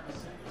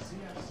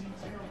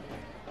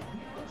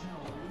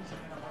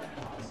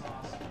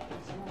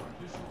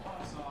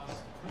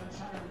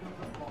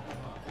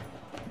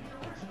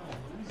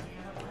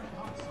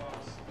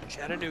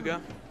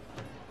 Chattanooga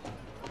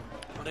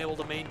unable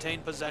to maintain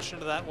possession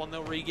of that one.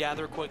 They'll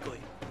regather quickly.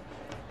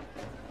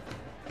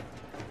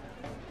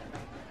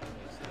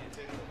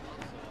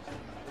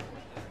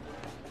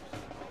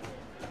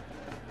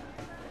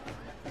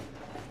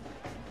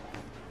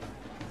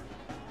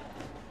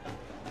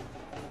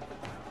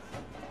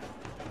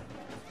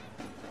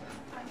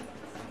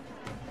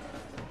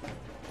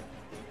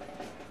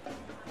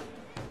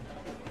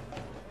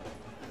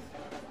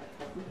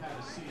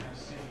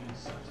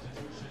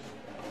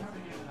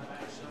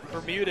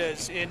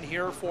 Bermudez in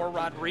here for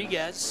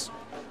Rodriguez.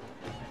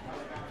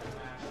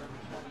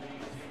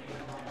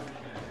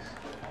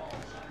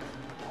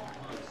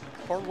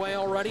 Ordway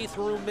already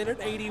through minute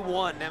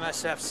 81.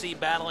 MSFC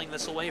battling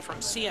this away from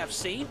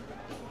CFC.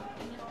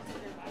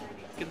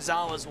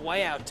 Gonzalez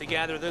way out to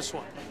gather this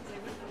one.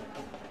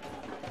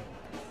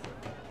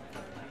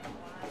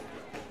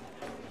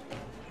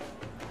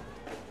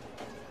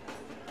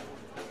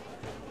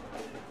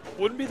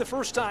 Wouldn't be the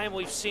first time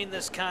we've seen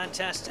this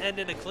contest end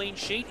in a clean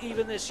sheet.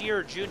 Even this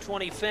year, June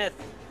 25th,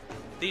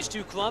 these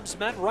two clubs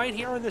met right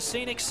here in the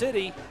Scenic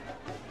City.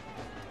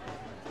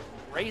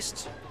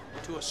 Raced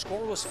to a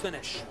scoreless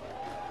finish.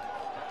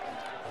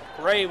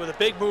 Gray with a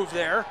big move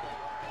there.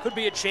 Could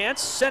be a chance,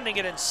 sending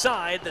it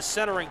inside. The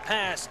centering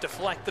pass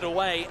deflected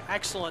away.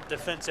 Excellent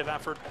defensive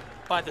effort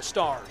by the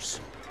Stars.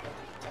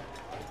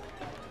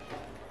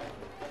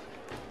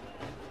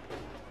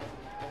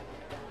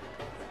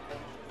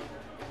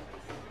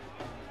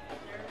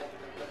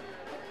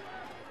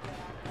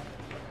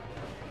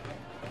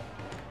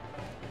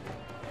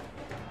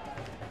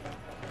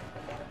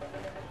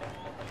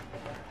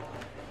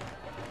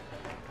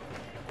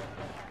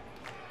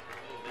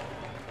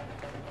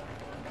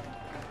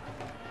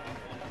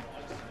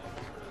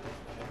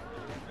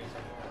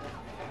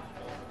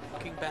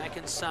 Back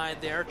inside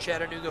there,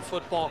 Chattanooga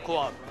Football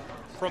Club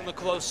from the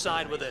close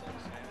side with it.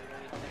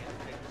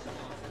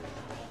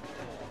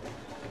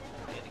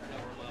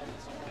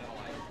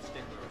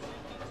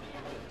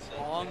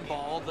 Long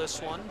ball,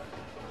 this one.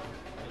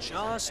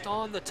 Just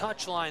on the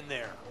touchline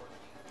there.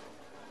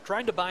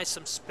 Trying to buy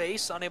some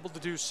space, unable to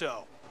do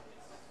so.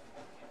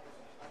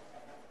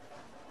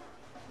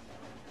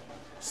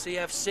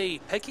 CFC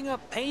picking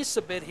up pace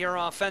a bit here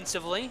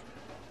offensively.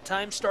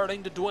 Time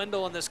starting to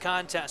dwindle in this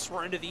contest.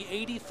 We're into the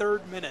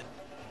 83rd minute.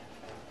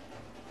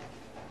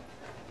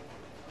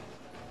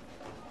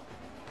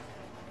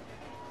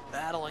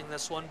 Battling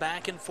this one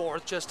back and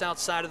forth just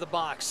outside of the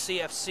box.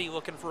 CFC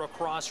looking for a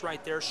cross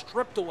right there,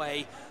 stripped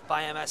away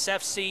by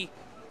MSFC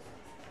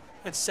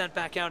and sent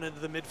back out into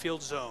the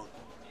midfield zone.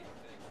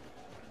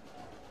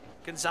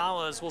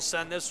 Gonzalez will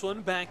send this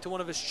one back to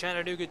one of his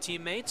Chattanooga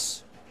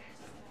teammates.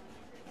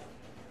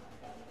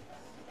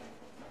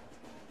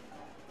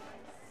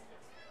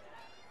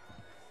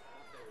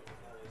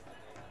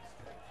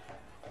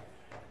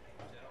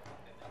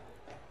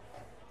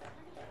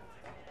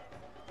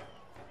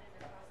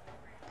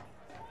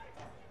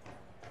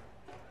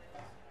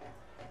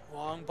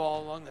 Long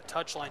ball along the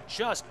touchline,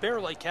 just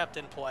barely kept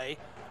in play.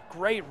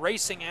 Gray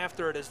racing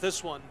after it as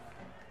this one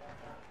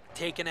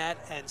taken at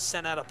and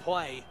sent out of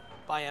play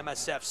by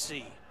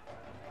MSFC.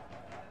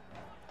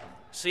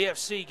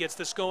 CFC gets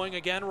this going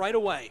again right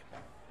away.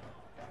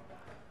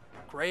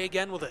 Gray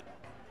again with it.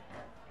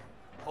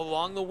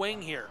 Along the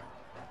wing here,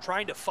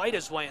 trying to fight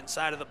his way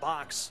inside of the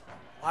box.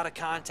 A lot of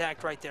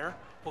contact right there.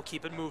 We'll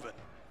keep it moving.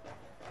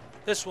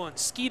 This one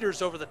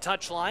skeeters over the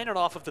touchline and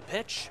off of the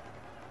pitch.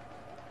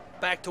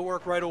 Back to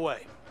work right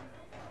away.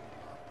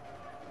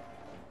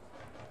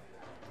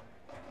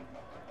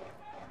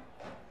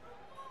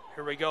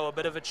 Here we go, a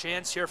bit of a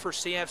chance here for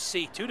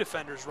CFC. Two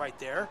defenders right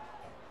there.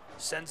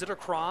 Sends it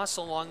across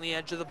along the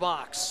edge of the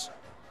box.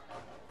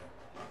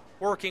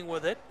 Working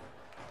with it.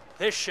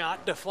 This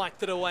shot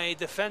deflected away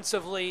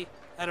defensively,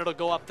 and it'll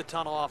go up the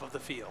tunnel off of the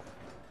field.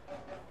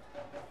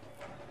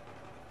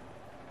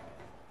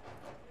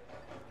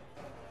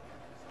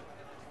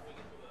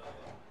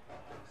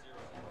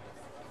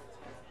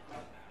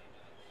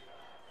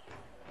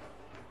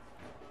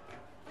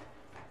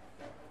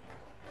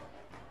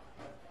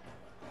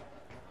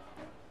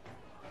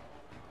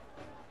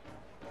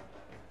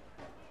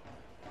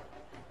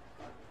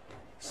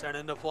 Sent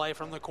into play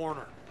from the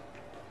corner.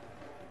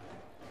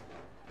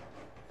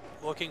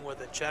 Looking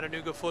with it,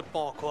 Chattanooga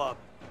Football Club.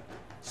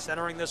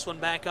 Centering this one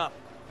back up.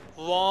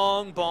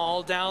 Long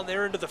ball down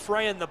there into the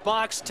fray in the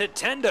box.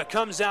 Tatenda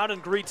comes out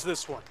and greets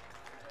this one.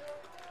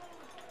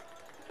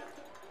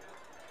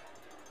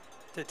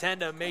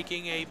 Tatenda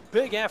making a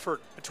big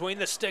effort between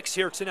the sticks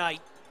here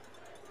tonight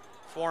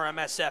for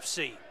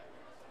MSFC.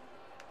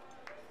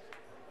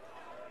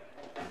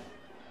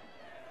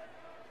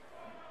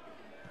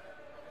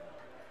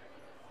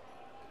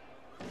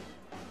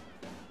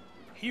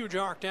 Huge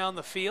arc down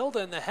the field,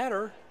 and the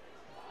header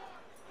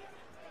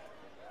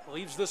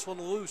leaves this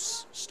one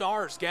loose.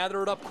 Stars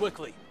gather it up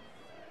quickly.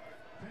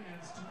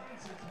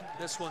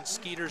 This one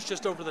skeeters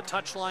just over the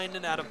touchline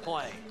and out of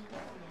play.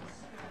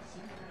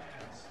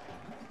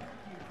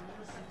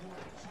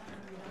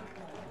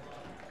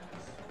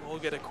 We'll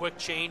get a quick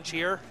change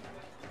here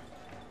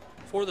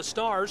for the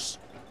Stars.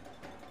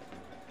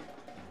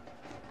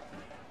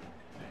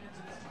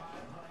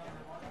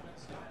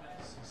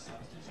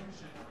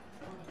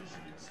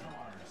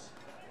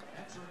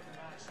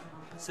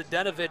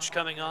 Zdenovich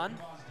coming on.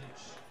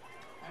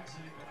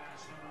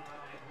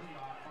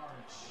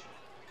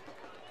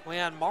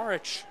 Leon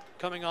Maric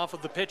coming off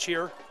of the pitch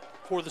here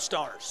for the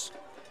Stars.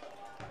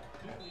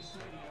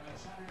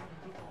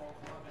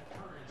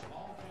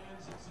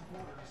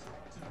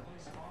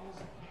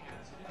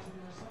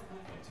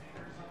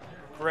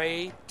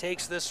 Gray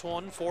takes this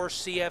one for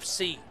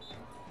CFC.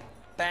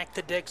 Back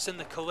to Dixon,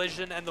 the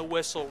collision and the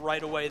whistle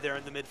right away there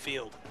in the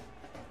midfield.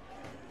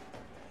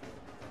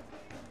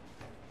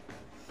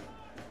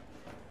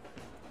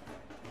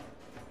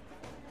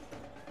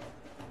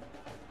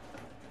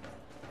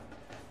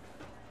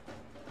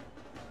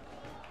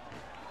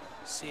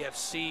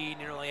 CFC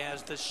nearly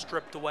has this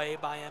stripped away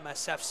by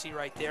MSFC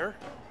right there.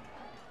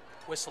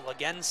 Whistle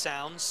again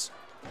sounds.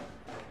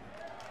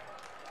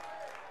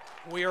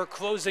 We are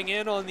closing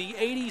in on the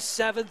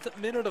 87th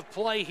minute of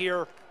play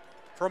here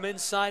from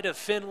inside of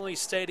Finley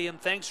Stadium.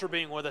 Thanks for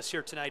being with us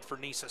here tonight for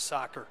NISA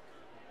Soccer.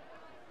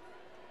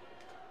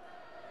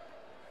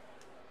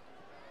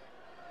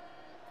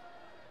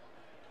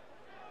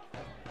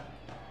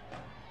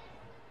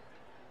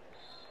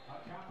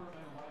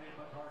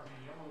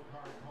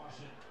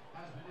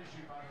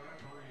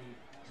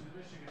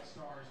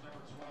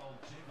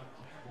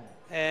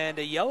 And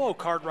a yellow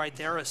card right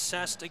there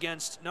assessed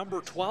against number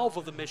 12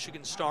 of the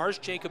Michigan Stars,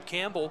 Jacob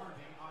Campbell.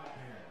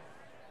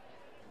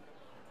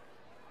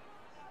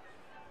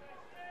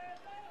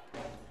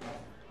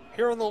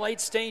 Here in the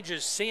late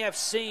stages,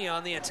 CFC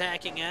on the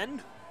attacking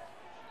end.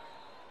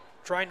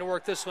 Trying to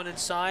work this one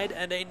inside,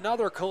 and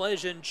another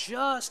collision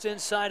just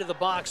inside of the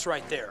box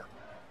right there.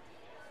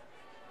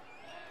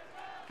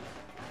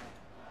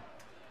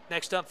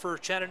 Next up for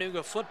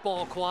Chattanooga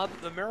Football Club,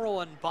 the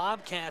Maryland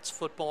Bobcats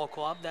Football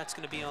Club. That's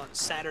going to be on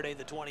Saturday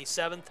the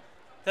 27th.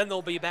 Then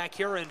they'll be back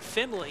here in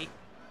Findlay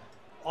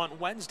on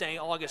Wednesday,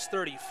 August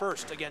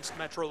 31st against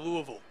Metro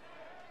Louisville.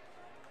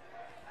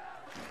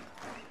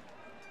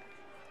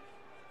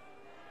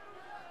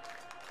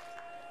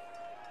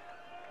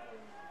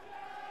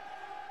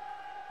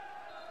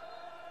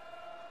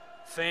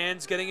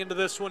 Fans getting into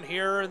this one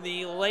here in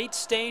the late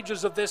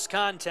stages of this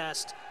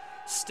contest.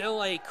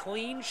 Still a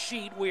clean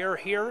sheet. We are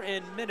here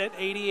in minute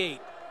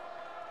 88.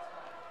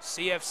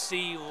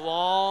 CFC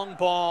long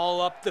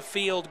ball up the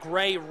field.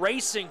 Gray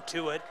racing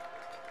to it.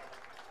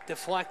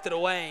 Deflected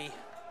away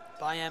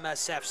by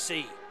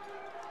MSFC.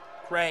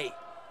 Gray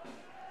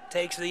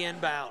takes the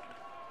inbound.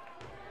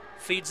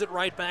 Feeds it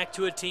right back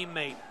to a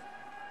teammate.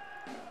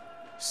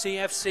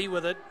 CFC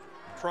with it.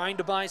 Trying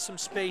to buy some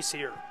space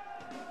here.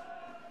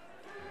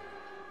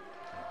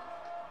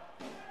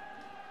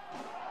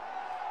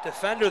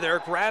 Defender there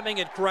grabbing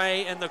at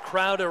Gray, and the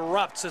crowd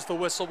erupts as the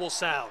whistle will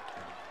sound.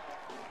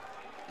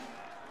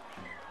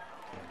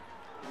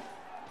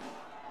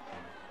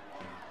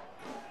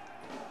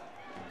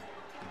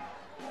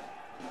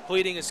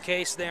 pleading his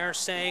case there,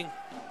 saying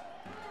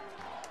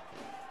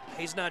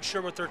he's not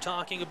sure what they're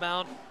talking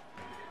about.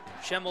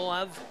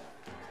 Shemilev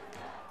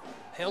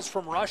hails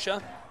from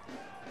Russia.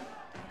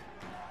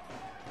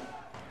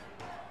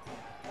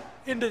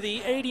 Into the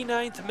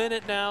 89th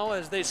minute now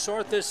as they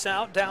sort this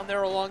out down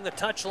there along the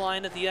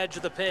touchline at the edge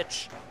of the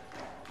pitch.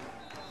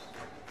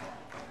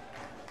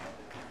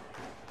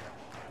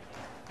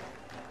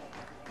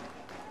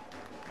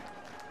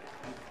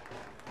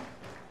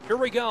 Here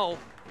we go.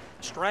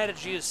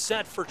 Strategy is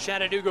set for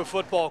Chattanooga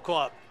Football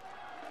Club.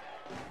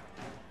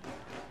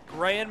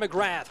 Gray and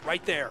McGrath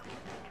right there.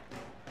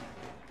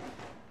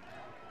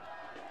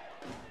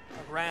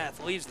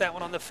 McGrath leaves that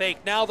one on the fake.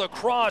 Now the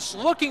cross,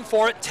 looking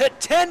for it.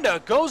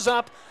 Tatenda goes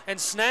up and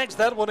snags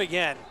that one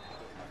again.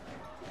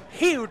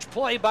 Huge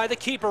play by the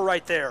keeper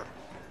right there.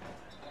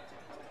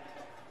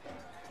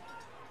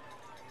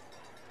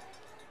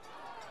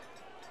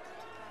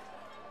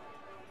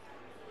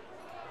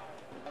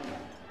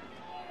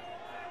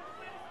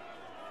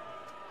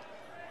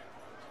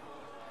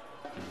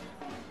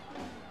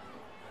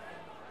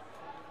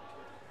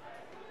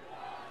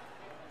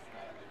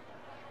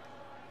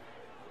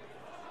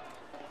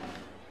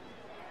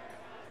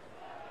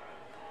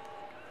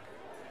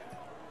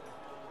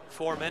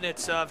 Four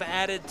minutes of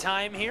added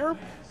time here.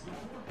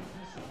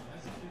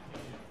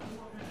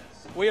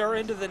 We are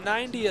into the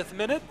 90th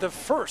minute, the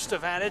first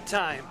of added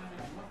time.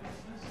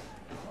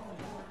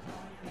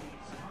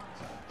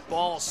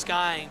 Ball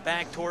skying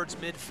back towards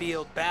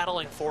midfield,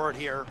 battling for it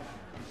here.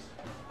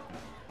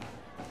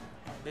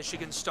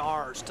 Michigan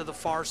Stars to the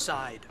far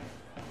side.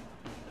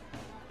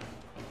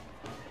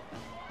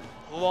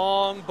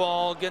 Long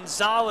ball,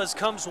 Gonzalez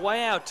comes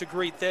way out to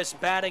greet this,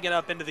 batting it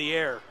up into the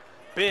air.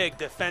 Big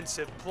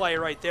defensive play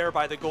right there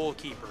by the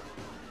goalkeeper.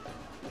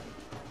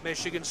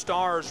 Michigan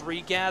Stars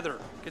regather.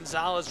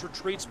 Gonzalez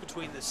retreats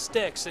between the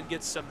sticks and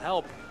gets some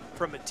help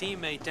from a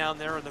teammate down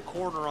there in the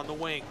corner on the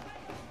wing.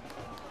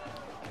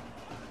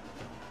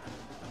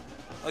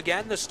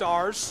 Again, the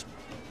Stars.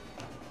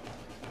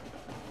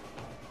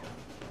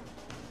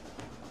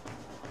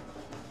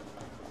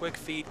 Quick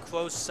feed,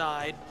 close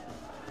side.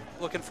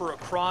 Looking for a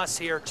cross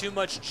here. Too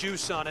much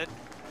juice on it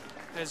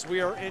as we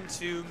are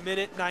into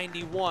minute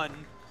 91.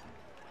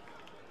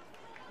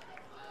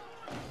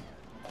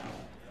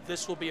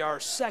 This will be our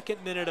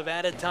second minute of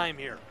added time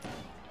here.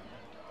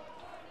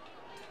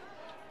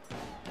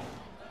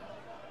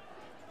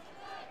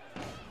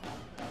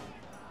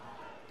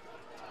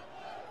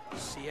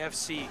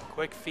 CFC,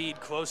 quick feed,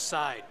 close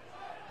side.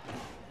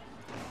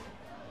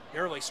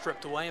 Nearly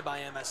stripped away by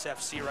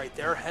MSFC right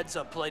there. Heads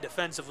up play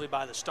defensively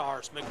by the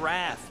Stars.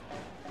 McGrath,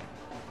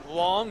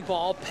 long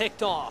ball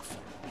picked off.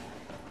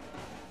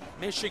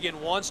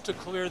 Michigan wants to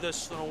clear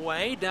this one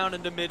away down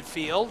into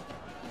midfield.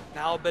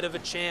 Now a bit of a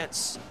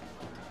chance.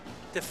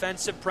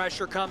 Defensive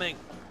pressure coming.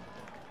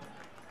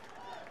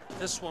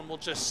 This one will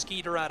just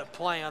skeeter out of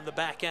play on the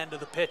back end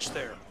of the pitch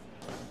there.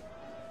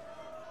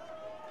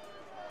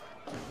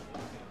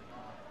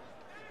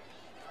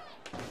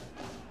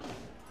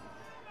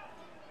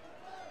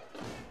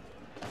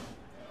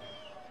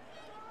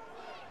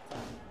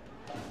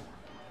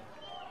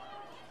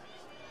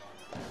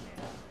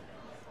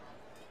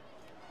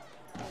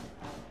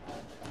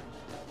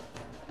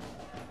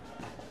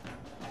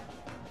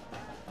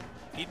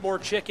 Eat more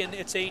chicken.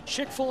 It's a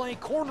Chick-fil-A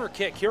corner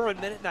kick here in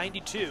minute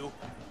 92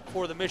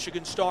 for the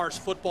Michigan Stars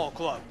Football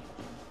Club.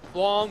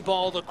 Long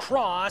ball to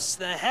cross.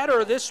 The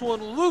header, this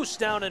one loose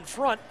down in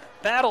front,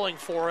 battling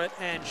for it,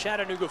 and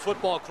Chattanooga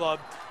Football Club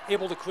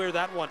able to clear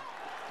that one.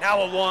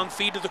 Now a long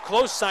feed to the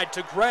close side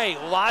to Gray.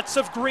 Lots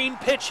of green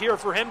pitch here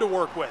for him to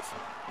work with.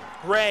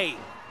 Gray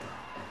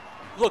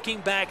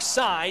looking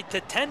backside.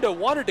 Tatenda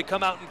wanted to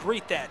come out and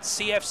greet that.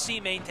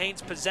 CFC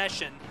maintains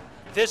possession.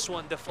 This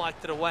one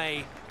deflected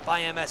away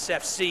by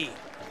MSFC.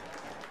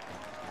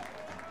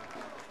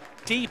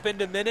 Deep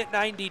into minute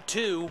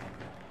 92.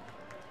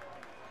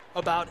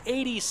 About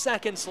 80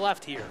 seconds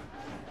left here.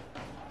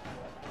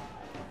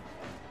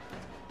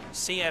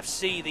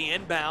 CFC, the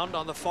inbound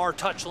on the far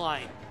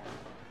touchline.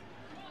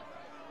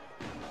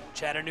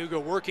 Chattanooga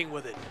working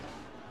with it.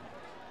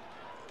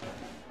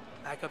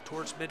 Back up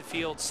towards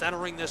midfield,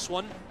 centering this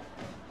one.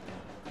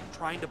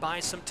 Trying to buy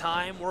some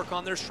time, work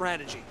on their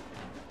strategy.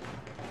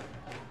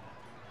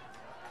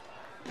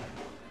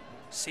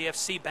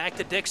 CFC back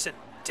to Dixon.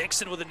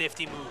 Dixon with a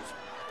nifty move.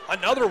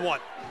 Another one.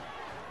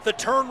 The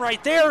turn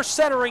right there,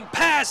 centering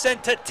pass,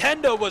 and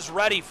Tatenda was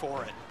ready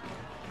for it.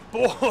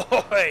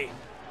 Boy,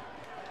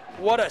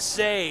 what a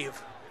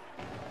save.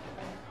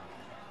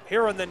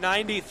 Here in the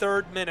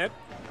 93rd minute.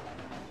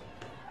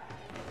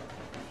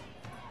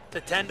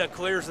 Tatenda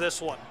clears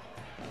this one.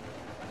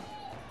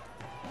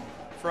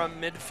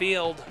 From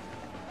midfield.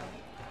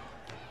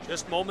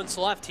 Just moments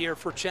left here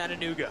for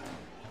Chattanooga.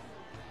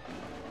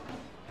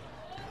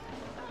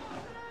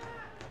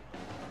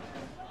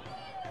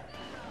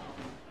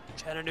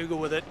 Chattanooga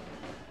with it.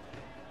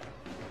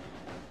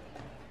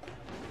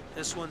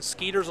 This one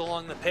skeeters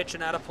along the pitch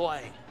and out of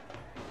play.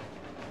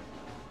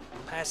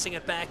 Passing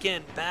it back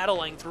in,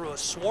 battling through a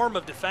swarm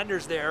of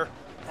defenders there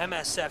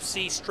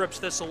MSFC strips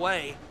this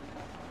away.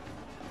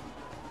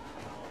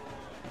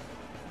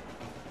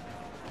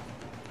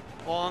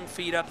 Long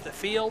feed up the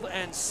field,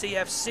 and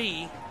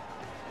CFC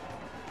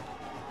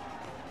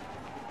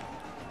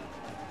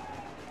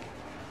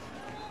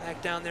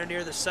back down there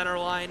near the center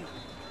line.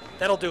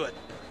 That'll do it.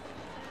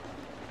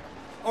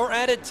 Our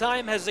added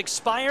time has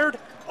expired.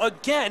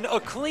 Again, a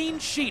clean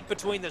sheet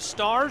between the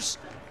Stars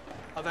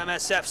of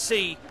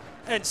MSFC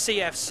and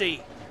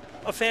CFC.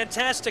 A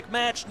fantastic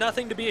match,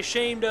 nothing to be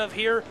ashamed of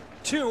here.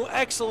 Two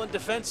excellent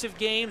defensive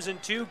games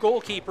and two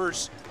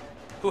goalkeepers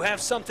who have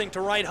something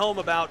to write home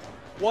about.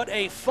 What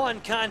a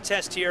fun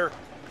contest here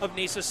of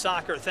NISA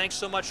Soccer. Thanks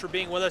so much for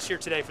being with us here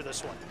today for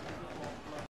this one.